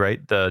wanted,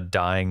 right? The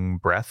Dying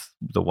Breath,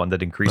 the one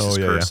that increases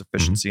curse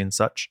efficiency and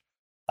such.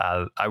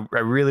 I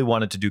really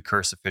wanted to do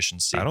curse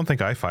efficiency. I don't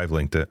think I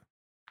 5-linked it.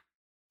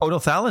 Oh no,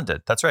 Thalon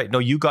did. That's right. No,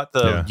 you got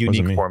the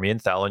unique for me,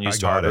 and Thalon used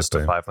to harvest to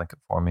 5-link it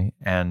for me,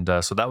 and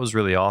so that was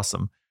really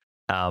awesome.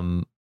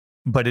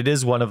 But it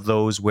is one of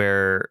those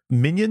where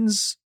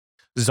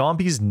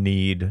zombies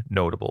need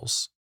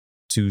notables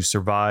to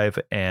survive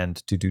and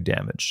to do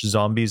damage.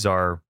 Zombies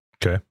are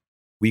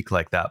weak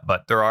like that,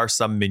 but there are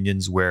some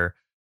minions where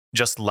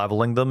just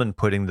leveling them and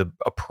putting the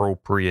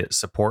appropriate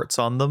supports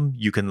on them,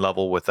 you can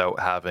level without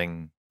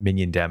having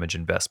minion damage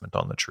investment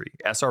on the tree.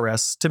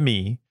 SRS, to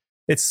me,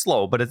 it's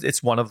slow, but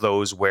it's one of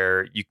those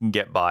where you can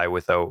get by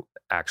without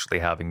actually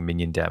having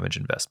minion damage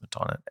investment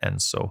on it.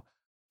 And so,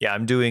 yeah,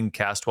 I'm doing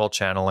Castwell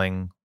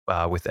channeling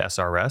with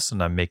SRS,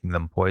 and I'm making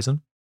them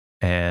poison.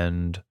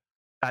 And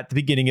at the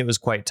beginning, it was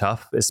quite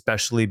tough,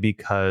 especially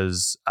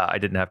because I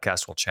didn't have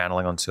Castwell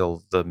channeling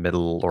until the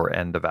middle or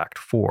end of Act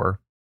 4.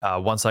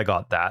 Once I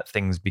got that,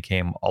 things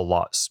became a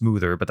lot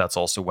smoother, but that's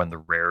also when the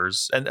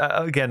rares, and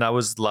again, I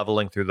was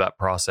leveling through that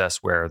process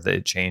where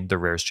the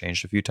rares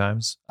changed a few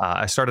times.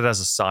 I started as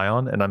a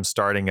Scion, and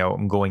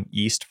I'm going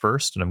east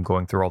first, and I'm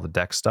going through all the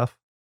deck stuff.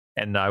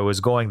 And I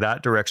was going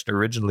that direction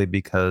originally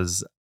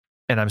because,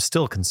 and I'm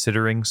still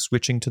considering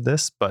switching to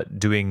this, but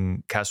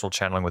doing Castwell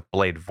channeling with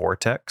Blade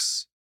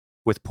Vortex,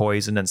 with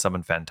Poison and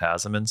Summon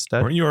Phantasm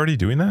instead. Weren't you already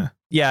doing that?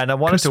 Yeah, and I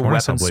wanted to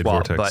weapon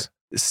swap, Vortex.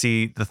 but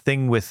see, the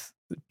thing with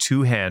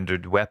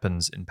two-handed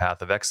weapons in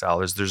Path of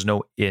Exile is there's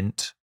no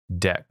int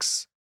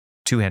dex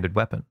two-handed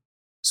weapon.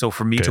 So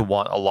for me to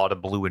want a lot of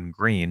blue and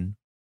green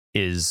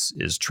is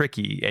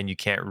tricky, and you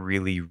can't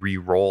really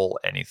re-roll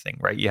anything,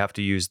 right? You have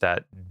to use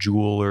that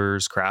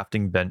jeweler's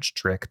crafting bench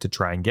trick to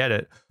try and get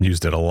it.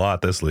 Used it a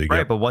lot this league. Right,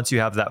 Yep. but once you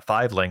have that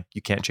 5-link,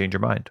 you can't change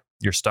your mind.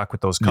 You're stuck with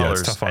those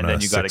colors, and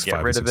then you got to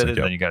get rid of it, and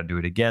then you got to do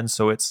it again.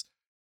 So it's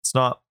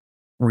not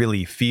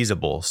really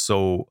feasible.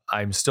 So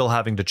I'm still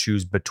having to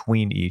choose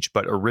between each.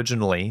 But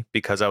originally,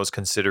 because I was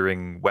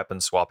considering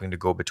weapon swapping to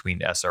go between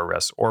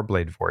SRS or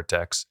Blade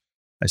Vortex,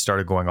 I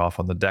started going off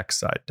on the dex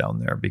side down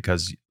there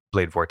because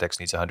Blade Vortex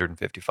needs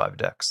 155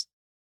 dex.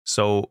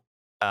 So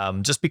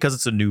just because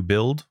it's a new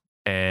build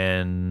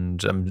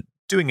and I'm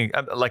doing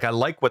I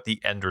like what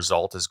the end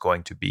result is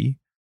going to be.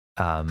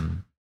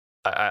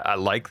 I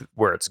like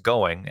where it's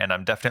going, and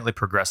I'm definitely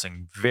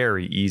progressing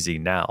very easy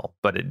now,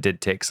 but it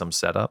did take some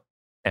setup.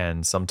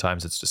 And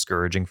sometimes it's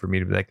discouraging for me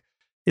to be like,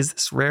 is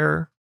this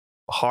rare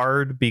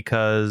hard?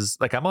 Because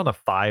like I'm on a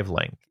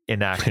 5-link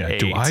in Act 8.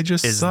 Do I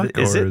just suck,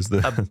 is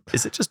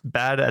it just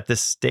bad at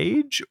this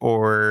stage,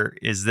 or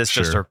is this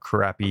just a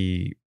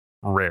crappy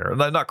rare?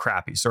 Not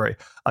crappy, sorry,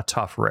 a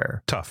tough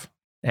rare. Tough.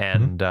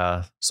 And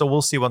so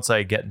we'll see once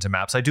I get into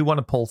maps. I do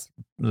want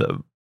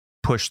to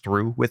push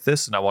through with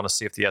this, and I want to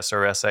see if the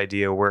SRS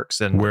idea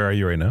works. And where are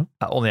you right now?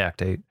 Only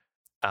Act 8.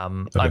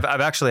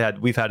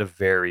 We've had a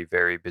very,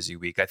 very busy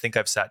week. I think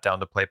I've sat down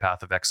to play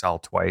Path of Exile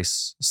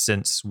twice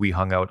since we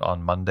hung out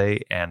on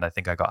Monday, and I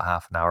think I got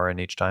half an hour in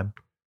each time.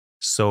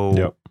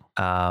 So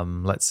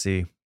let's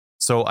see.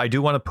 So I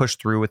do want to push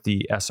through with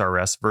the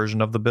SRS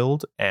version of the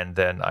build, and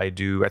then I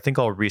think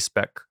I'll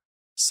respec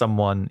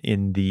someone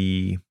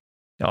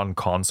on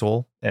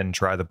console and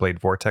try the Blade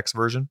Vortex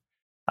version.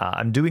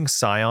 I'm doing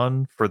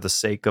Scion for the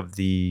sake of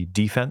the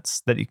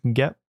defense that you can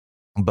get.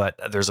 But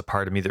there's a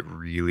part of me that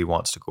really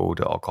wants to go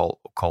to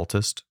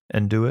Occultist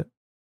and do it.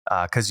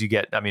 Because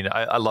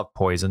I love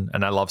Poison,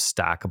 and I love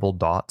stackable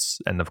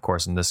dots. And of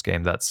course, in this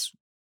game, that's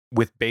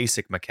with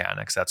basic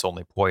mechanics, that's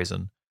only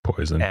Poison.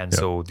 And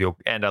so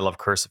I love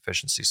Curse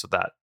efficiency. So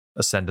that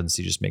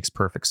Ascendancy just makes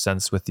perfect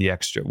sense with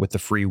the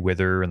free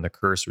Wither and the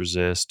Curse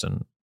resist,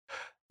 and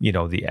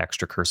the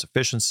extra Curse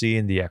efficiency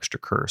and the extra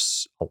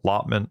Curse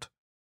allotment.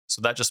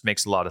 So that just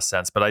makes a lot of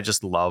sense. But I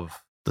just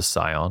love the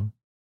Scion.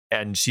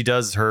 And she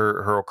does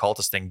her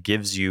Occultist thing,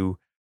 gives you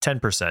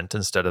 10%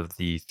 instead of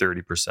the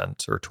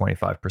 30% or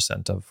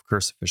 25% of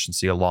curse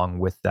efficiency, along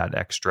with that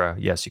extra.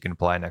 Yes, you can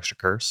apply an extra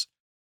curse.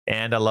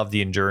 And I love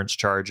the endurance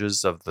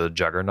charges of the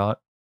Juggernaut.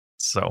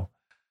 So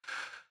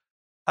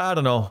I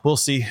don't know. We'll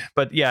see.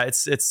 But yeah,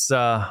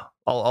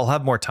 I'll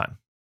have more time.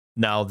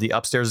 Now the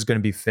upstairs is going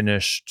to be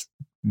finished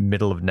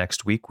middle of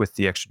next week with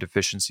the extra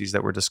deficiencies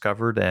that were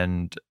discovered,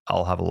 and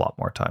I'll have a lot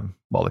more time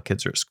while the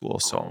kids are at school.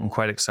 So I'm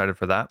quite excited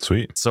for that.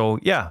 Sweet. So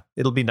yeah,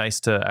 it'll be nice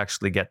to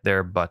actually get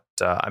there, but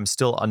I'm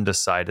still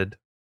undecided,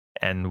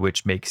 and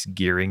which makes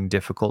gearing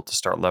difficult to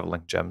start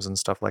leveling gems and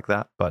stuff like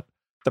that. But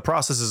the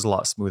process is a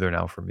lot smoother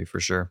now for me,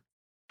 for sure.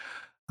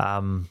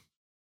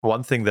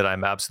 One thing that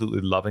I'm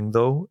absolutely loving,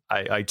 though,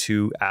 I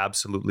too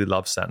absolutely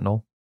love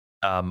Sentinel.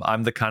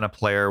 I'm the kind of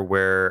player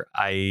where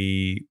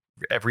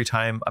every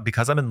time,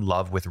 because I'm in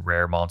love with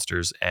rare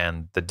monsters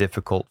and the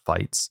difficult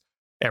fights,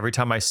 every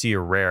time I see a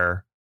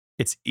rare,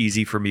 it's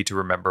easy for me to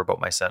remember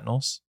about my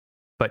Sentinels.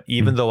 But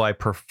even though I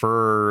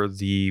prefer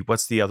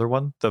what's the other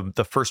one?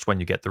 The first one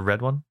you get, the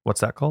red one.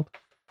 What's that called?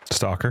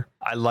 Stalker.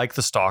 I like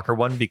the Stalker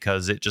one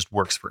because it just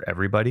works for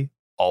everybody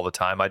all the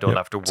time. I don't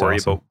have to worry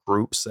about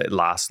groups. It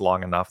lasts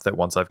long enough that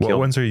once I've killed. What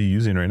ones are you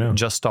using right now?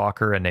 Just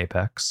Stalker and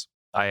Apex.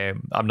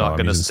 I'm not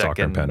going to stick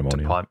in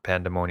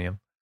Pandemonium.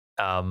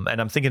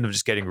 And I'm thinking of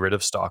just getting rid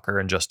of Stalker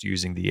and just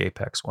using the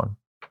Apex one.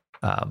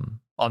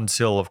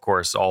 Until, of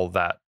course, all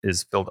that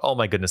is filled. Oh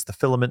my goodness, the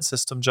filament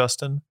system,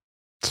 Justin.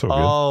 So good.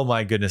 Oh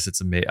my goodness, it's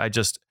amazing. I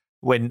just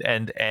when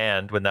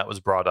that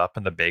was brought up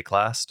in the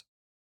Bayclast,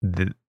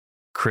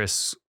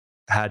 Chris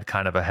had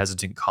kind of a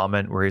hesitant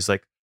comment where he's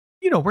like,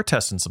 we're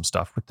testing some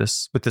stuff with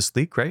this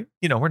leak, right?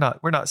 We're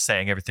not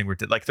saying everything we're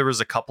like. There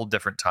was a couple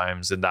different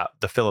times, and that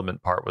the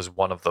filament part was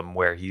one of them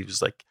where he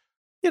was like,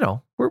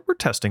 we're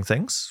testing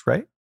things,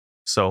 right?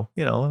 So,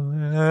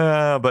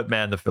 but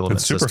man, the filament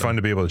it's super system, fun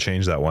to be able to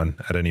change that one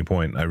at any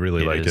point. I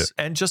really like it.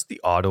 And just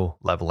the auto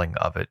leveling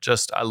of it.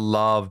 I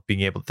love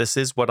being able, this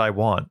is what I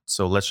want.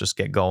 So let's just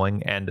get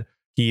going. And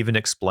he even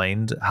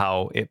explained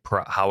how it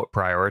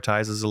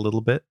prioritizes a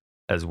little bit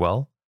as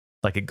well.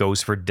 Like it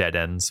goes for dead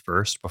ends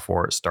first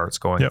before it starts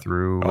going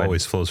through.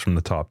 Always flows from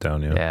the top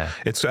down. Yeah.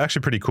 It's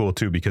actually pretty cool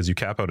too, because you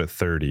cap out at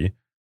 30.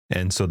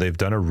 And so they've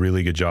done a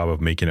really good job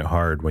of making it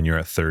hard when you're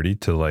at 30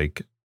 to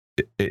like,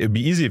 it'd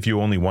be easy if you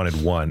only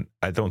wanted one.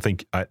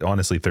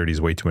 Honestly, 30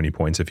 is way too many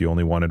points if you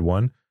only wanted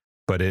one,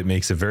 but it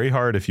makes it very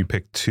hard if you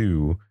pick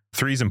two.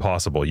 3 is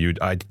impossible.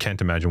 I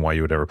can't imagine why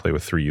you would ever play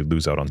with 3. You'd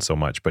lose out on so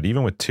much. But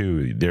even with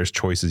 2, there's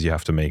choices you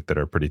have to make that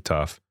are pretty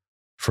tough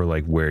for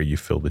like where you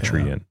fill the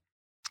tree in.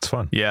 It's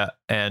fun. Yeah.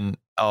 And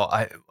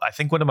I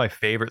think one of my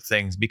favorite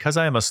things, because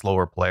I am a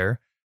slower player,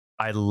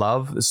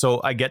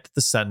 so I get that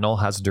the Sentinel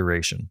has a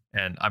duration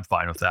and I'm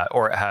fine with that.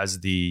 Or it has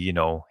the,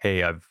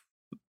 hey, I've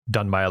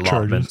done my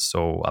allotment,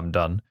 so I'm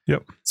done.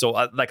 Yep. So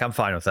I'm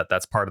fine with that.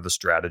 That's part of the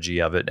strategy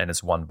of it, and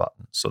it's one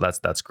button. So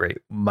that's great.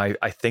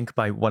 I think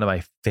one of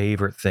my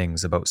favorite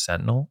things about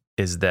Sentinel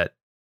is that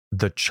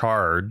the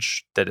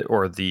charge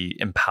or the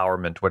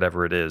empowerment,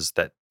 whatever it is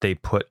that they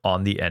put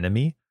on the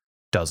enemy,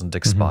 doesn't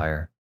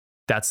expire.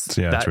 That's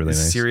really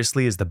nice.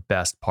 Seriously is the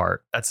best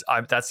part.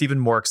 That's even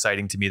more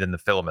exciting to me than the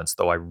filaments,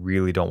 though I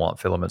really don't want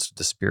filaments to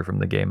disappear from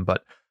the game.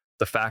 But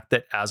the fact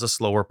that as a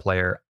slower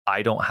player,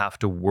 I don't have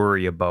to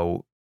worry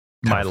about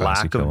my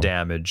lack of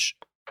damage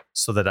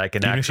so that I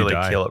can actually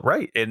kill it.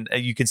 Right. And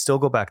you can still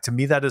go back. To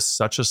me, that is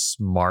such a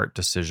smart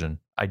decision.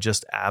 I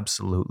just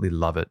absolutely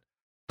love it.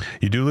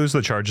 You do lose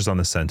the charges on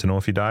the Sentinel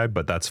if you die,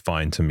 but that's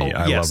fine to me.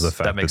 I love the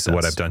fact that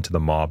what I've done to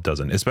the mob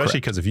doesn't, especially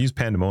because if you use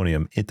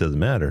Pandemonium, it doesn't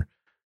matter.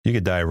 You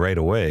could die right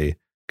away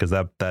because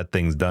that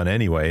thing's done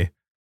anyway.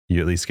 You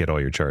at least get all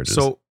your charges.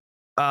 So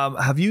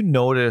have you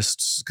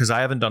noticed, because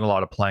I haven't done a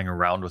lot of playing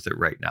around with it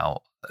right now,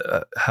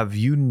 have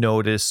you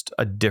noticed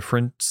a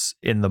difference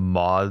in the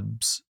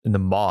modifiers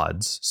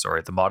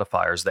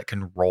that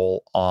can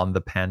roll on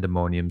the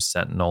Pandemonium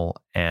Sentinel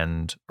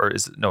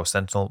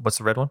Sentinel, what's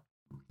the red one?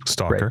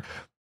 Stalker.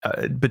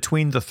 Right.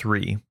 Between the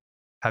 3,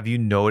 have you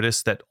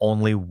noticed that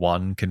only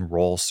one can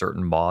roll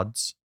certain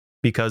mods?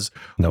 Because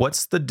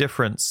what's the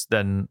difference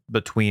then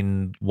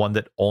between one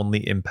that only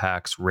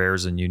impacts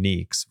rares and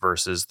uniques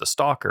versus the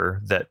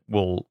Stalker that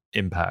will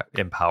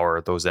empower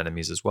those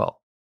enemies as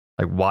well?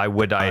 Like, why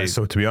would I?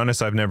 So to be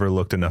honest, I've never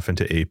looked enough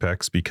into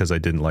Apex because I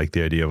didn't like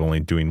the idea of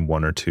only doing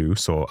 1 or 2.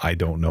 So I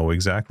don't know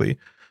exactly.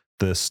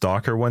 The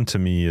Stalker one to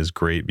me is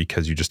great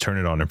because you just turn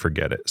it on and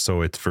forget it.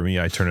 So it's, for me,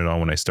 I turn it on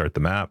when I start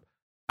the map.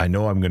 I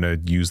know I'm going to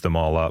use them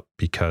all up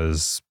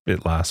because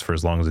it lasts for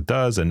as long as it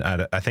does. And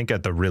I think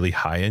at the really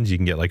high end, you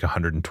can get like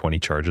 120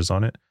 charges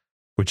on it,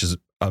 which is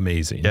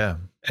amazing. Yeah.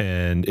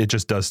 And it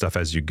just does stuff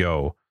as you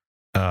go.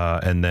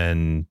 And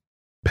then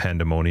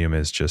Pandemonium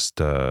is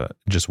just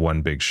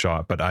one big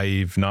shot. But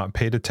I've not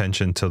paid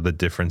attention to the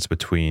difference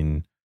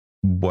between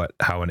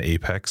how an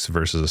Apex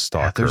versus a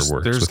Stalker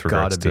works with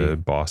regards to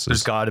bosses.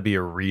 There's got to be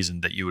a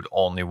reason that you would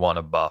only want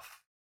to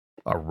buff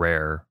a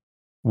rare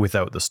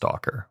without the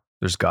Stalker.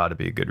 There's got to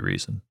be a good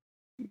reason.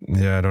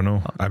 Yeah, I don't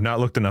know. I've not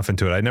looked enough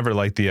into it. I never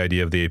liked the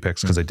idea of the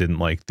Apex because I didn't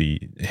like the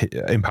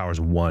empowers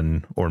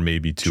one or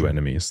maybe two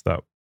enemies.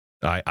 That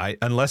I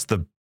unless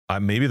the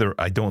maybe the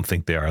I don't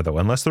think they are though.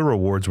 Unless the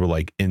rewards were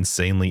like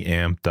insanely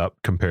amped up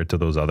compared to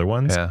those other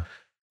ones. Yeah.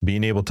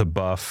 Being able to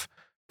buff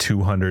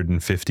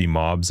 250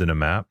 mobs in a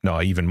map.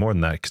 No, even more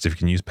than that, because if you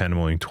can use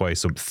Pandemonium twice,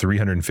 so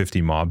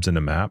 350 mobs in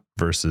a map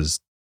versus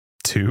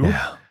 2.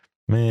 Yeah.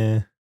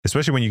 Meh.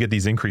 Especially when you get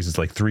these increases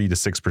like 3 to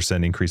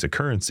 6% increase of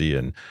currency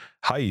and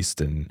heist,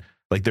 and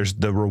like there's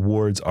the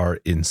rewards are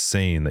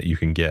insane that you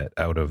can get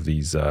out of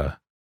these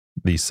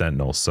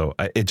sentinels. So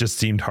it just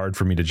seemed hard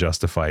for me to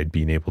justify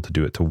being able to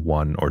do it to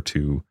 1 or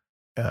 2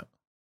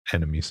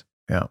 enemies.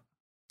 Yeah.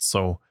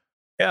 So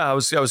yeah, I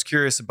was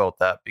curious about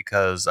that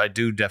because I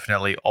do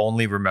definitely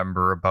only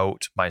remember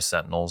about my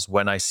sentinels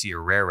when I see a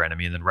rare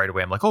enemy, and then right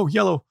away I'm like, oh,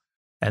 yellow.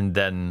 And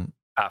then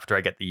after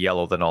I get the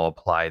yellow, then I'll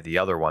apply the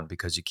other one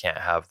because you can't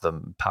have the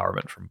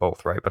empowerment from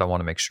both, right? But I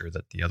want to make sure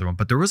that the other one.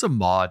 But there was a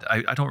mod,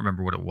 I don't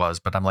remember what it was,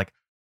 but I'm like,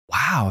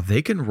 wow,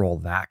 they can roll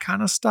that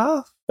kind of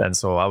stuff. And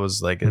so I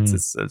was like,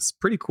 it's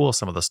pretty cool,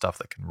 some of the stuff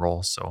that can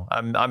roll. So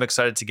I'm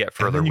excited to get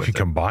further. And then you with can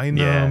combine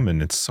them,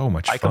 and it's so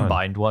much fun. I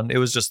combined one. It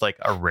was just like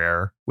a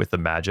rare with the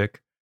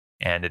magic,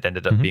 and it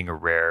ended up being a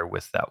rare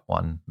with that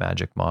one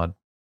magic mod.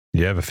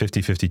 You have a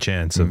 50-50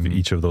 chance of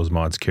each of those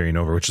mods carrying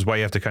over, which is why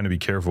you have to kind of be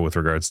careful with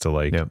regards to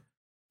like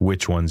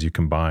which ones you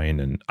combine.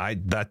 And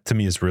that to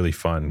me is really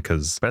fun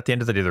because but at the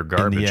end of the day, they're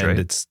garbage, in the end, right?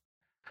 it's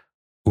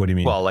what do you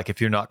mean? Well, like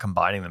if you're not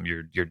combining them,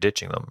 you're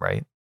ditching them,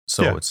 right?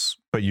 So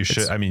but you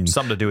should. I mean,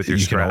 something to do with your.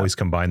 You strat. can always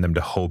combine them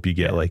to hope you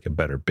get like a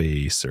better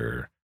base,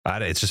 or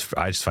I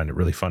just find it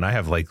really fun. I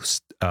have like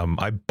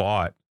I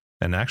bought,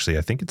 and actually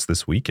I think it's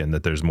this weekend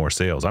that there's more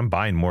sales. I'm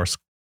buying more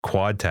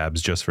quad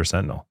tabs just for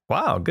Sentinel.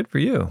 Wow, good for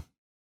you.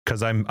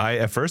 Because I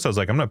at first I was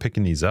like, I'm not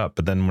picking these up,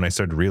 but then when I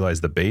started to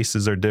realize the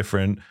bases are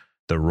different,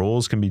 the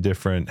roles can be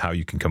different, how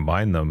you can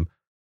combine them,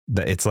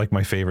 that it's like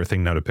my favorite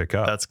thing now to pick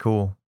up. That's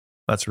cool.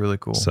 That's really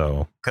cool.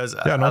 So because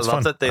I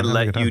love that they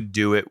let you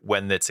do it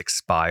when it's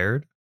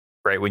expired,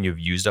 right? When you've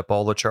used up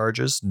all the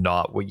charges,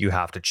 not what you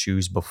have to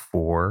choose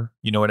before.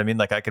 You know what I mean?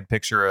 Like I could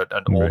picture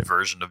an old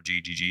version of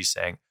GGG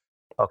saying,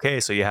 okay,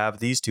 so you have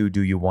these two.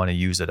 Do you want to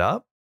use it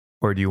up,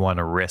 or do you want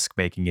to risk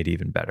making it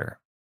even better?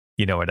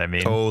 You know what I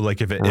mean? Oh, like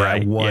if it one you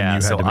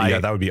had to be,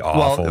 that would be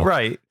awful. Well,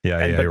 right.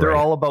 Yeah, but they're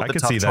all about the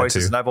tough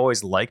choices, and I've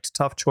always liked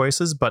tough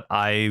choices, but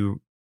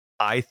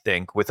I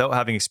think without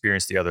having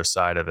experienced the other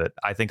side of it,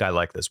 I think I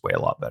like this way a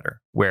lot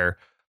better, where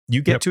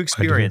you get to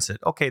experience it.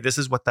 Okay, this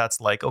is what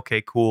that's like.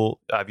 Okay, cool.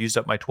 I've used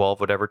up my 12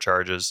 whatever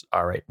charges.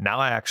 All right, now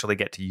I actually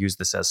get to use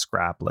this as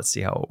scrap. Let's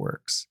see how it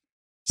works.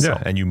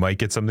 Yeah, and you might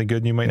get something good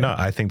and you might not.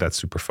 I think that's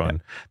super fun.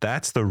 Yeah.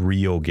 That's the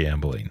real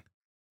gambling.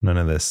 None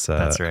of this.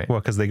 That's right. Well,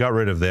 because they got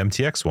rid of the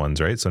MTX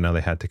ones, right? So now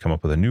they had to come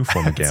up with a new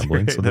form of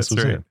gambling. So this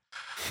was it.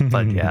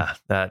 But yeah,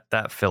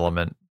 that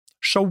filament.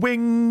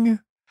 Showing.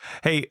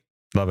 Hey,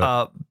 love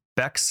it.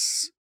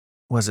 Bex,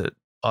 was it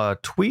a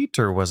tweet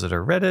or was it a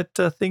Reddit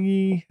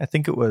thingy? I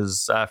think it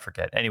was, I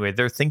forget. Anyway,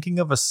 they're thinking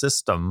of a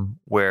system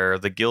where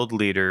the guild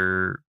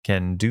leader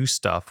can do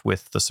stuff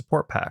with the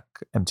support pack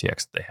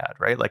MTX that they had,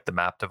 right? Like the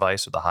map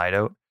device or the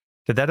hideout.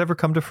 Did that ever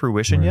come to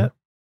fruition yet?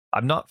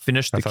 I've not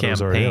finished the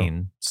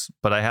campaign,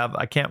 but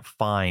I can't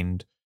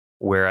find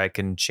where I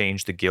can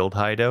change the guild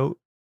hideout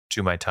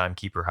to my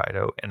timekeeper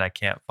hideout. And I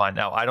can't find,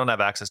 now I don't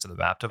have access to the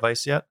map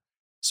device yet.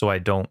 So I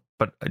don't,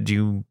 but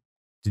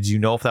did you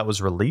know if that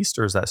was released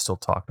or is that still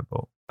talked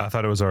about? I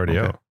thought it was already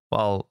out.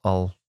 Well,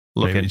 I'll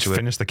look into it.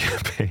 Finish the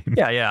campaign.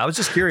 Yeah. I was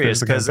just curious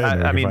because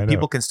I mean,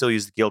 people can still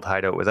use the guild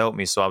hideout without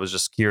me. So I was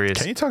just curious.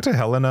 Can you talk to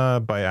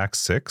Helena by Act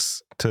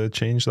 6 to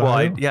change the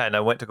hideout? And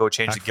I went to go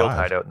change the guild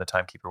hideout and the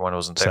timekeeper one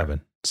wasn't there.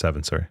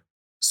 7, sorry.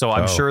 So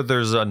I'm sure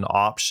there's an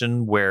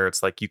option where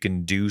it's like you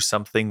can do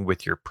something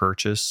with your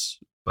purchase,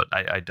 but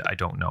I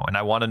don't know. And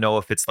I want to know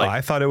if it's like... I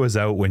thought it was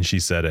out when she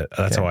said it.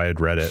 That's how I had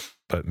read it,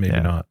 but maybe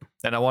not.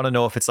 And I want to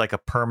know if it's like a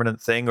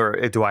permanent thing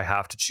or do I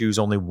have to choose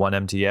only one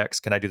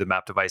MTX? Can I do the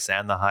map device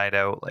and the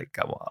hideout? Like,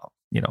 well,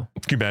 you know.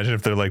 Can you imagine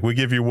if they're like, we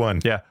give you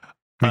one. Yeah.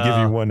 We give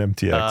you one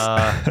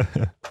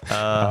MTX.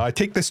 I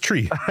take this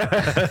tree.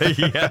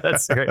 Yeah,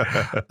 that's great.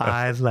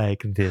 I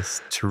like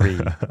this tree.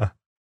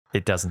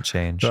 It doesn't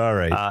change. All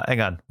right.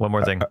 Hang on. One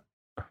more thing.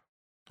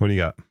 What do you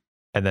got?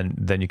 And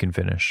then you can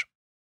finish.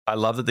 I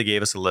love that they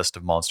gave us a list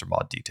of monster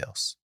mod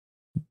details.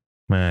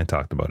 Man, I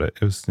talked about it.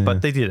 It was,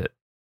 but they did it.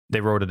 They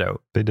wrote it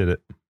out. They did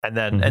it. And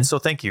then, and so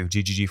thank you,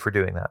 GGG, for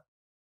doing that.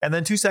 And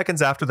then 2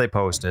 seconds after they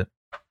post it,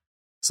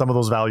 some of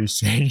those values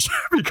changed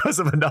because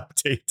of an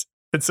update.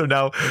 And so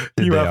now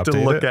you have to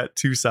look at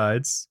 2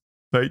 sides,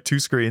 right? 2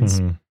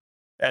 screens.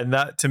 And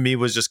that to me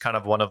was just kind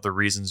of one of the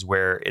reasons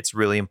where it's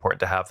really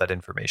important to have that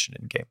information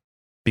in game.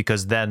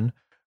 Because then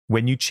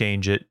when you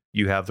change it,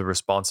 you have the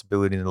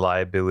responsibility and the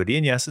liability.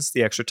 And yes, it's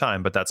the extra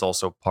time, but that's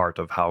also part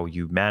of how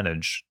you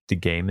manage the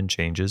game and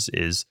changes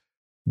is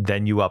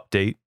then you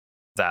update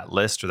that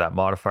list or that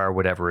modifier,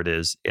 whatever it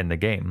is in the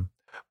game.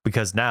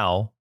 Because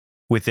now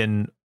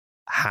within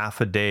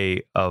half a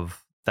day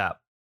of that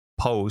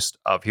post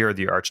of here are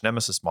the arch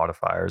nemesis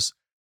modifiers,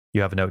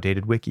 you have an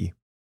outdated wiki,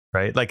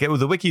 right? Like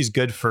the wiki is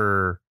good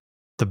for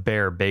the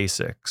bare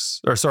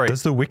basics. Or sorry,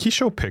 does the wiki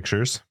show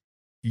pictures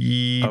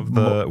of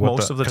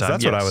most of the time?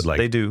 That's what I would like.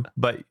 They do,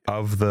 but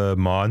of the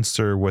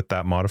monster with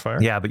that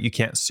modifier. Yeah, but you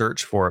can't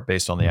search for it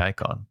based on the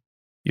icon.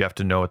 You have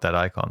to know what that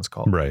icon's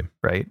called. Right.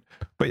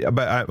 But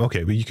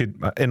you could,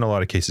 in a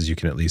lot of cases, you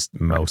can at least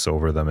mouse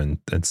over them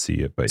and see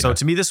it. But so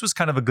to me, this was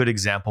kind of a good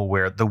example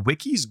where the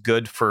wiki's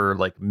good for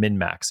like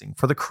min-maxing,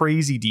 for the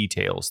crazy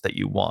details that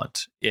you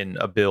want in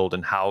a build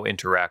and how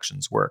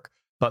interactions work.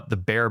 But the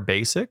bare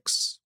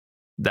basics,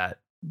 that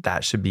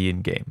should be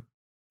in game,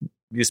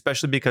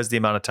 especially because the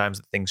amount of times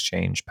that things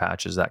change,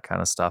 patches, that kind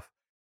of stuff.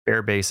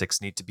 Bare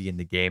basics need to be in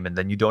the game, and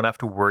then you don't have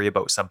to worry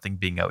about something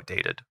being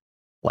outdated,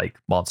 like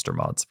monster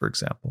mods, for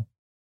example.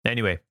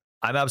 Anyway,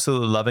 I'm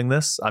absolutely loving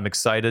this. I'm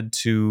excited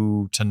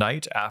to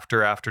tonight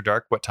after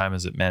Dark. What time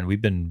is it, man?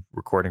 We've been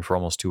recording for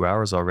almost 2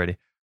 hours already.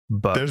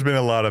 But there's been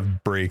a lot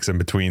of breaks in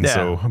between,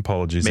 so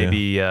apologies.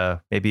 Maybe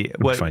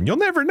what, fine. You'll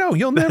never know.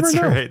 That's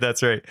right.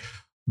 That's right.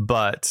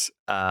 But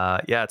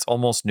it's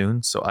almost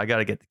noon, so I got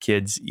to get the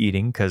kids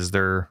eating because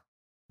they're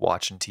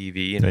watching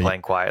TV and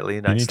playing quietly.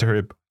 You need to hurry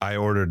up. I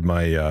ordered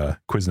my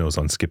Quiznos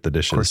on Skip the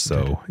Dishes,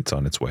 so it's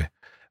on its way.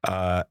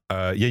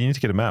 You need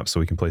to get a map so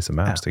we can play some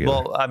maps together.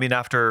 Well, I mean,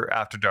 after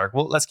Dark.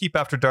 Well, let's keep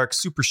After Dark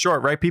super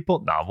short, right,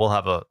 people? No, we'll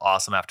have an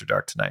awesome After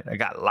Dark tonight. I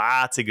got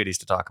lots of goodies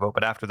to talk about,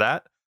 but after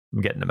that,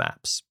 I'm getting the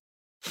maps.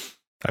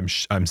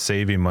 I'm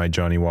saving my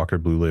Johnny Walker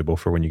Blue Label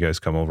for when you guys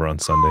come over on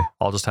Sunday.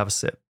 I'll just have a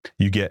sip.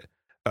 You get,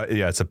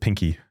 it's a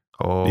pinky.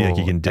 Oh, yeah,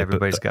 you can dip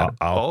everybody's it. got it.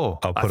 I'll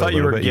put I thought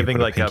you were giving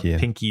like a pinky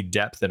pinky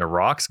depth in a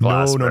rocks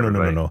glass.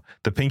 No.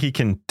 The pinky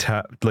can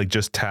tap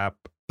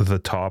the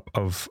top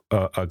of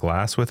a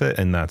glass with it,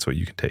 and that's what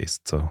you can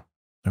taste. So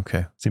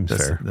okay, seems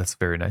fair. That's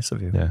very nice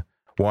of you. Yeah,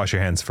 wash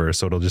your hands first,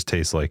 so it'll just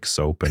taste like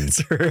soap. And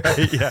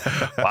right.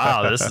 Yeah.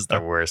 Wow, this is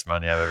the worst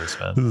money I've ever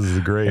spent. This is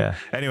great. Yeah.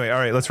 Anyway, all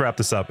right, let's wrap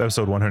this up.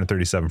 Episode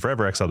 137,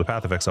 Forever Exile, the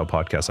Path of Exile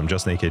podcast. I'm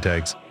Justin AK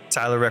Tags.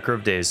 Tyler, Wrecker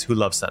of Days, who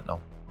loves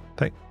Sentinel.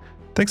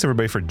 Thanks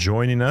everybody for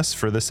joining us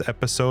for this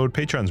episode.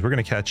 Patrons, we're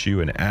going to catch you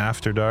in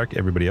After Dark.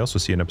 Everybody else will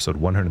see you in episode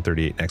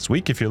 138 next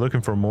week. If you're looking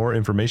for more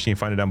information, you can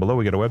find it down below.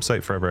 We got a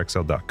website,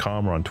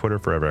 foreverxl.com. We're on Twitter,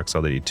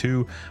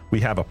 foreverxl82.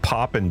 We have a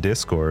poppin'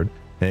 Discord.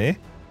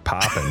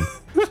 Poppin'.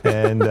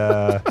 And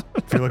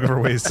if you're looking for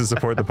ways to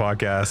support the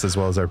podcast as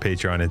well as our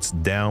Patreon, it's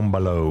down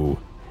below.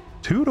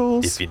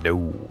 Toodles. If you know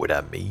what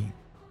I mean.